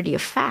integrity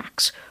of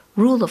facts,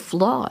 rule of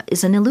law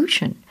is an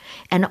illusion.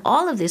 And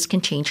all of this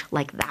can change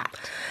like that.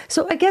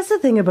 So I guess the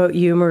thing about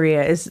you,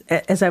 Maria, is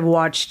as I've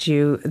watched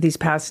you these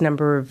past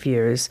number of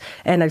years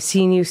and I've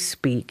seen you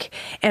speak,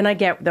 and I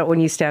get that when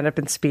you stand up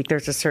and speak,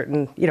 there's a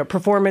certain,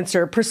 performance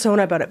or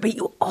persona about it, but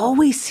you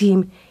always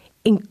seem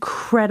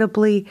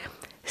incredibly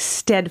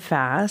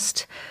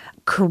steadfast,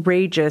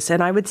 courageous,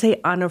 and I would say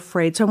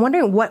unafraid. So I'm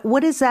wondering,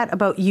 what is that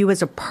about you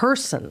as a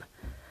person?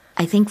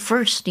 I think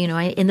first,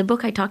 in the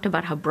book I talked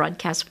about how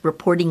broadcast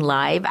reporting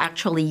live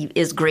actually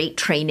is great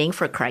training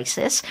for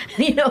crisis.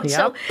 Yep.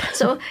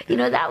 So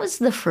that was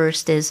the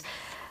first is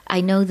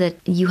I know that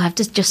you have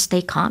to just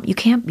stay calm. You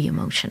can't be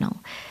emotional.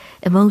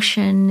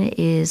 Emotion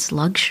is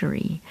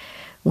luxury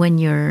when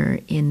you're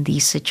in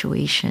these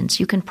situations.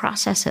 You can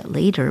process it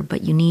later,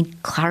 but you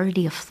need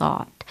clarity of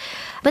thought.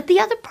 But the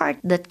other part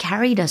that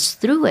carried us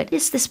through it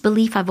is this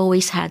belief I've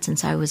always had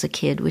since I was a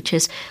kid, which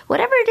is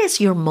whatever it is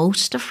you're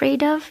most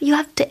afraid of, you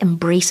have to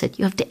embrace it.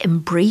 You have to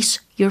embrace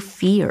your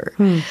fear.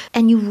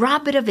 And you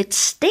rob it of its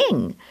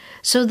sting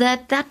so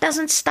that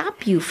doesn't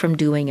stop you from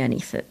doing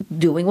anything,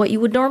 doing what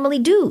you would normally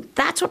do.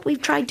 That's what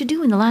we've tried to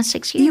do in the last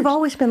 6 years. You've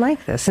always been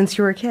like this since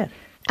you were a kid.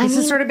 This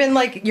has sort of been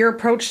like your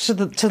approach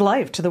to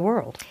life, to the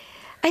world.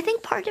 I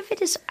think part of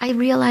it is I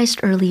realized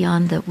early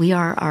on that we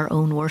are our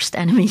own worst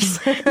enemies.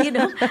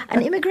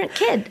 An immigrant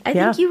kid. I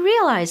think you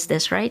realize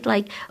this, right?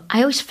 Like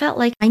I always felt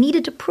like I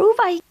needed to prove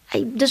I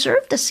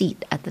deserved a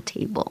seat at the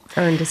table.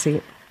 Earned a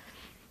seat.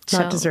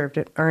 Not deserved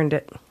it, earned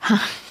it.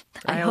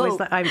 I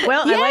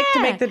like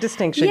to make the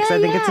distinction because I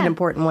think it's an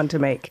important one to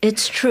make.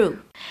 It's true.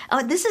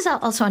 This is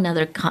also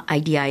another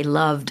idea I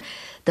loved.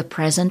 The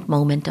present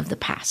moment of the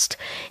past.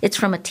 It's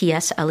from a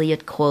T.S.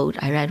 Eliot quote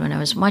I read when I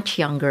was much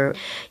younger.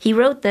 He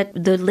wrote that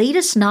the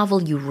latest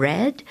novel you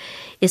read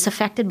is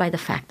affected by the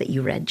fact that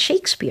you read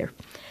Shakespeare.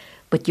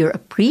 But your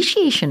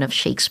appreciation of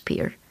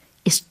Shakespeare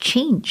is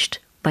changed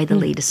by the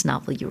latest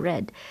novel you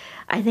read.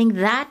 I think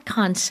that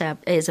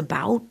concept is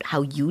about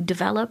how you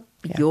develop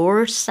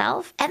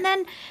yourself. And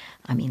then,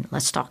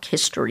 let's talk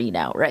history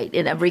now, right?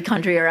 In every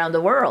country around the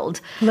world.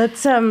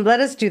 Let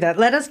us do that.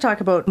 Let us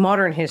talk about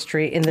modern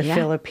history in the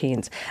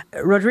Philippines.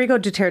 Rodrigo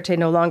Duterte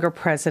no longer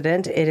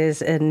president. It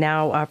is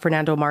now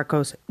Fernando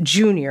Marcos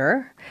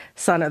Jr.,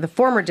 son of the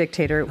former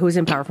dictator who was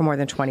in power for more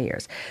than 20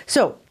 years.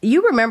 So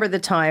you remember the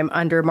time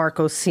under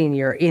Marcos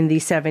Sr. in the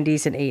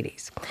 70s and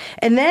 80s.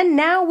 And then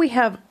now we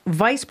have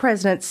Vice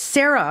President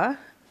Sara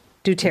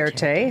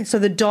Duterte, so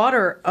the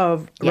daughter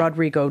of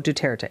Rodrigo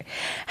Duterte.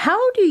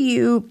 How do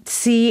you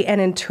see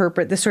and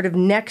interpret the sort of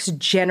next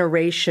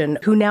generation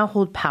who now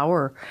hold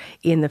power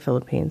in the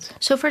Philippines?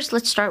 So first,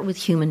 let's start with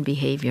human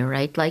behavior,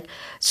 right? Like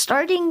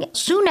starting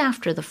soon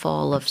after the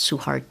fall of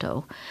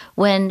Suharto,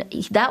 when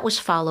that was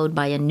followed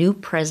by a new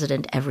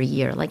president every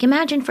year. Like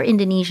imagine for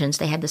Indonesians,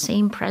 they had the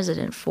same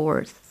president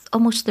for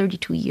almost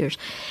 32 years.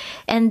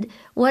 And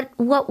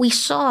what we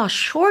saw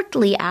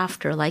shortly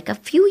after, like a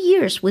few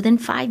years, within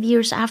 5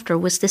 years after,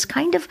 was this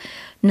kind of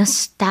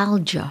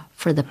nostalgia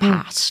for the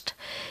past.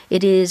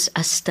 It is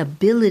a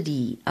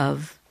stability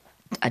of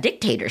a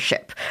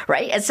dictatorship,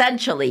 right?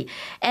 Essentially.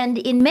 And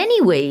in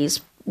many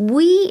ways,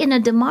 we in a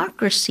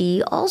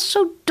democracy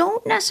also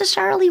don't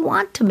necessarily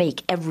want to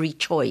make every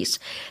choice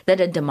that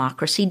a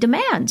democracy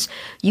demands.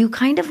 You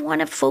kind of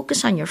want to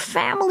focus on your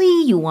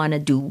family, you want to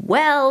do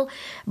well,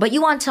 but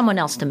you want someone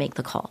else to make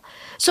the call.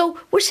 So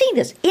we're seeing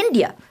this.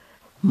 India,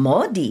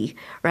 Modi,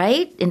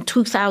 right? In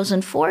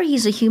 2004,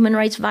 he's a human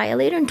rights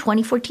violator. In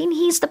 2014,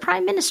 he's the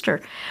prime minister,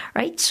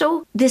 right?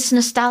 So this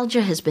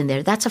nostalgia has been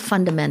there. That's a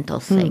fundamental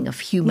thing of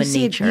human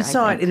nature. You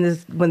saw it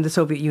when the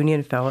Soviet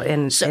Union fell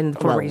in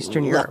former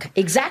Eastern Europe.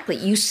 Exactly.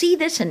 You see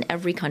this in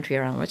every country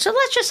around the world. So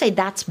let's just say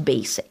that's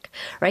basic,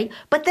 right?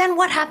 But then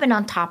what happened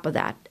on top of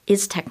that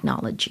is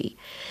technology.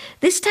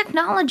 This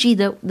technology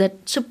that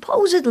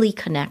supposedly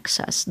connects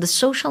us, the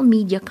social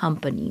media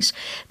companies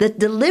that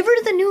deliver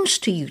the news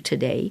to you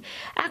today,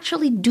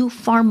 actually do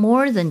far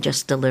more than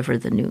just deliver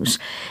the news.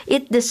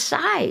 It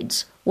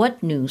decides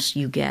what news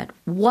you get,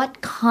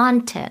 what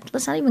content,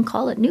 let's not even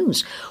call it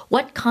news,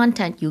 what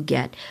content you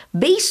get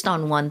based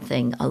on one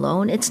thing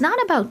alone. It's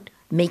not about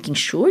making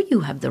sure you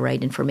have the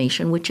right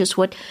information, which is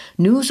what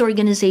news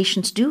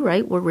organizations do,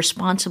 right? We're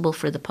responsible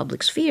for the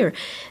public sphere.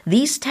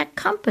 These tech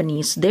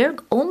companies, their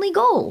only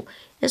goal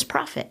is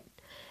profit.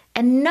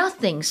 And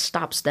nothing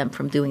stops them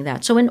from doing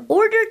that. So in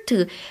order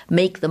to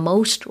make the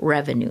most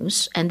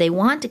revenues, and they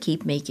want to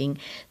keep making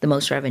the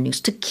most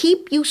revenues, to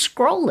keep you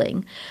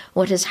scrolling,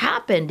 what has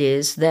happened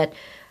is that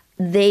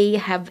they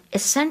have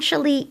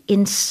essentially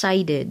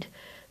incited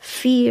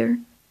fear,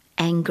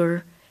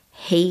 anger,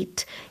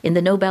 hate. In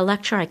the Nobel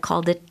lecture, I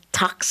called it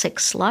toxic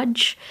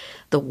sludge,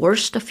 the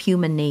worst of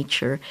human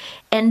nature.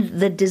 And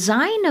the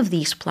design of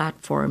these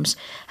platforms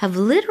have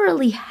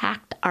literally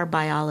hacked our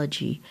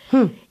biology,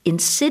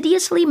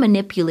 insidiously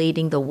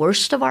manipulating the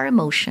worst of our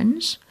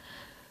emotions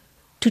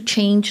to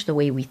change the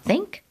way we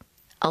think,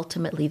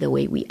 ultimately the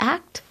way we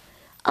act,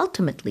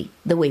 ultimately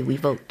the way we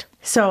vote.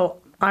 So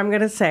I'm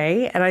going to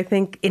say, and I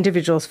think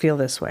individuals feel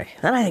this way,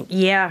 and I think,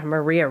 yeah,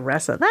 Maria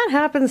Ressa, that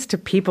happens to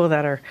people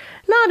that are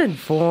not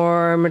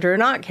informed or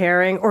not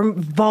caring or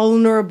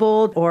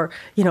vulnerable or,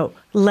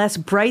 less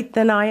bright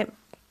than I am.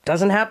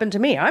 Doesn't happen to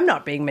me. I'm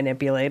not being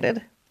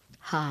manipulated.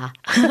 Ha.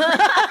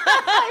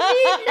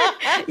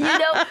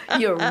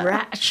 Your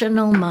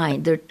rational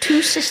mind. There are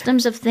two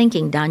systems of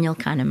thinking. Daniel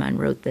Kahneman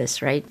wrote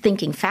this, right?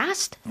 Thinking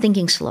fast,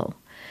 thinking slow.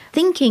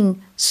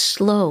 Thinking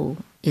slow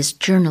is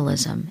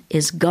journalism,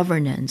 is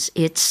governance.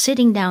 It's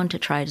sitting down to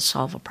try to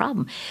solve a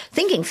problem.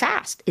 Thinking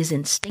fast is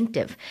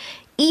instinctive.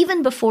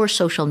 Even before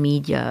social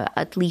media,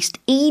 at least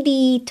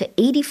 80 to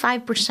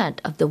 85%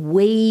 of the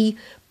way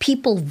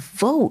people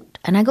vote,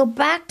 and I go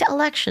back to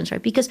elections,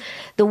 right? Because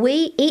the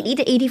way 80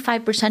 to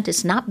 85%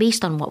 is not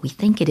based on what we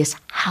think, it is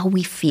how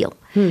we feel.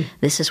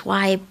 This is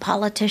why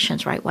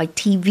politicians, right? Why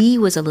TV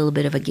was a little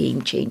bit of a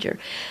game changer.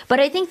 But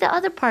I think the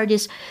other part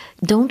is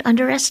don't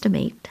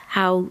underestimate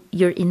how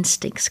your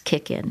instincts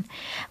kick in,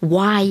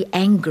 why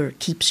anger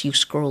keeps you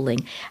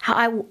scrolling,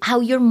 how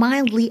you're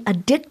mildly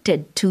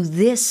addicted to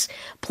this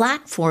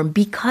platform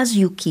because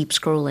you keep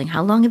scrolling.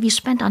 How long have you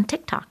spent on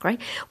TikTok,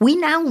 right? We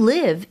now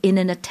live in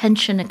an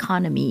attention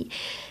economy,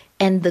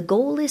 and the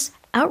goal is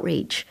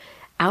outrage,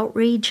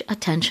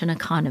 attention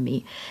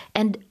economy.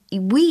 And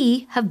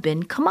we have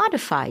been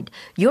commodified.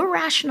 Your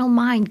rational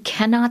mind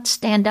cannot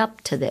stand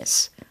up to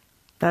this.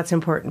 That's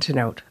important to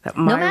note, that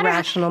my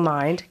rational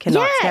mind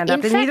cannot stand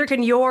up, and neither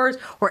can yours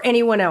or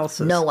anyone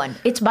else's. No one.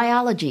 It's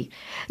biology.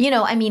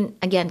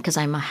 Again, because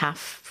I'm a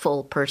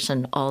half-full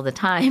person all the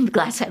time,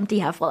 glass empty,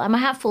 half full. I'm a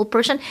half-full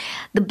person.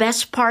 The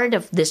best part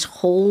of this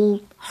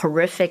whole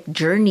horrific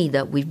journey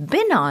that we've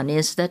been on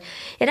is that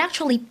it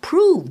actually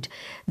proved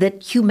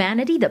that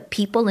humanity, that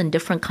people in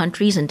different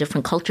countries and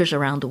different cultures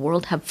around the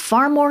world have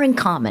far more in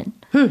common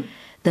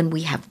than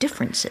we have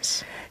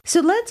differences. So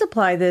let's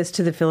apply this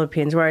to the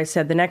Philippines, where I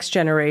said the next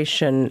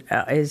generation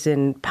is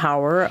in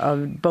power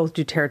of both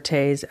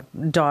Duterte's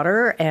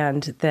daughter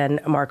and then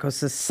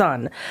Marcos's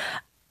son.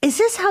 Is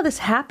this how this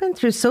happened?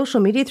 Through social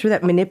media, through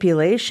that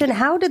manipulation?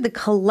 How did the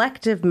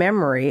collective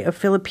memory of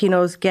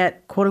Filipinos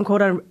get, quote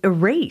unquote,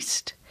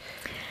 erased?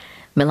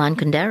 Milan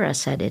Kundera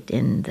said it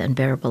in The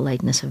Unbearable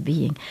Lightness of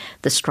Being.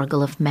 The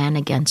struggle of man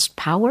against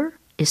power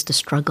is the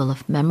struggle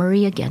of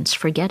memory against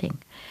forgetting.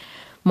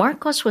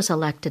 Marcos was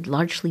elected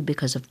largely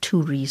because of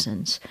two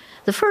reasons.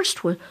 The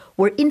first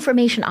were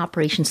information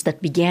operations that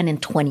began in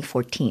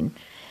 2014.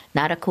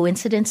 Not a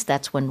coincidence,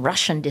 that's when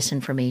Russian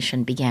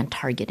disinformation began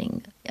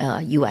targeting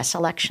U.S.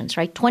 elections,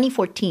 right?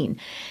 2014.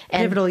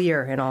 Pivotal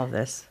year in all of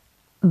this.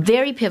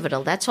 Very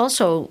pivotal. That's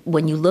also,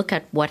 when you look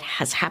at what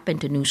has happened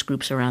to news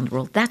groups around the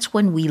world, that's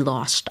when we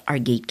lost our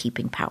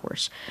gatekeeping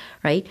powers,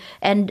 right?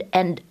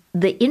 And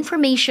the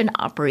information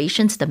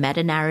operations, the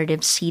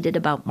meta-narrative seeded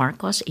about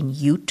Marcos in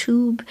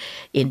YouTube,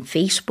 in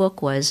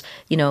Facebook was,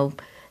 no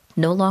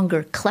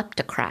longer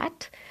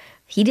kleptocrat.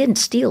 He didn't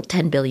steal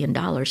 $10 billion.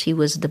 He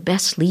was the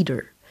best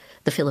leader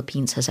the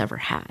Philippines has ever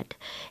had.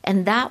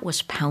 And that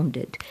was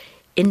pounded.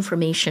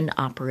 Information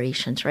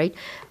operations, right?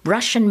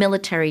 Russian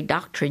military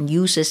doctrine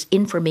uses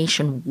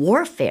information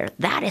warfare.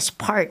 That is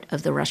part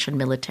of the Russian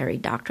military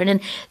doctrine.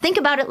 And think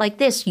about it like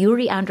this.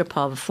 Yuri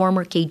Andropov, a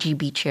former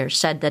KGB chair,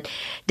 said that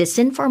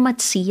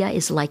disinformatia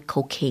is like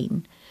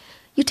cocaine.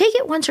 You take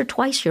it once or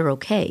twice, you're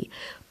okay.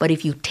 But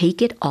if you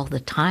take it all the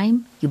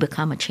time, you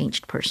become a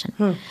changed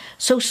person.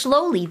 So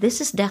slowly, this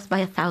is death by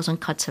 1,000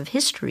 cuts of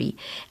history.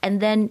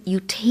 And then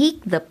you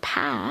take the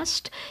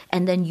past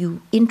and then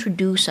you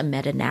introduce a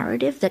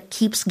meta-narrative that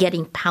keeps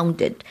getting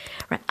pounded.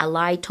 Right? A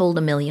lie told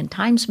 1,000,000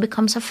 times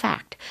becomes a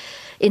fact.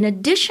 In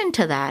addition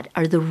to that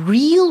are the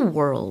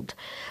real-world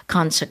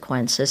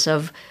consequences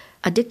of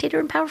a dictator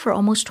in power for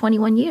almost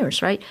 21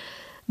 years, right?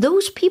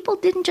 Those people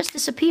didn't just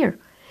disappear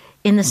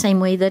in the same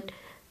way that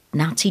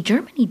Nazi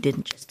Germany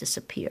didn't just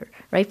disappear,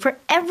 right? For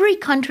every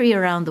country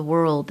around the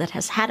world that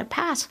has had a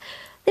past,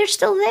 they're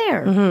still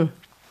there.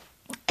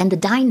 And the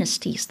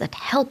dynasties that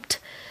helped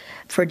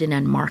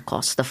Ferdinand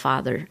Marcos, the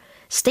father,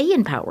 stay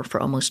in power for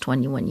almost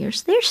 21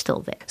 years. They're still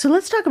there. So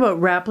let's talk about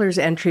Rappler's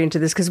entry into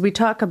this, because we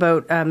talk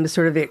about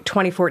sort of the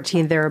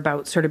 2014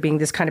 thereabouts sort of being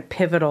this kind of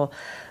pivotal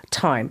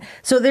time.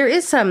 So there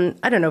is some,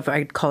 I don't know if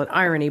I'd call it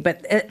irony,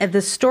 but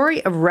the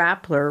story of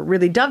Rappler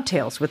really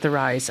dovetails with the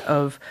rise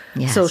of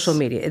social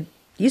media.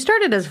 You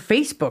started as a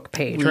Facebook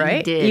page,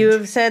 right? Did. You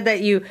have said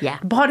that you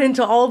bought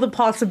into all the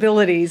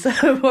possibilities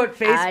of what Facebook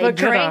could offer. I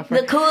drank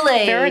the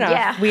Kool-Aid. Fair enough.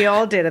 Yeah. We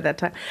all did at that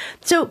time.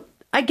 So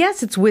I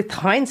guess it's with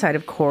hindsight,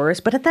 of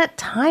course, but at that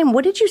time,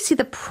 what did you see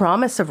the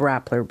promise of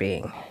Rappler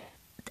being?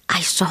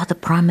 I saw the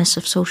promise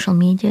of social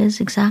media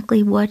is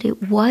exactly what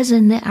it was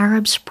in the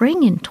Arab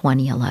Spring in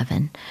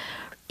 2011.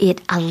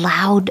 It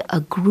allowed a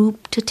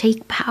group to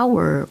take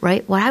power,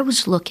 right? What I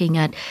was looking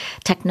at,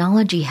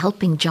 technology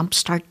helping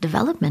jumpstart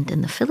development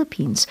in the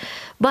Philippines.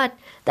 But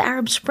the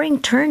Arab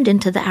Spring turned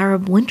into the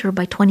Arab Winter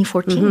by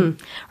 2014,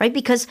 right?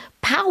 Because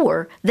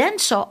power then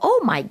saw,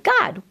 oh my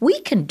God, we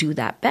can do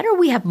that better.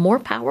 We have more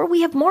power. We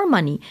have more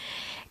money.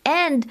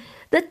 And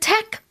the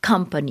tech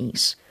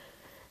companies,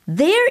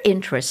 their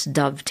interests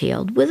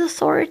dovetailed with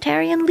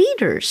authoritarian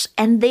leaders,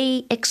 and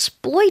they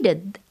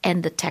exploited,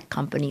 and the tech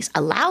companies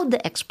allowed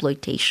the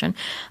exploitation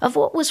of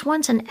what was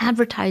once an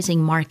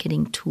advertising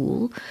marketing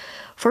tool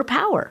for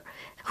power.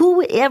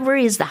 Whoever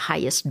is the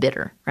highest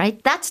bidder,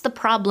 right? That's the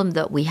problem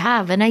that we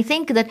have. And I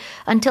think that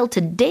until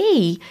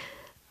today,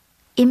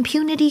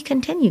 impunity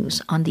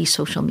continues on these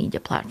social media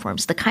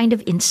platforms. The kind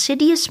of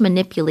insidious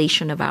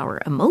manipulation of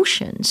our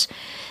emotions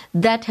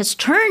that has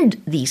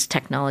turned these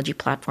technology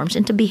platforms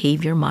into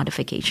behavior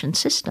modification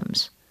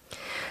systems.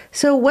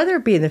 So whether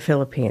it be in the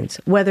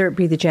Philippines, whether it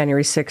be the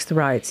January 6th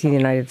riots in the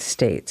United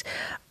States,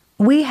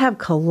 we have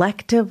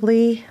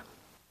collectively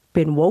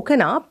been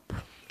woken up,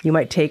 you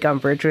might take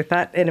umbrage with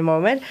that in a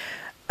moment,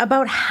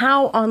 about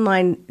how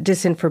online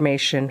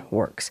disinformation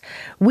works.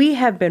 We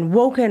have been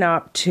woken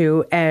up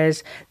to,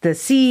 as the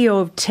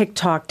CEO of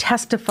TikTok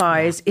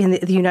testifies in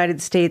the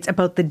United States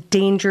about the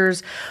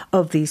dangers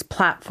of these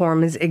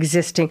platforms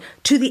existing,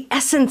 to the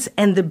essence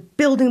and the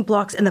building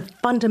blocks and the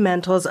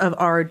fundamentals of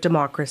our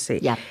democracy.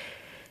 Yeah.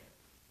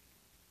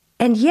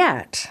 And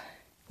yet,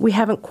 we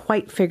haven't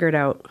quite figured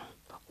out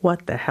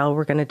what the hell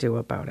we're going to do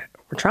about it.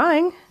 We're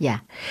trying. Yeah.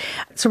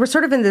 So we're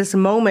sort of in this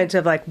moment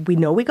of like, we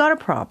know we got a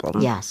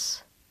problem.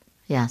 Yes.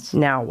 Yes.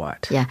 Now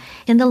what? Yeah.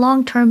 In the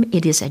long term,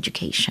 it is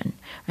education.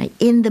 Right?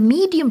 In the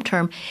medium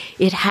term,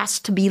 it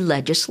has to be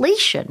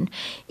legislation.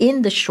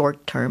 In the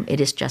short term, it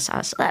is just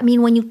us. I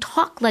mean, when you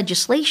talk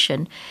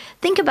legislation,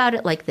 think about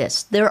it like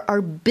this. There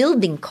are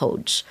building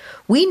codes.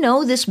 We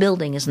know this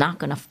building is not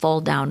going to fall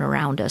down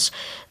around us.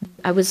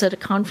 I was at a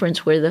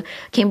conference where the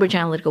Cambridge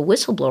Analytica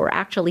whistleblower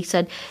actually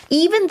said,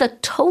 even the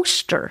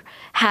toaster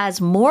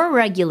has more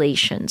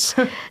regulations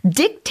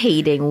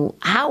dictating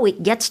how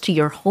it gets to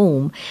your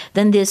home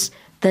than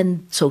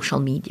social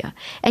media.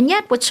 And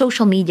yet what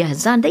social media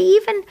has done,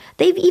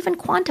 they've even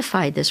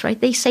quantified this, right?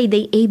 They say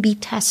they A/B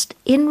test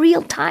in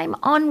real time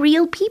on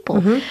real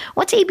people.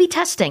 What's A/B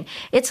testing?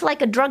 It's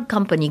like a drug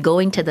company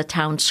going to the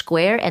town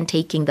square and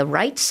taking the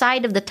right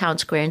side of the town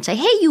square and say,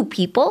 hey, you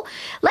people,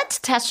 let's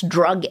test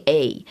drug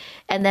A.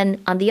 And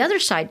then on the other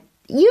side,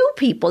 you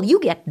people, you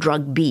get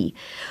drug B.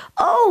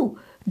 Oh,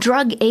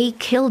 drug A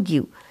killed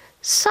you.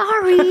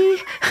 Sorry.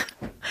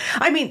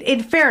 I mean,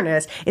 in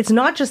fairness, it's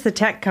not just the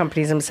tech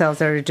companies themselves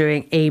that are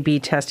doing A/B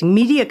testing.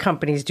 Media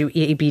companies do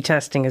A/B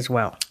testing as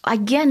well.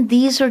 Again,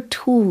 these are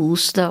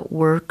tools that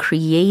were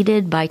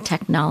created by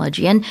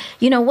technology. And,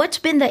 you know, what's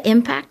been the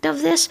impact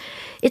of this?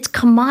 It's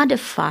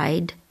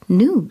commodified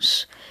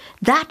news.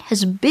 That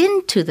has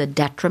been to the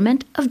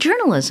detriment of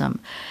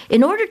journalism.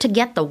 In order to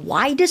get the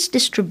widest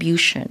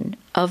distribution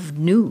of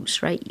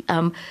news, right?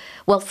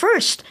 Well,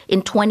 first,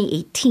 in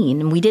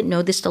 2018, and we didn't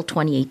know this till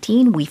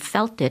 2018, we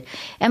felt it,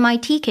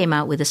 MIT came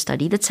out with a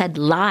study that said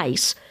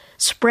lies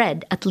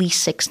spread at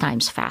least 6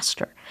 times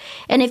faster.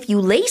 And if you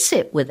lace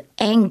it with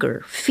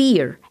anger,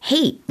 fear,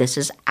 hate, this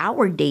is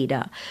our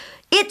data,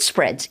 it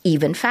spreads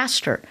even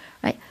faster,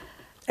 right?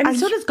 I mean,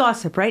 so does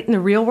gossip, right? In the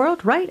real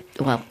world, right?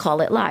 Well,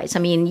 call it lies. I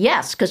mean,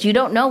 yes, because you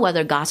don't know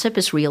whether gossip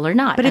is real or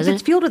not. But if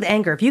it's fueled with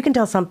anger, if you can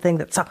tell something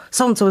that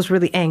so-and-so is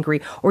really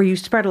angry, or you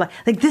spread a lie,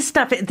 like this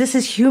stuff, this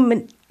is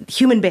human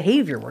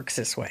behavior works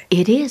this way.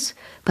 It is.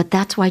 But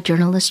that's why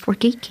journalists were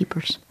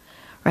gatekeepers,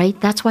 right?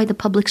 That's why the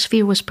public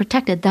sphere was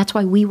protected. That's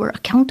why we were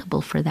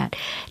accountable for that.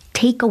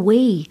 Take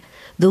away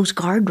those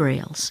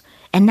guardrails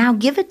and now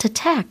give it to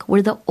tech,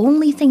 where the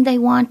only thing they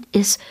want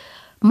is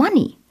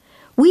money.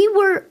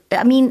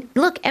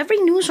 Look, every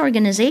news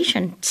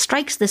organization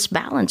strikes this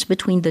balance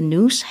between the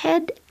news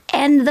head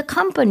and the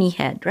company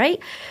head, right?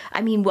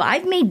 I mean,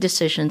 I've made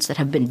decisions that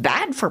have been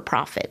bad for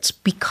profits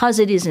because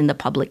it is in the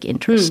public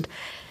interest.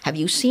 Have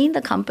you seen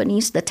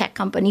the tech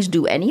companies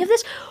do any of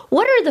this?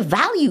 What are the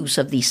values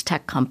of these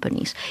tech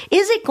companies?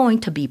 Is it going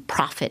to be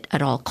profit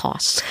at all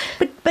costs?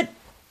 But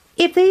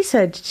if they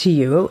said to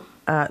you,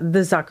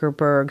 the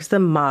Zuckerbergs, the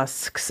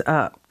Musks,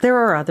 there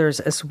are others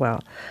as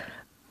well,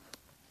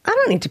 I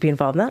don't need to be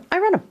involved in that. I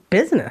run a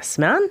business,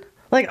 man.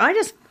 Like,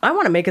 I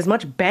want to make as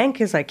much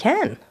bank as I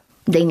can.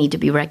 They need to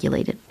be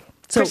regulated.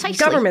 So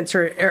Precisely. governments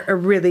are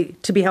really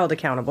to be held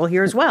accountable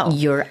here as well.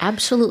 You're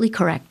absolutely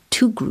correct.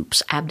 Two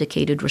groups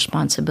abdicated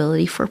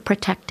responsibility for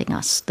protecting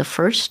us. The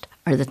first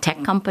are the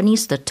tech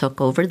companies that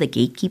took over the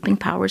gatekeeping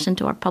powers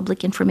into our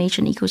public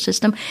information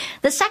ecosystem.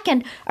 The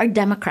second are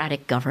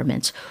democratic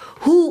governments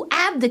who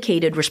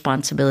abdicated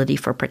responsibility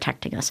for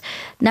protecting us.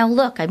 Now,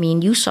 look, I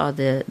mean, you saw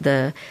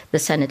the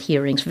Senate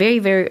hearings very,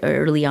 very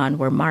early on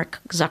where Mark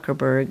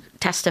Zuckerberg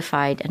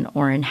testified and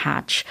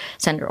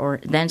Senator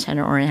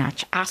Orrin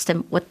Hatch asked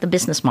him what the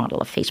business model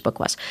of Facebook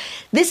was.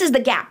 This is the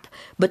gap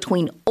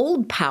between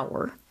old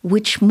power,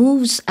 which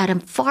moves at a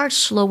far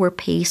slower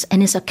pace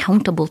and is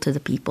accountable to the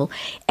people,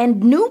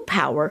 and new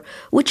power,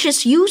 which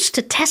is used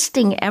to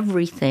testing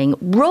everything,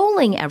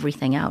 rolling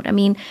everything out. I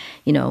mean,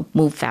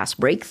 move fast,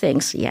 break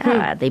things.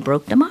 Yeah, they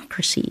broke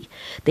democracy.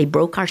 They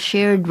broke our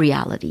shared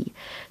reality.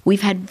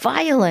 We've had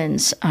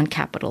violence on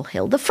Capitol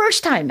Hill, the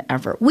first time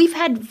ever. We've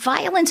had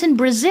violence in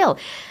Brazil.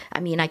 I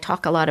mean, I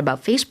talk a lot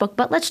about Facebook,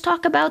 but let's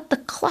talk about the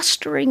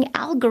clustering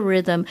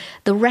algorithm,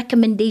 the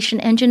recommendation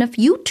engine of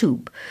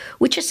YouTube,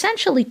 which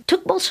essentially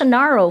took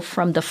Bolsonaro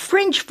from the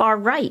fringe far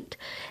right.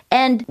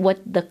 And what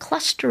the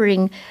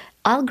clustering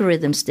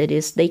algorithms did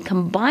is they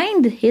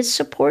combined his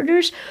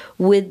supporters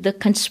with the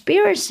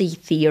conspiracy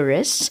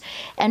theorists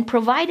and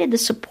provided the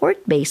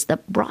support base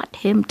that brought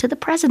him to the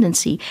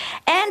presidency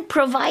and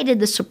provided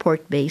the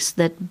support base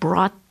that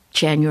brought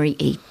January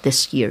 8th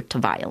this year to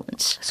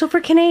violence. So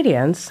for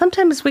Canadians,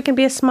 sometimes we can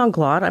be a smug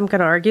lot. I'm going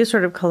to argue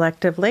sort of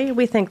collectively.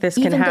 We think this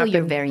can happen. Even though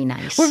you're very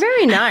nice. We're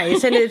very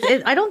nice. And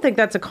I don't think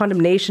that's a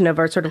condemnation of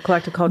our sort of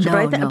collective culture.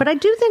 But I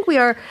do think we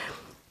are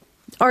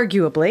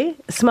arguably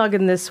smug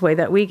in this way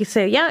that we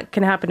say, yeah, it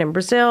can happen in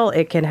Brazil,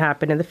 it can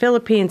happen in the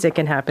Philippines, it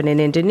can happen in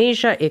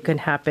Indonesia, it can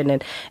happen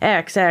in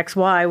X,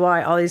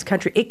 Y, all these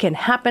countries. It can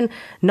happen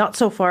not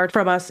so far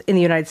from us in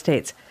the United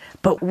States.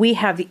 But we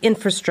have the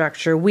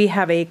infrastructure, we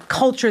have a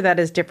culture that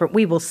is different.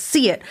 We will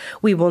see it,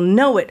 we will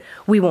know it,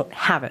 we won't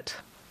have it.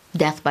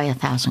 Death by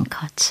 1,000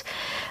 cuts.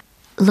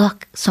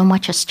 Look, so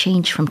much has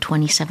changed from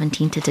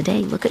 2017 to today.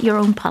 Look at your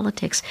own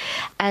politics.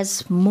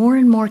 As more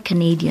and more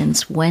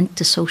Canadians went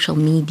to social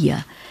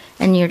media,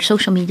 and your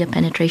social media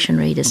penetration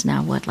rate is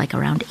now, like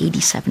around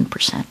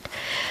 87%.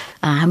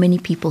 How many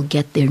people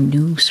get their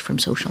news from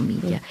social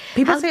media?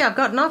 People say, I've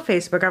gotten off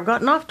Facebook, I've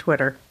gotten off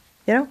Twitter,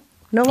 No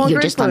longer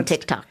You're just influenced. on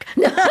TikTok.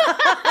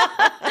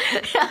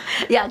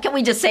 Yeah, can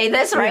we just say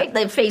this, right?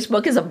 Yeah. That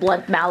Facebook is a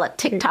blunt mallet.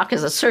 TikTok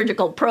is a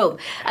surgical probe.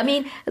 I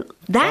mean,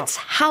 that's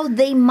how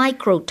they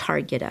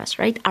micro-target us,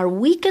 right? Our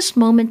weakest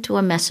moment to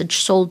a message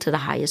sold to the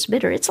highest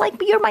bidder. It's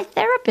like, you're my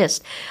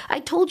therapist. I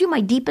told you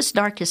my deepest,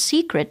 darkest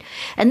secret.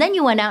 And then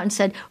you went out and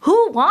said,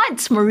 who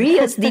wants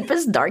Maria's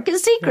deepest,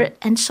 darkest secret?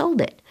 And sold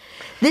it.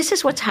 This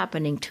is what's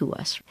happening to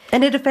us.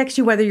 And it affects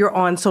you whether you're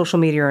on social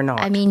media or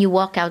not. I mean, you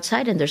walk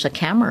outside and there's a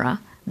camera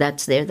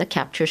that's there that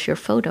captures your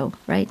photo,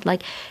 right?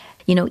 Like,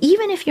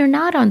 even if you're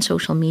not on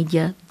social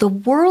media, the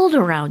world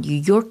around you,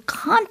 your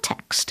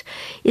context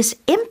is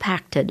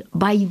impacted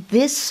by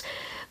this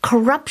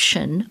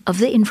corruption of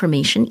the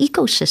information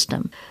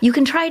ecosystem. You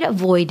can try to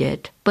avoid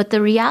it, but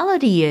the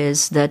reality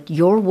is that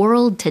your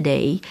world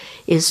today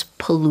is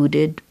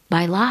polluted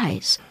by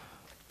lies.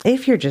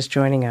 If you're just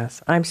joining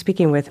us, I'm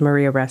speaking with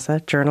Maria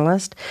Ressa,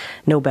 journalist,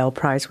 Nobel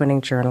Prize-winning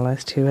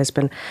journalist who has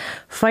been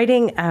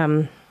fighting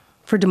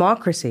for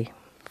democracy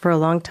for a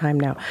long time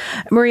now.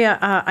 Maria,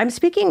 I'm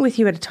speaking with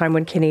you at a time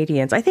when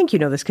Canadians, I think you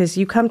know this because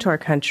you come to our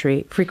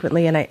country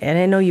frequently, and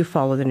I know you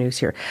follow the news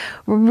here.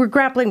 We're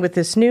grappling with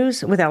this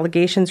news, with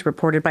allegations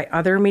reported by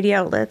other media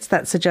outlets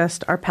that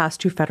suggest our past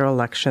two federal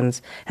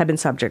elections have been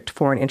subject to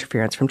foreign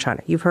interference from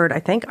China. You've heard,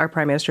 I think, our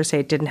Prime Minister say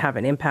it didn't have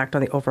an impact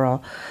on the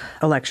overall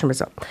election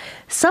result.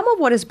 Some of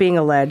what is being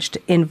alleged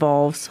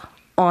involves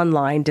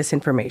online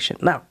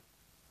disinformation. Now,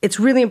 it's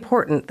really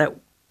important that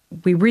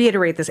we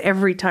reiterate this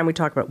every time we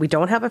talk about it. We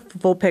don't have a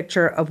full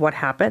picture of what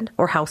happened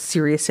or how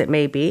serious it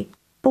may be.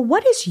 But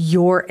what is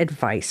your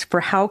advice for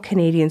how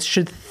Canadians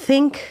should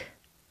think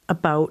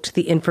about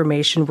the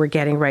information we're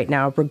getting right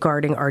now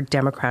regarding our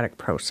democratic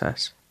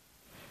process?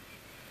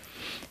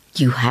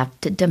 You have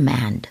to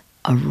demand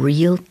a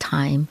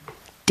real-time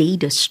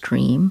data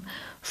stream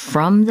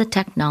from the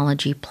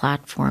technology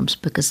platforms,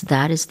 because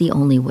that is the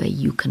only way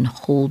you can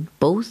hold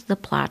both the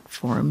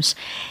platforms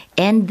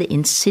and the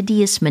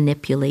insidious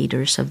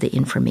manipulators of the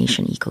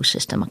information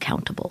ecosystem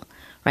accountable,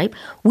 right?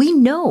 We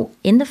know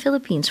in the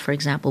Philippines, for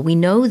example, we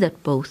know that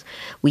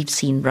we've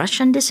seen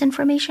Russian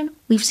disinformation,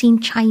 we've seen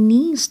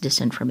Chinese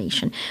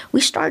disinformation.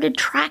 We started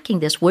tracking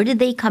this. Where did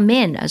they come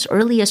in? As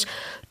early as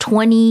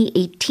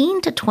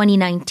 2018 to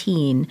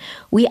 2019,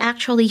 we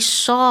actually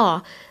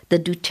saw the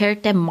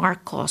Duterte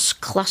Marcos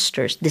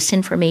clusters,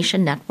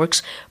 disinformation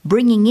networks,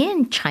 bringing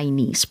in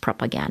Chinese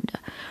propaganda,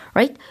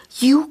 right?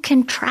 You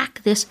can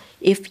track this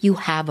if you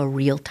have a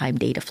real-time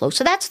data flow.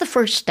 So that's the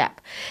first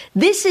step.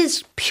 This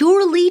is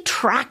purely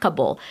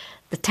trackable.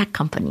 The tech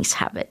companies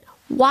have it.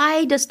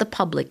 Why does the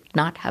public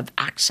not have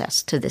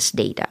access to this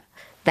data?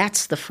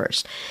 That's the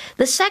first.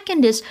 The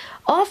second is,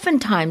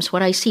 oftentimes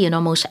what I see in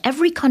almost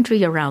every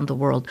country around the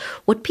world,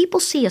 what people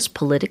see as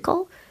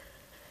political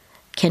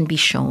can be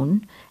shown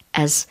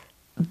as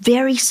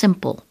very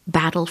simple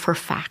battle for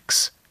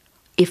facts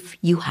if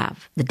you have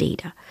the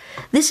data.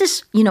 This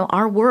is,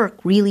 our work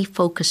really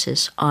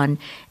focuses on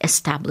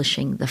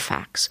establishing the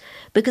facts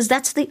because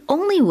that's the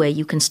only way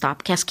you can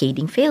stop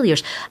cascading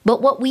failures.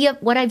 But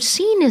what I've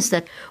seen is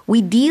that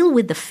we deal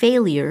with the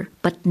failure,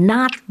 but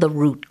not the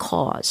root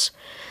cause.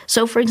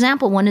 So, for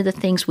example, one of the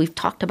things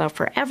we've talked about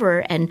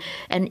forever, and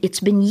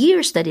it's been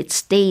years that it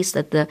stays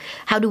that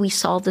how do we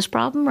solve this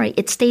problem, right?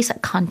 It stays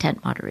at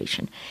content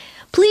moderation.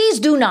 Please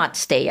do not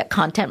stay at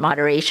content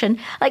moderation.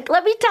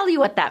 Let me tell you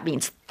what that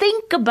means.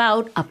 Think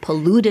about a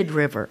polluted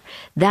river.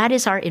 That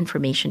is our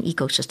information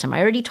ecosystem.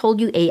 I already told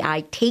you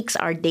AI takes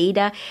our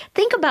data.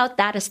 Think about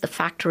that as the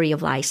factory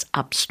of lies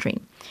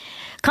upstream.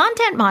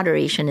 Content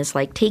moderation is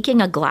like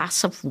taking a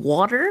glass of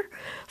water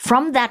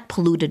from that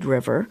polluted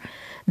river,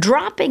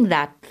 dropping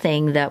that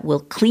thing that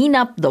will clean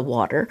up the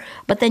water,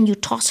 but then you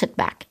toss it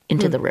back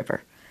into the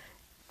river.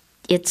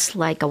 It's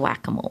like a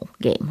whack-a-mole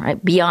game,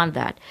 right? Beyond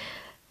that.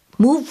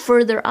 Move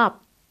further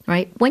up,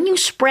 right? When you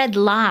spread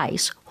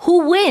lies,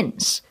 who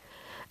wins?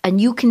 And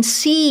you can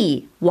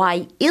see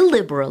why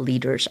illiberal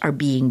leaders are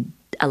being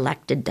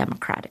elected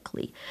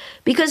democratically.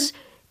 Because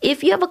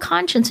if you have a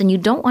conscience and you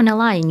don't want to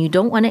lie and you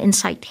don't want to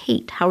incite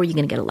hate, how are you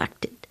going to get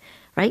elected,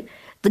 right?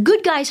 The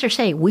good guys are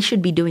saying we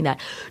should be doing that.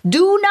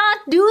 Do not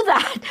do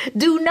that.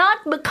 Do not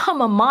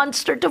become a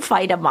monster to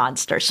fight a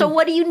monster. So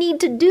what do you need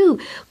to do?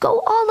 Go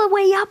all the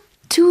way up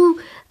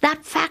to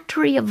that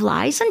factory of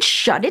lies and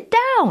shut it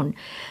down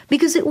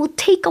because it will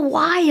take a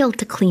while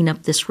to clean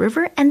up this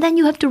river and then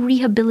you have to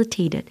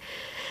rehabilitate it.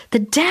 The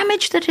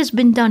damage that has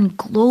been done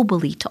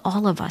globally to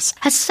all of us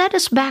has set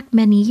us back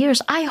many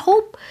years. I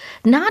hope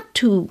not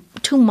too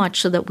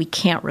much so that we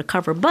can't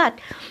recover. But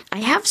I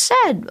have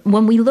said,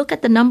 when we look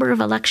at the number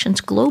of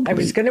elections globally... I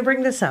was going to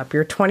bring this up.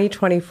 You're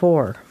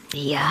 2024.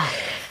 Yeah.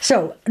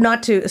 So,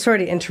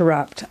 sorry to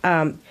interrupt.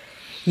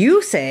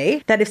 You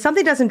say that if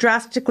something doesn't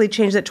drastically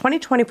change, that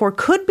 2024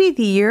 could be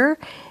the year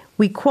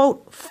we,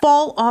 quote,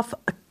 fall off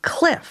a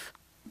cliff.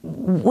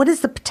 What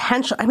is the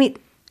potential? I mean,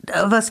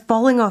 of us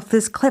falling off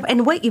this cliff.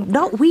 And wait,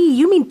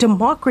 you mean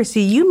democracy.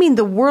 You mean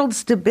the world's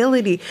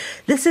stability.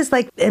 This is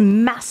like a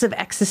massive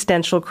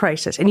existential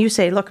crisis. And you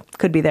say, look,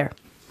 could be there.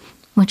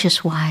 Which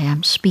is why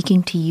I'm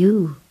speaking to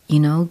you,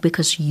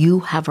 because you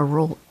have a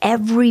role.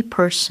 Every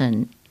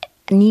person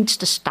needs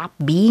to stop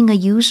being a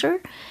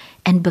user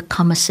and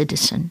become a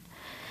citizen.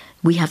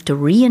 We have to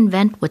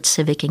reinvent what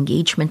civic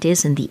engagement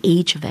is in the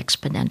age of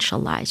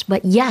exponential lies.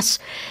 But yes,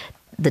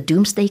 the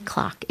doomsday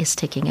clock is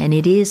ticking, and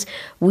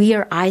we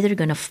are either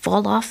going to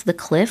fall off the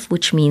cliff,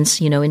 which means,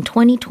 in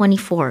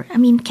 2024,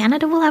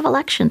 Canada will have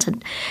elections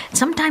and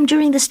sometime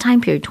during this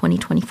time period,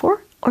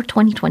 2024 or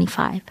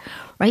 2025,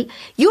 right?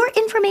 Your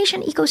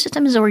information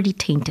ecosystem is already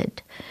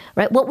tainted,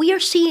 right? What we are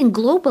seeing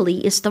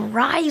globally is the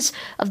rise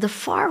of the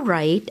far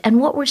right,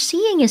 and what we're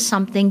seeing is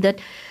something that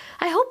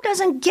I hope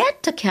doesn't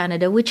get to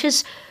Canada, which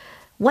is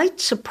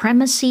white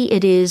supremacy.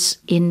 It is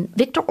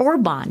Viktor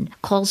Orban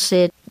calls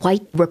it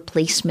white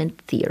replacement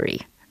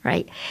theory,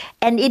 right?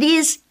 And it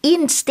is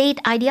in state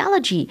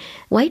ideology.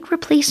 White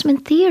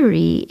replacement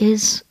theory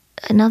is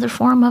another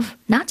form of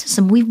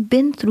Nazism. We've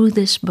been through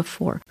this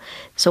before.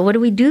 So what do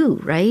we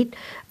do, right?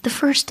 The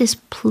first is,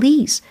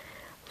 please,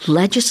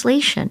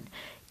 legislation.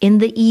 In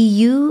the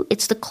EU,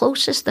 it's the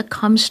closest that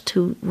comes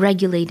to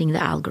regulating the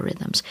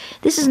algorithms.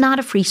 This is not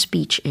a free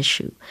speech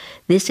issue.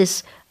 This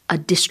is a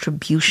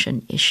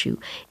distribution issue.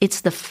 It's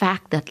the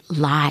fact that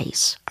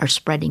lies are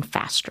spreading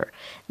faster.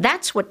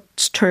 That's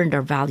what's turned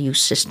our value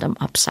system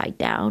upside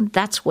down.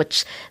 That's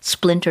what's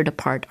splintered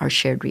apart our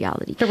shared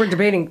reality. So we're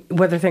debating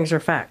whether things are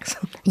facts.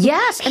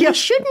 Yes, and they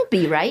shouldn't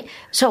be, right?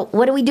 So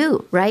what do we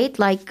do, right?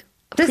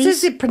 This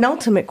is the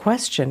penultimate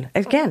question.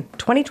 Again,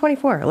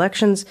 2024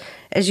 elections,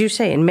 as you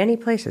say, in many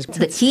places.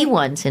 The key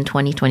ones in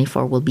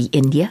 2024 will be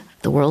India,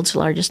 the world's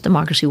largest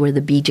democracy, where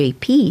the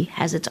BJP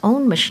has its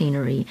own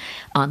machinery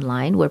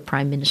online, where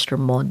Prime Minister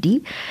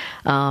Modi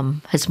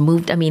has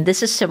moved.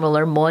 This is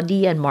similar.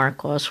 Modi and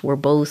Marcos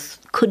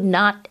could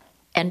not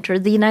enter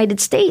the United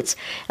States.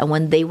 And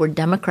when they were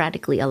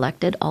democratically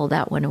elected, all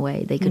that went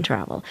away. They could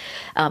travel.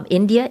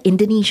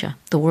 Indonesia,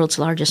 the world's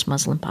largest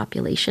Muslim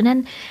population.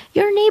 And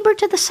your neighbor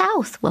to the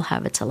south will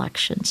have its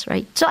elections,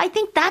 right? So I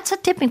think that's a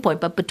tipping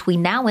point. But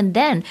between now and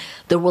then,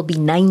 there will be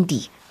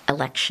 90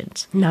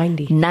 elections.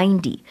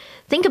 90.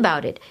 Think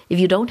about it. If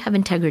you don't have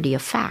integrity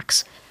of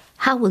facts,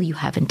 how will you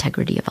have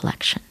integrity of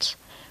elections?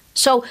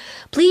 So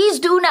please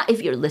do not,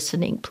 if you're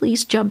listening,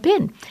 please jump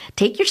in.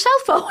 Take your cell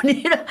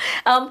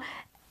phone,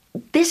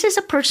 This is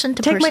a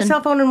person-to-person. Take my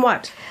cell phone and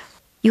what?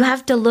 You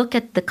have to look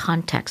at the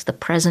context, the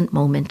present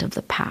moment of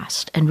the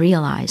past, and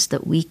realize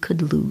that we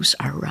could lose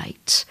our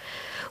rights.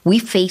 We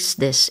faced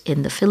this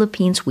in the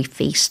Philippines. We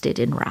faced it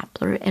in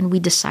Rappler, and we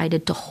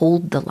decided to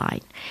hold the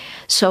line.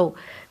 So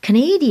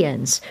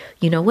Canadians,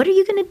 what are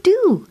you going to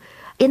do?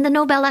 In the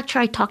Nobel lecture,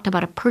 I talked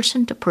about a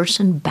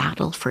person-to-person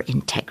battle for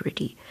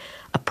integrity,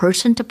 a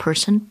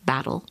person-to-person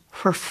battle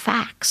for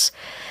facts,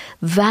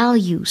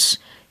 values,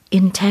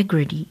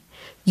 integrity.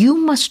 You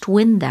must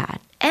win that.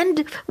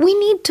 And we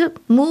need to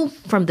move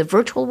from the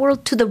virtual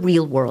world to the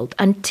real world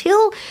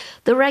until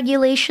the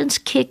regulations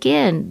kick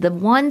in, the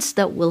ones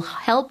that will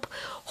help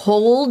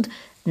hold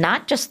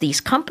not just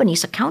these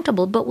companies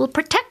accountable, but will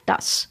protect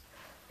us.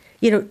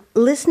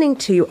 Listening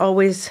to you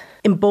always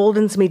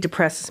emboldens me,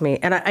 depresses me.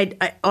 And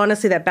I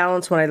honestly, that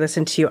balance when I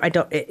listen to you,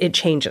 it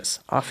changes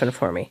often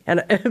for me.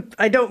 And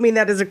I don't mean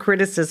that as a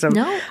criticism.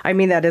 No, I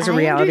mean that as a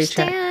reality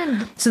understand.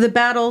 check. So the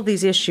battle,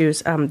 these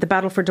issues, the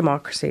battle for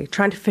democracy,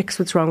 trying to fix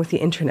what's wrong with the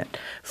internet,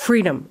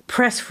 freedom,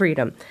 press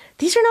freedom,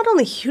 these are not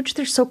only huge,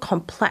 they're so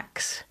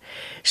complex.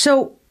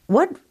 So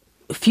what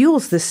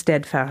fuels this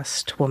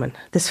steadfast woman,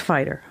 this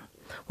fighter?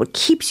 What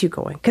keeps you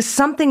going? Because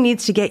something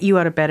needs to get you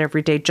out of bed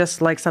every day,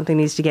 just like something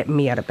needs to get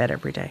me out of bed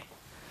every day.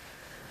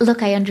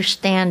 Look, I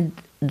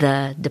understand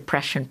the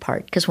depression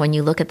part, because when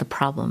you look at the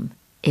problem,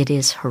 it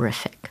is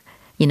horrific.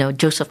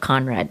 Joseph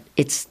Conrad,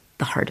 it's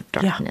the heart of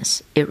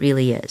darkness. Yeah. It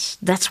really is.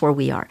 That's where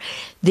we are.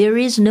 There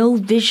is no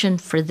vision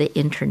for the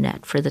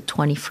internet for the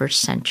 21st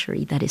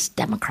century that is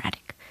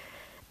democratic.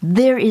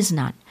 There is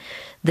none.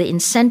 The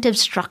incentive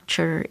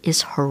structure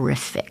is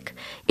horrific.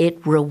 It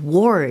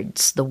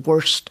rewards the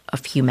worst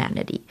of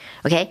humanity.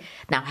 Okay?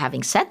 Now,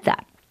 having said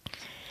that,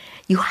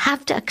 you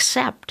have to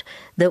accept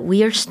that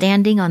we are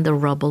standing on the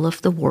rubble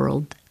of the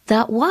world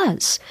that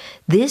was.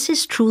 This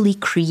is truly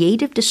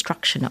creative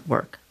destruction at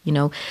work,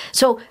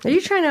 So, are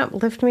you trying to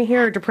uplift me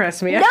here or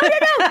depress me? No.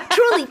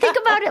 Truly, think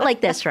about it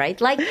like this,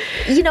 right? Like,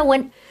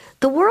 when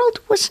the world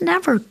was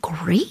never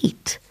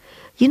great.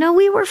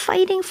 We were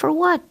fighting for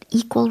what?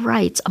 Equal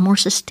rights, a more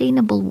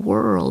sustainable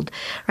world,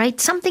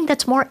 right? Something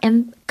that's more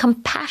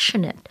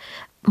compassionate,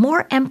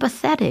 more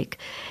empathetic.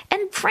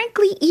 And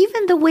frankly,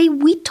 even the way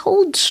we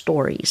told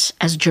stories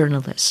as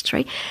journalists,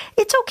 right?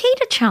 It's okay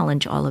to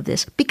challenge all of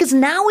this because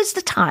now is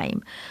the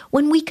time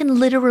when we can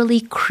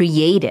literally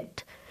create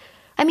it.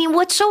 I mean,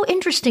 what's so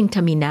interesting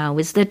to me now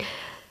is that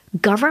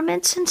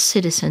governments and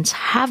citizens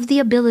have the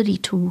ability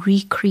to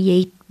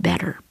recreate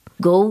better,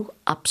 go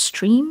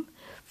upstream,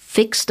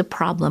 fix the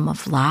problem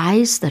of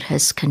lies that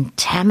has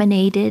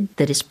contaminated,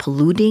 that is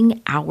polluting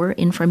our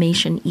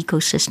information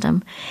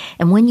ecosystem.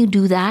 And when you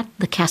do that,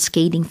 the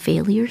cascading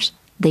failures,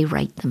 they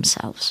right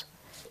themselves.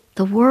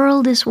 The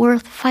world is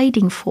worth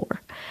fighting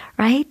for,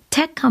 right?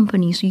 Tech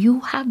companies, you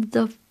have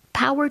the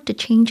power to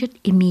change it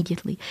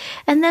immediately.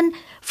 And then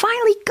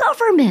finally,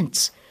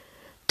 governments.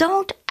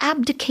 Don't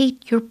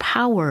abdicate your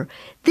power.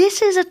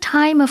 This is a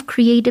time of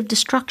creative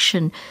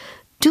destruction.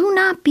 Do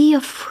not be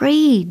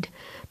afraid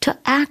to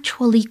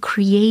actually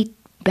create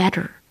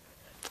better.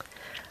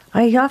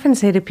 I often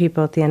say to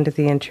people at the end of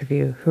the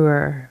interview who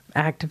are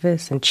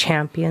activists and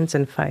champions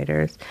and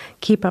fighters,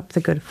 keep up the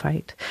good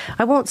fight.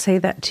 I won't say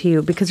that to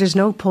you because there's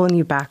no pulling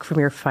you back from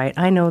your fight.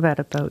 I know that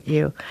about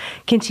you.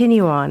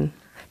 Continue on.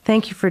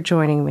 Thank you for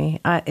joining me.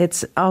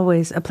 It's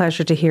always a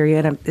pleasure to hear you,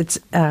 and it's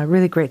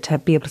really great to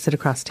be able to sit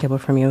across the table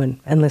from you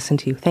and listen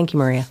to you. Thank you,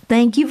 Maria.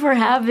 Thank you for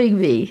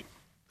having me.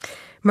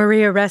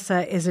 Maria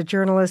Ressa is a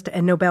journalist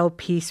and Nobel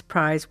Peace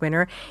Prize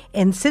winner.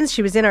 And since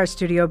she was in our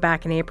studio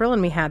back in April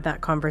and we had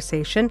that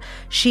conversation,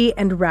 she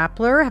and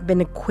Rappler have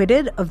been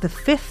acquitted of the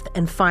fifth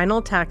and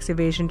final tax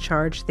evasion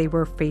charge they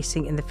were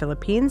facing in the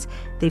Philippines.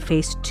 They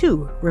face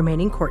 2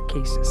 remaining court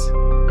cases.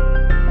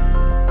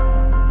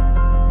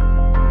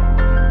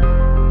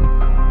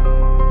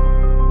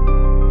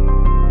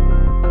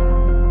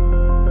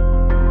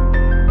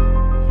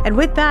 And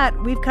with that,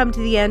 we've come to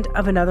the end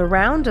of another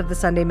round of the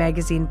Sunday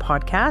Magazine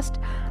podcast.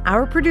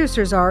 Our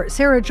producers are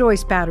Sarah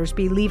Joyce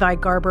Battersby, Levi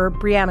Garber,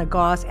 Brianna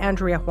Goss,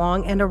 Andrea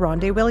Huang, and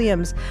Aronde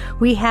Williams.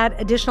 We had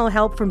additional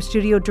help from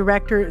studio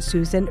director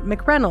Susan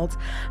McReynolds.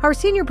 Our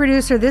senior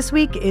producer this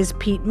week is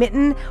Pete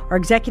Mitten. Our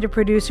executive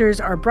producers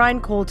are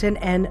Brian Colton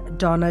and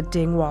Donna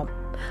Dingwall.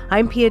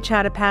 I'm Pia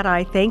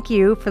Chattopadhyay. Thank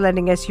you for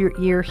lending us your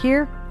ear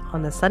here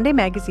on the Sunday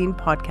Magazine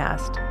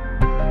podcast.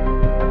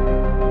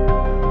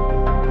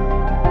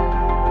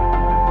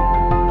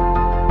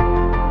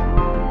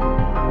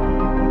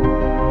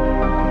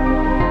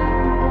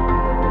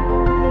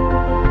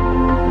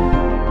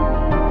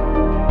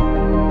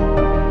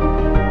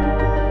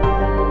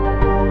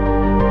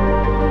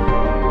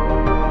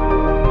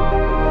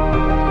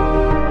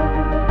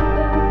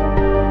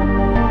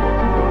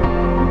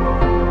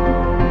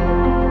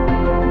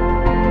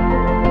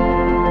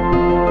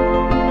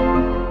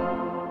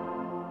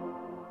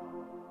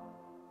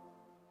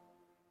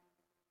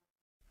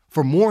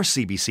 For more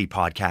CBC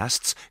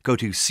podcasts, go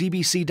to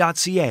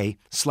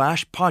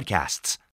cbc.ca/podcasts.